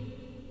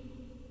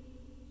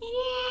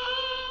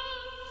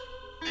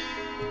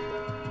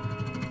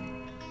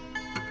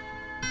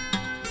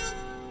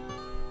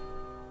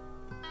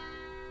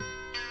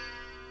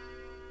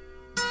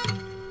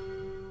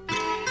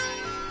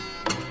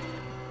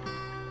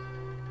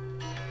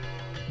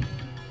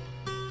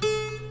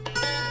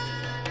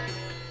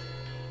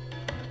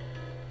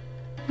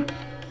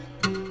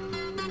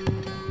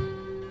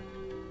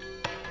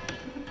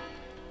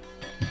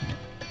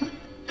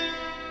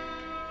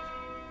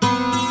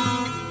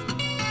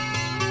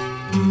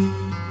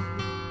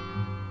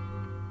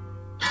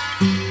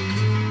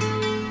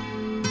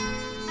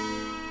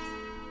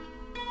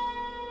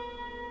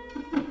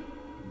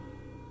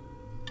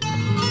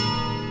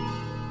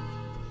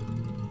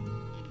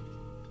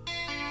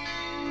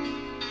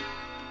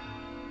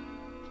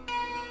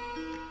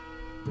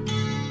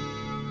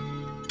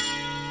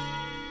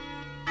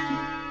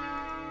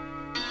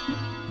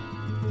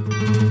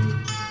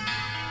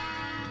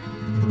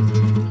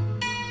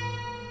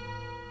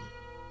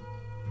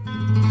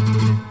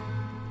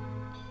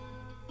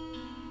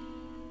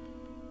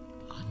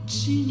あっ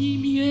ちに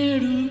見え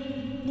る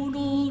も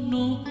の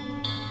の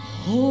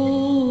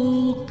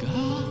方が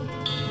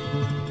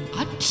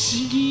あっ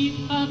ち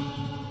にあっ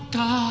た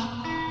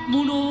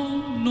もの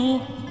の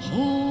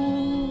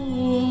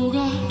方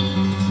が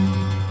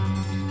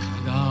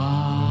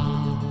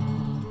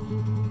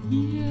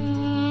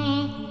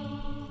輝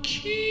き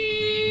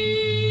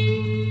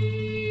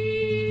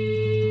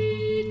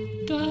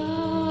た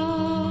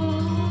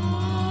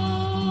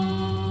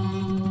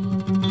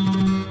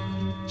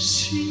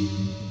知っ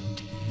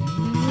て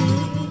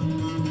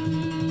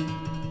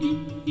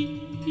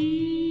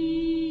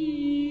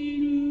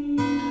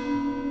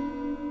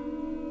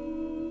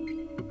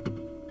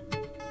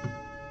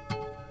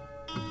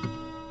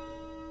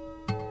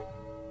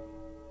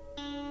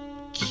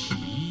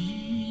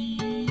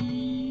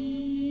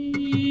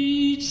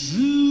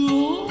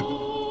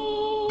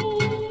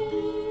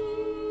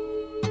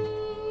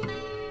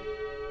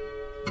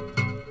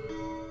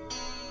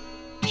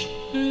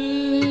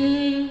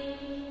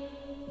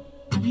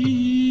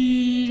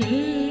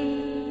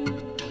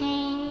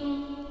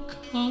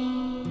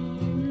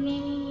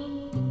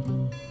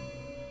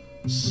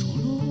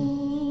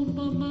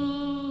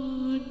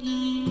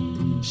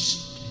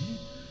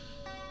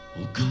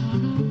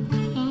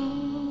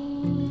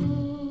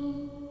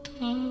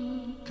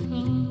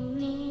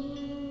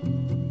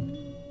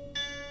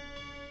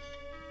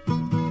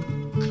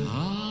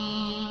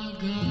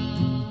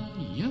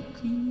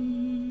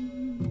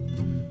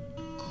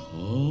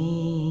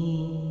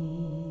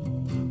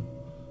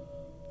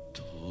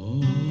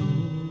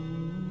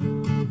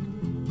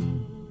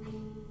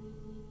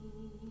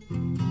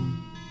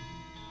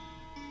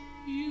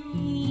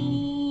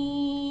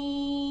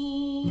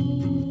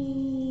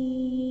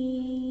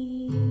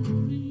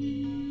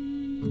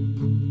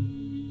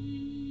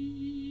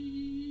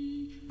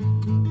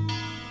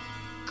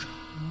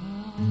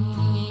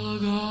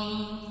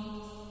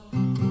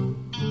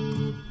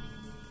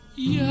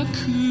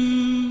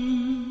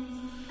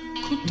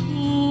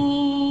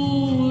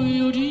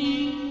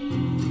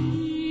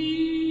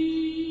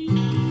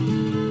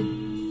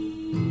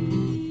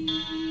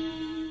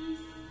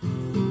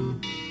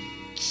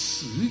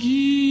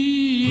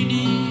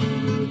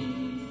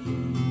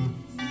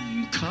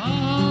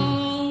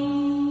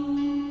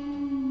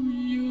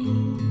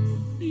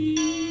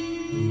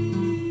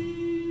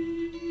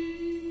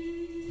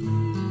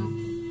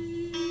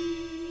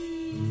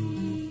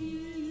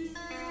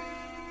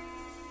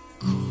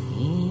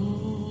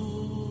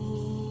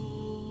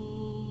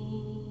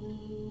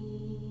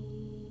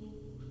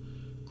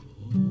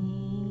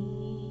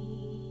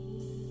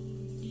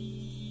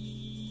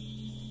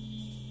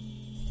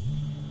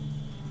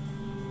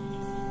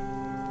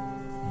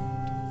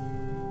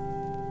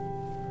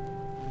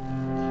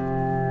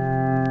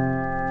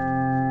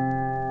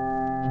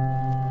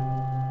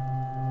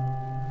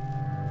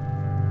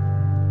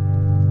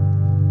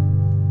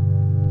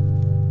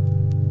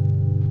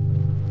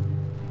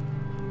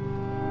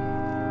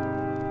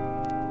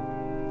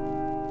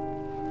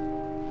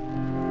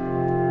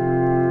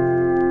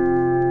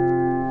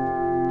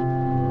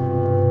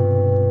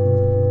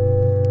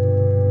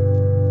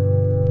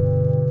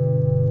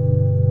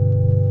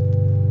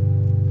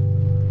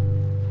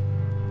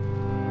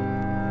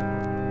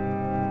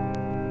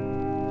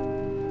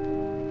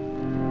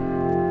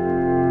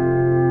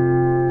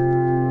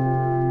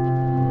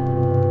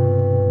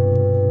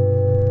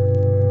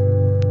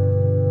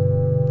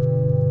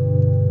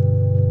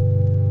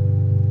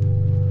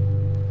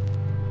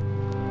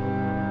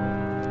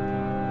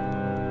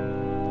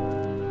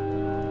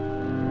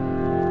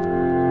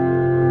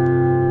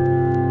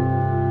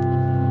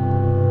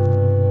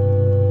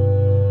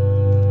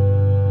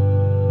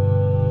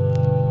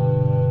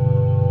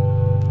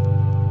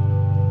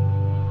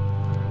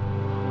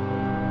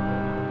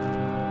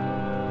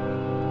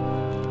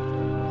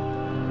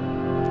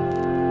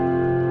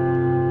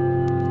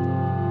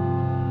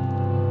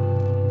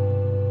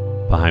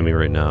Behind me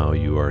right now,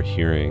 you are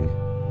hearing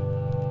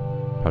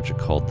a project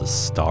called The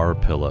Star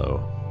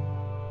Pillow.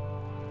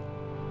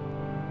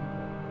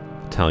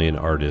 Italian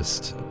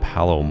artist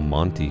Paolo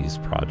Monti's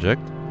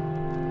project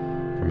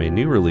from a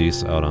new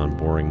release out on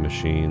Boring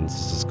Machines.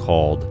 This is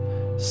called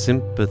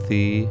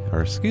Symphony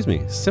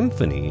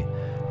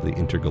of the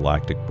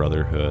Intergalactic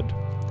Brotherhood.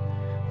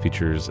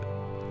 Features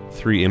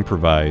 3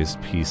 improvised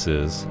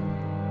pieces,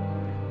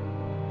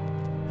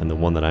 and the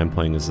one that I'm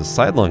playing is a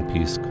sidelong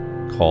piece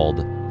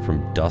called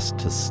From Dust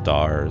to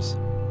Stars.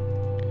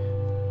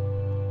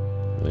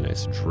 Really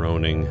nice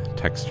droning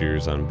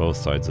textures on both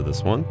sides of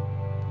this one.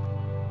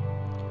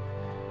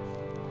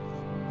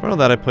 In front of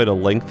that, I played a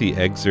lengthy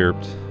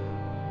excerpt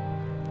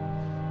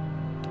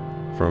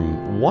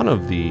from one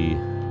of the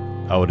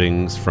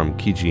outings from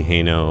Keiji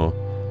Haino,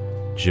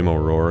 Jim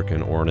O'Rourke,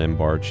 and Orrin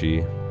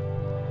Mbarchi.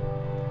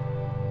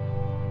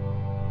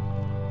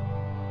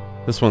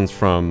 This one's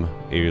from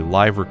a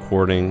live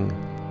recording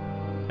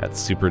at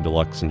Super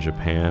Deluxe in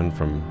Japan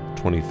from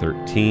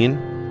 2013.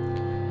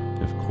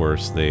 And of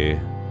course, they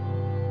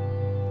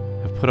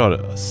have put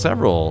out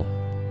several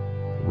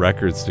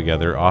records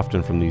together,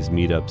 often from these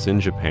meetups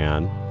in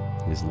Japan,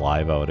 these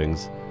live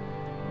outings.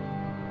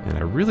 And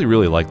I really,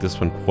 really like this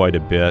one quite a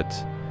bit.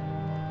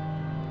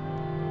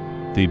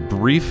 The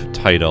brief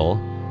title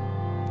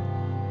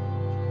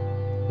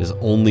is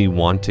Only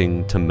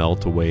Wanting to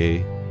Melt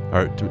Away,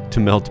 or to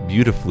melt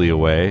beautifully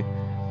away.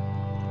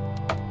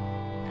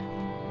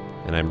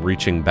 And I'm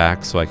reaching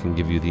back so I can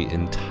give you the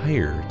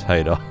entire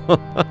title.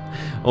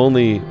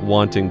 Only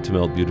wanting to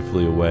melt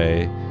beautifully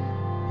away.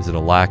 Is it a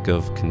lack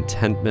of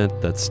contentment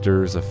that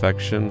stirs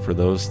affection for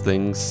those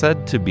things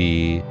said to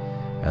be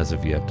as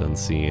of yet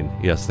unseen?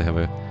 Yes, they have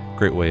a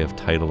great way of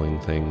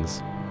titling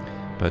things.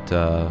 But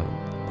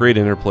great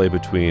interplay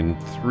between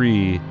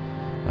 3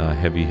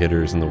 heavy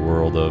hitters in the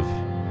world of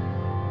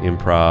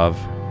improv,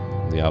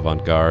 the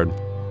avant-garde.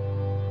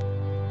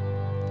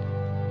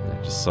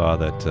 I just saw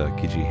that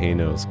Keiji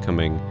Haino is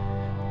coming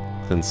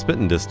within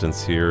spitting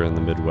distance here in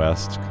the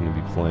Midwest, going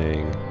to be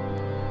playing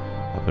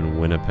up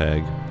in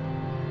Winnipeg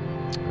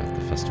at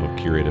the festival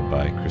curated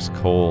by Chris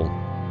Cole,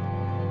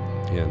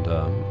 and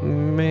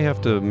may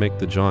have to make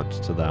the jaunt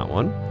to that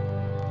one.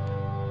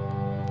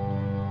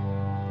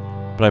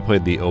 But I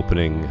played the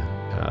opening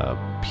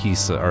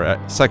piece or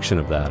section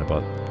of that,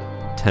 about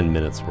 10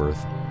 minutes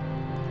worth.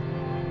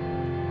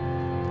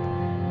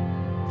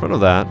 In front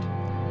of that,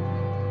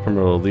 from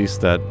a release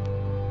that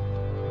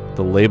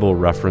the label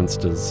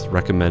referenced as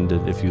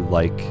recommended if you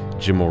like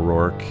Jim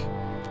O'Rourke,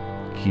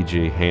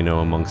 Keiji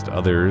Haino amongst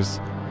others.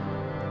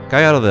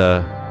 Guy out of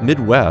the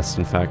Midwest,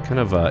 in fact, kind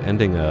of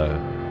ending a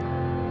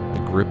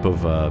grip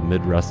of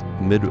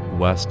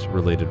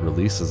Midwest-related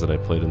releases that I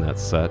played in that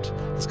set.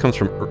 This comes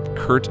from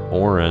Kurt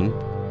Oren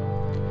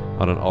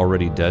on an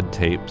Already Dead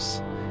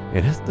tapes.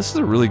 And this is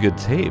a really good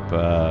tape.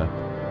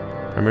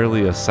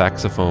 Primarily a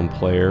saxophone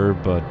player,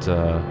 but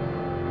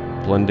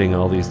blending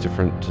all these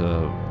different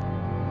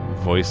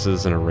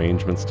voices and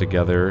arrangements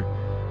together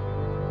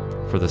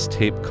for this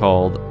tape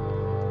called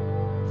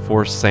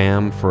For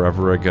Sam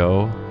Forever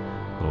Ago. A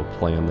little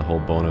play on the whole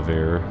Bon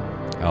Iver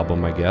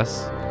album, I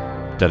guess.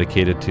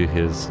 Dedicated to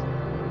his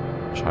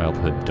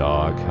childhood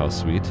dog. How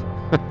sweet.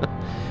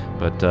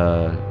 But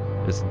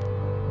it's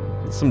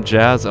some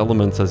jazz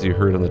elements, as you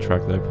heard on the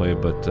track that I played,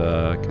 but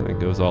kind of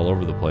goes all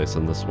over the place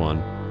on this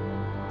one.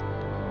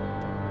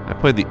 I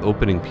played the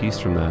opening piece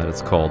from that.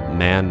 It's called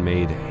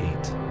Man-Made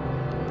Hate.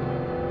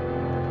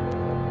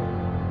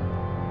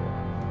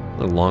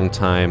 A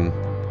long-time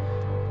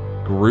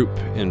group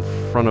in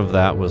front of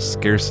that was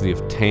Scarcity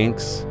of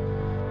Tanks,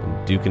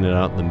 and duking it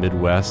out in the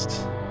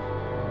Midwest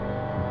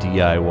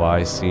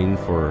DIY scene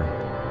for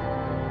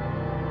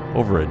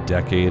over a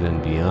decade and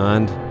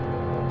beyond.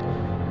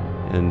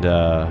 And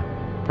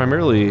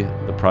primarily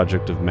the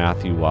project of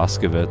Matthew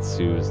Waskowitz,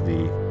 who is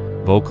the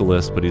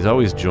vocalist, but he's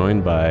always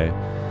joined by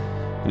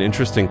an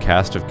interesting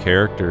cast of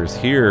characters.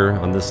 Here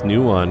on this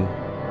new one,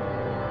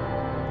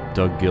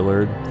 Doug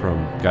Gillard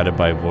from Guided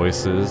by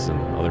Voices and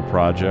other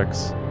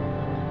projects,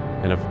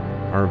 and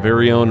our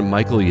very own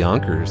Michael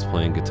Yonkers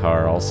playing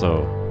guitar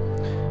also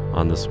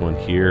on this one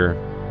here.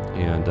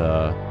 And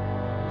if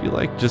you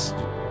like just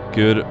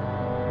good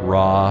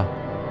raw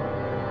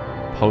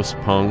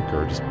post-punk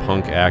or just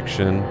punk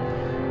action,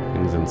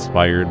 things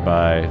inspired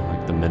by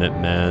like the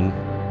Minutemen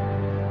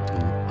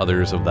and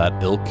others of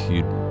that ilk,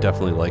 you'd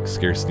definitely like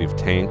Scarcity of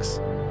Tanks.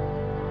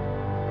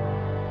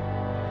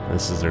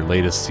 This is their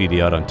latest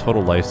CD out on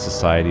Total Life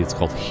Society. It's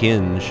called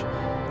Hinge.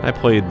 I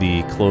played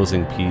the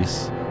closing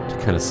piece to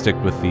kind of stick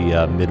with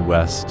the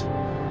Midwest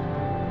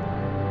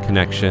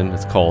connection.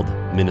 It's called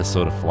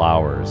Minnesota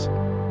Flowers.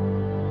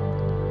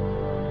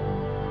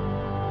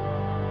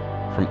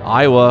 From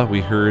Iowa,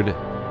 we heard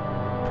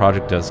a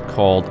project that's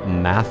called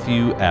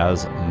Matthew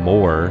as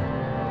Moore.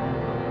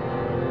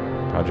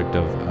 Project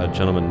of a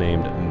gentleman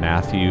named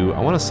Matthew.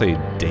 I want to say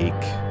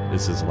Dake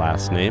is his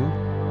last name.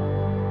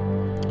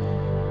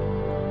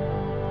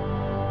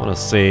 I want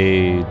to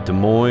say Des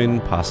Moines,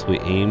 possibly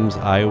Ames,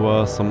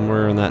 Iowa,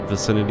 somewhere in that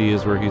vicinity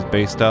is where he's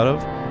based out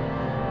of.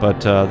 But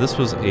this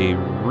was a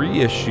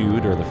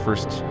reissued, or the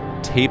first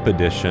tape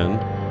edition,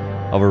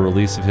 of a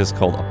release of his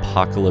called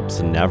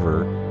Apocalypse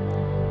Never,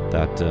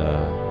 that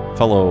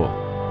fellow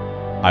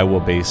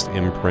Iowa-based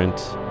imprint,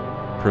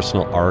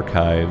 Personal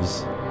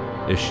Archives,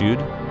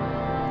 issued.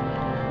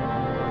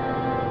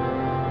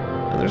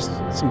 And there's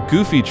some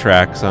goofy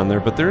tracks on there,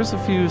 but there's a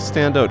few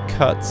standout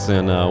cuts,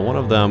 and one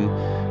of them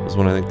was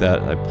one I think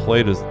that I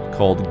played, is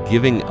called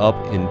Giving Up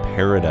in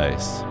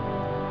Paradise.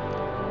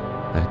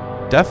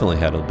 I definitely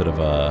had a bit of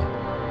a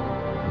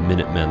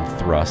Minutemen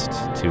thrust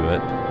to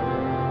it.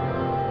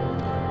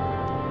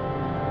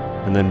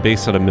 And then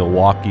based out of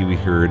Milwaukee, we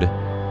heard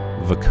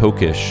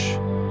Vakokish,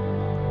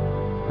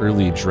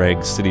 early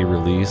Drag City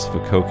release.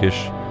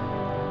 Vakokish,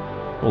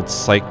 old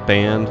psych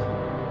band.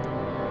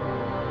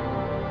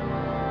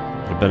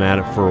 They've been at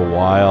it for a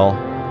while,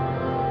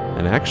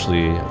 and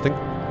actually, I think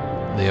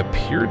they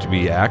appear to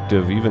be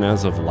active even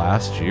as of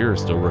last year,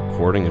 still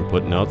recording and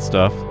putting out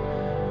stuff.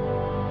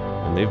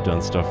 And they've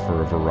done stuff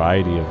for a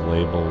variety of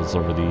labels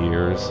over the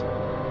years.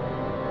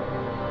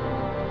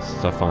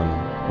 Stuff on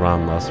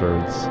Ron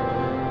Lessard's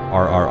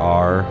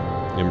RRR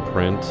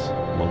imprint,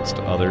 amongst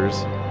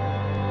others.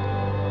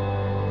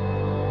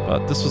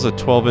 But this was a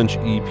 12-inch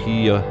EP,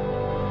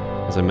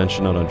 as I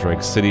mentioned, out on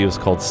Drag City. It was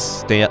called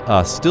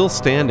Still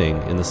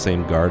Standing in the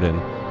Same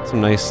Garden.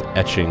 Some nice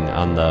etching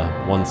on the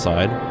one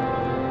side.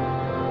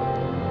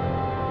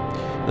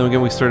 Then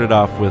again, we started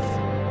off with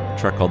a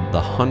track called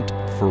The Hunt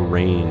for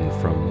Rain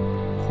from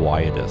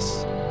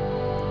Quietus.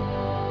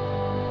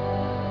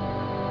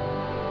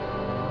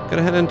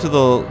 Gonna head into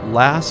the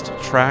last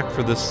track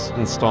for this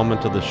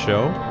installment of the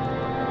show.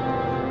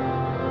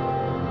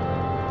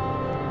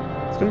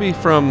 It's gonna be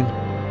from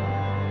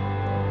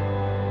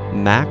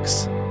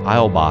Max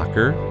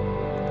Eilbacher,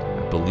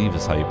 I believe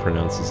is how you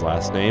pronounce his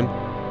last name.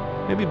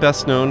 Maybe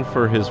best known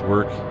for his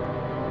work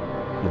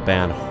in the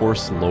band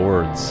Horse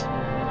Lords,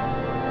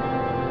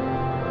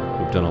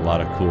 who've done a lot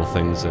of cool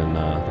things in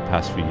the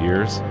past few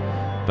years.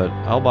 But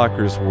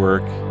Eilbacher's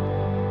work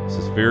is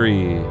this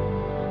very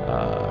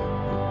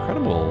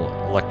incredible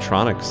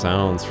electronic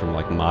sounds from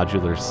like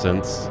modular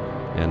synths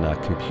and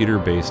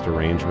computer-based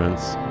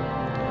arrangements.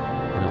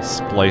 And he'll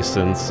splice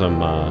in some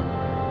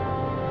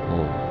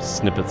little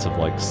snippets of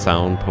like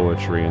sound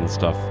poetry and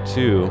stuff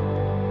too.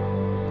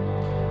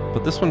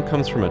 But this one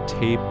comes from a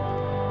tape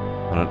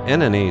on an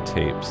NNA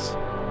tapes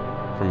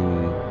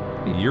from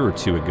a year or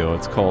two ago.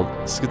 It's called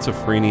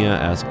Schizophrenia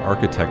as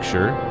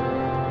Architecture.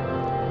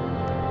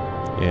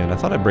 And I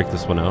thought I'd break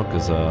this one out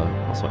because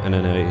also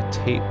NNA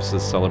Tapes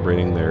is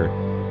celebrating their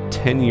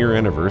 10-year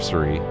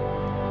anniversary.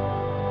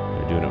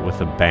 They're doing it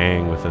with a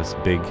bang with this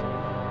big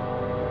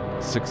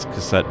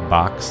 6-cassette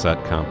box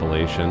set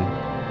compilation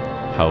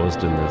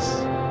housed in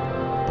this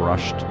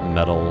brushed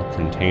metal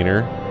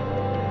container.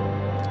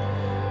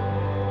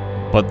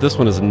 But this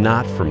one is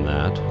not from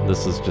that.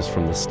 This is just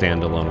from the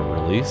standalone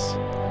release.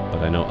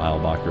 But I know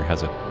Eilbacher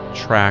has a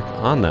track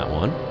on that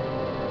one.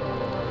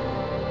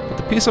 But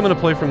the piece I'm going to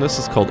play from this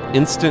is called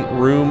Instant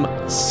Room /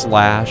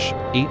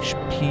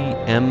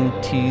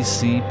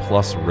 HPMTC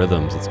plus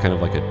Rhythms. It's kind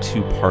of like a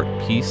 2-part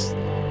piece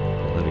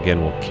that,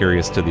 again, will carry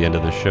us to the end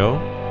of the show.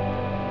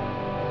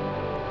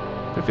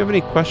 But if you have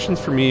any questions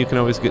for me, you can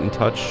always get in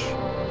touch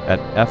at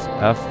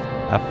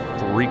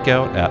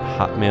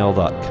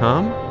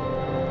ffffreakout@hotmail.com.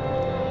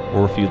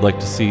 Or if you'd like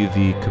to see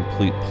the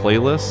complete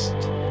playlist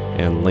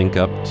and link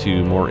up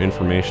to more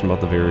information about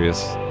the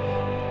various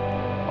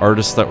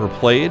artists that were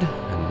played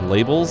and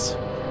labels, you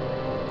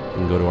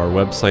can go to our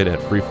website at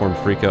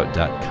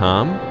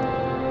freeformfreakout.com.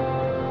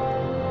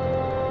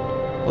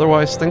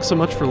 Otherwise, thanks so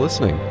much for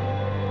listening,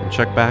 and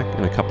check back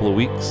in a couple of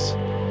weeks.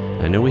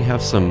 I know we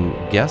have some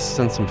guests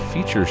and some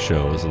feature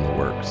shows in the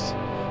works,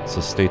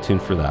 so stay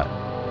tuned for that.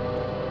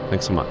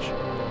 Thanks so much.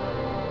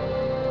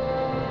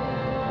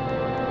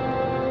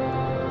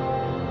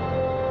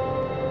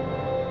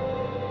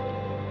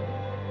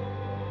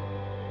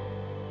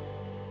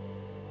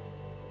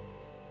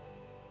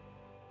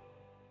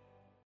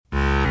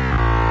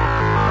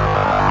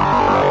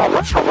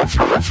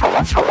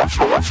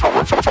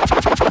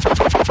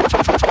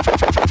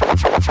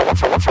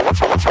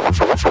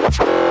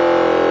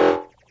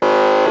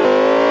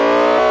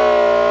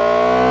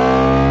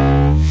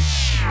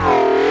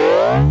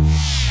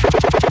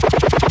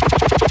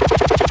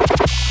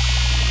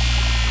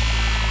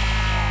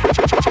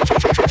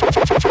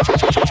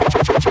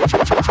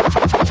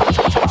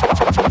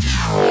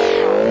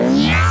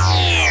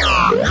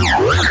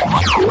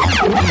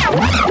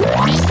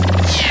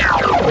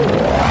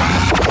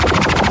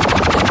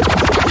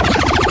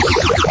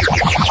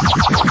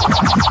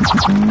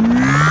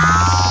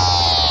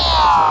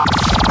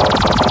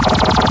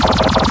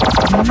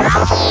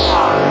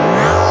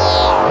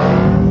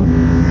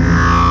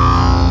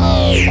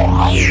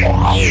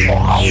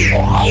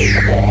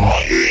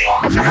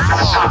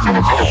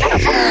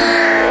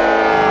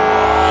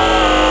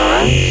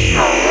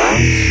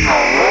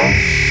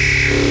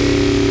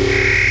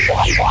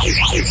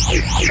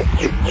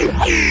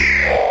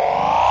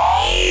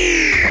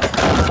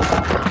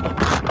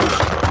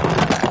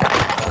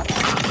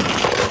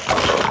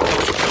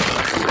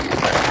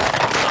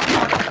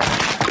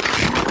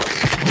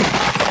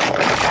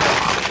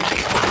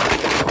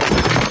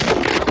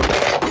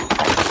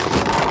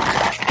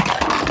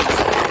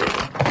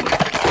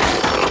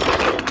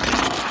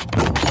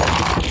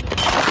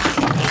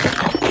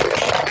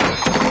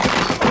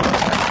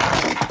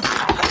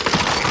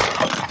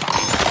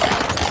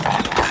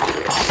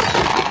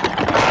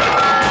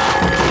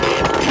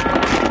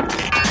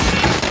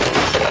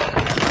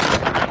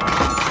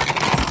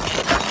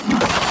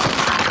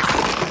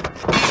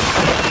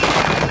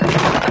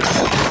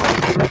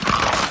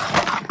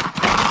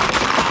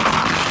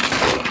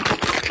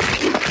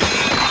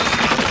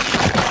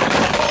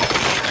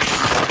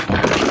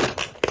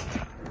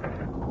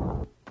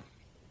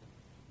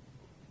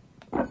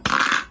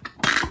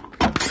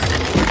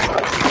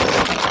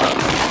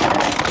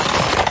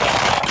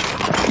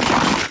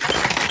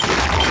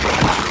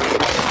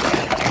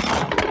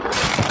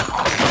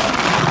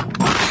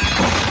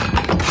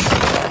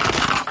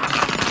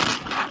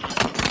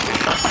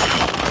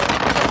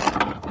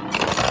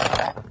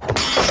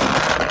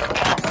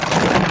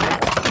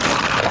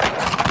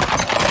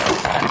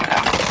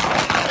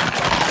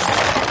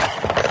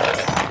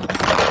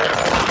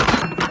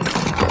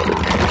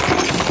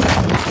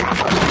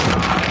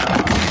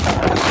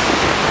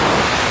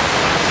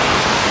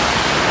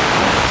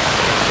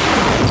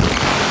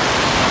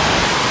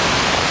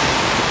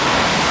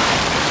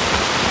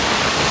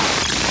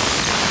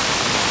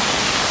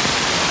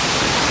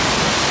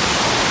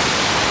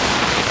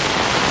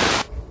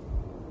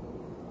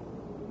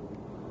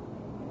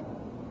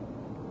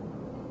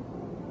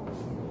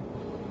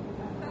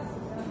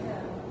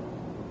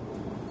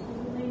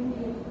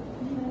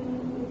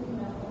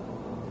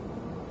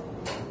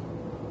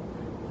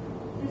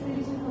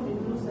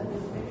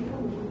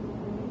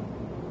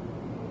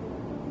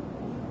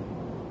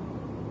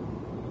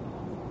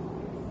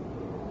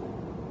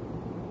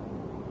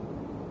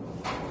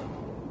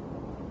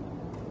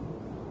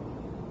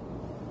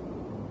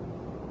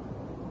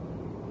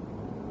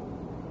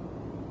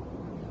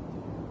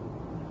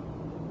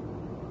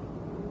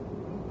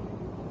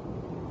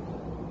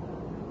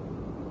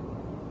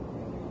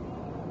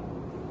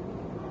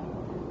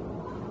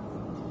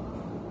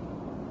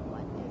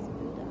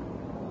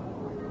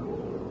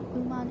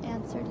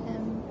 answered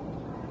him,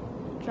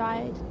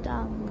 dried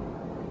dung.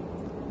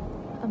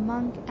 A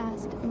monk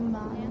asked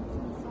Uman,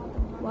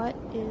 what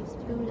is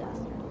Buddha?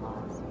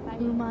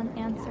 Uman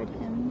answered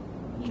him,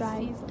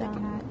 dried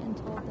dung.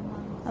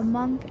 A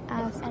monk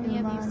asked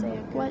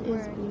Uman, what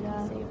is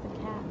Buddha?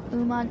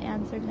 Uman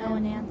answered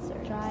him,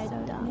 dried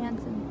dung.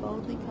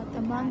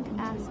 The monk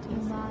asked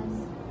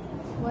Uman,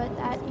 what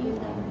that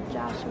evening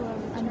Joshua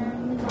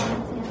returned.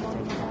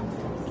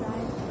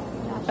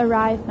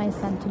 Arrive, my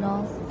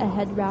sentinel, a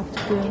head-wrapped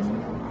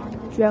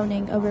gloom,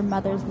 droning over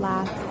mother's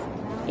laps,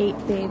 8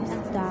 babes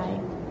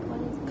die,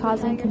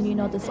 causing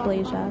communal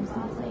dysplasia.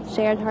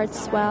 Shared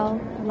hearts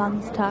swell,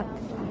 lungs tuck,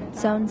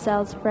 sewn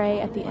cells fray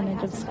at the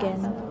image of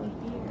skin.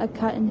 A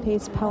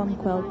cut-and-paste poem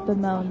quilt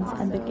bemoans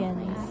and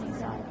begins.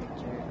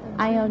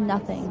 I own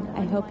nothing,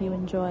 I hope you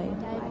enjoy.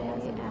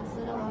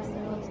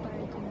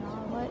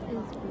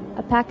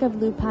 A pack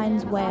of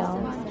lupines wail,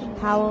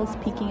 howls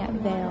peeking at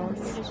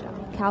veils,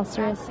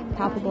 calcareous,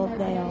 palpable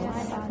veils.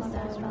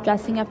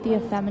 Dressing up the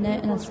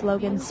effeminate in a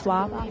slogan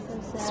swap,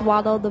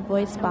 swaddle the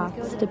voice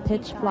box to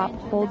pitch flop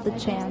hold the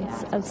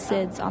chance of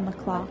SIDS on the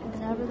clock.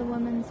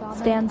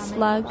 Stand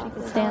slug,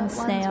 stand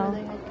snail,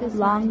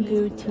 long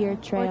goo tear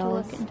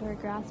trails,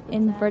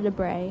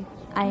 invertebrae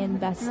I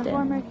invest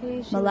in,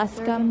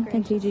 molluscum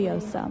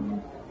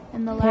contagiosum,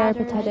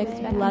 peripatetic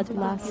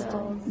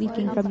bloodlust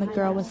leaking from the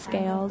girl with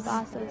scales,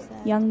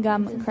 young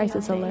gum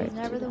crisis alert,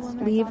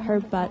 leave her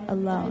butt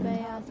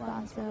alone.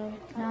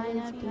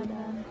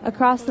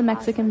 Across the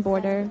Mexican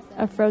border,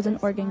 a frozen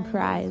organ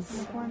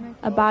cries.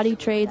 A body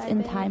trades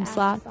in time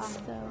slots,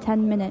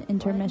 10-minute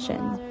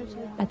intermission.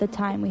 At the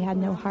time we had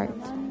no heart.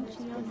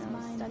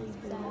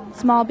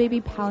 Small baby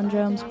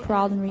palindromes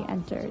crawled and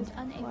re-entered.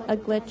 A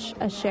glitch,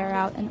 a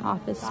share-out, an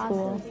office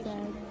school.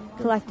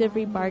 Collective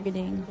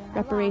rebargaining,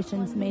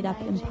 reparations made up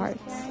in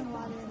parts.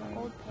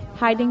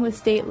 Hiding with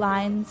state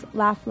lines,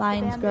 laugh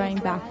lines growing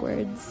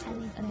backwards.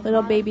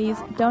 Little babies,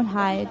 don't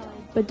hide,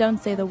 but don't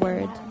say the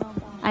word.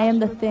 I am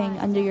the thing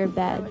under your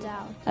bed,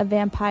 a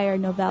vampire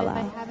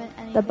novella.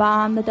 The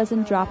bomb that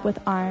doesn't drop with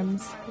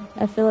arms,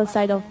 a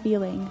filicidal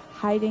feeling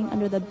hiding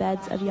under the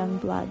beds of young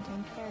blood.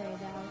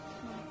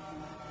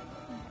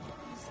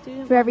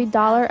 For every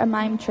dollar a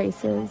mime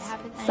traces,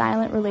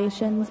 silent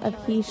relations of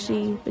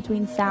he-she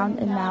between sound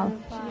and mouth,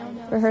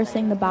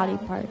 rehearsing the body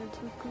part,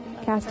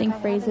 casting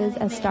phrases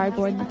as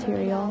starboard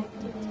material,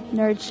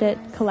 nerd shit,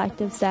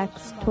 collective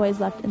sex, toys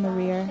left in the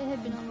rear.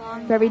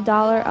 For every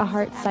dollar a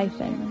heart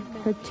siphon,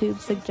 her tube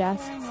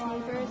suggests,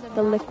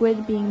 the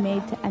liquid being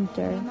made to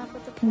enter,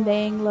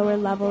 conveying lower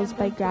levels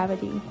by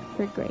gravity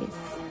for grace.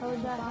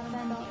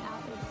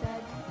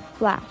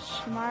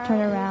 Flash,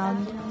 turn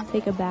around,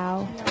 take a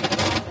bow,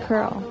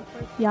 curl,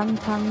 young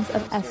tongues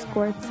of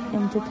escorts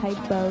into tight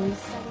bows,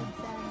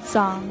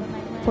 song,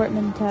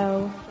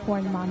 portmanteau,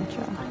 porn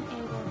mantra.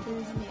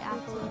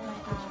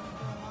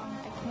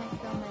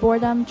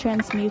 Boredom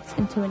transmutes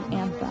into an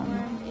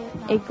anthem,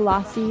 a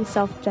glossy,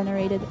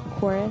 self-generated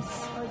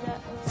chorus,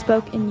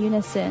 spoke in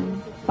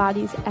unison,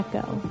 bodies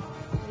echo,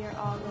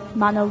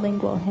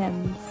 monolingual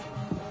hymns,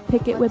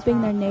 picket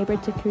whipping their neighbor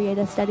to create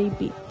a steady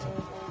beat,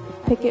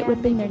 picket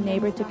whipping their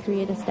neighbor to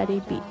create a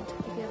steady beat.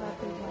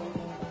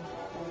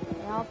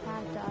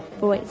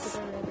 Voice,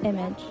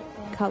 image,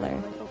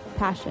 color,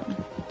 passion,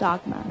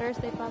 dogma.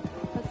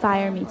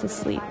 Fire me to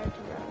sleep.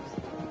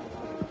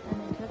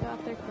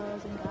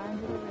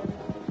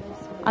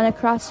 On a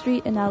cross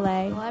street in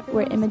LA,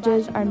 where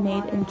images are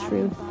made in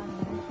truth,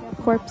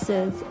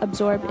 corpses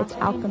absorb its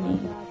alchemy,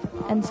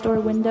 and store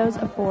windows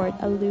afford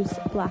a loose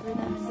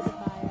blackness.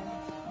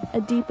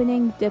 A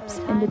deepening dips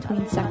in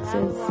between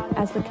sexes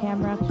as the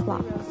camera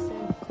clocks.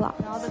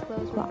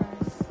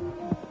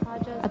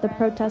 At the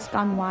protest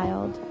gone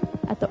wild,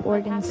 at the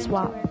organ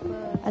swap,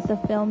 at the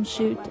film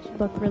shoot,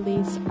 book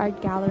release,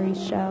 art gallery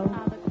show,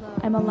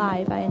 I'm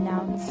alive, I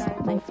announce,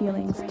 my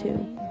feelings too.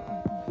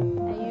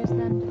 I use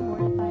them to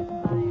fortify the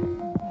fire,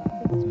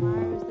 because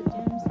tomorrow is the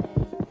doomsday,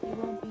 you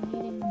won't be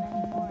needing them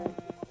anymore.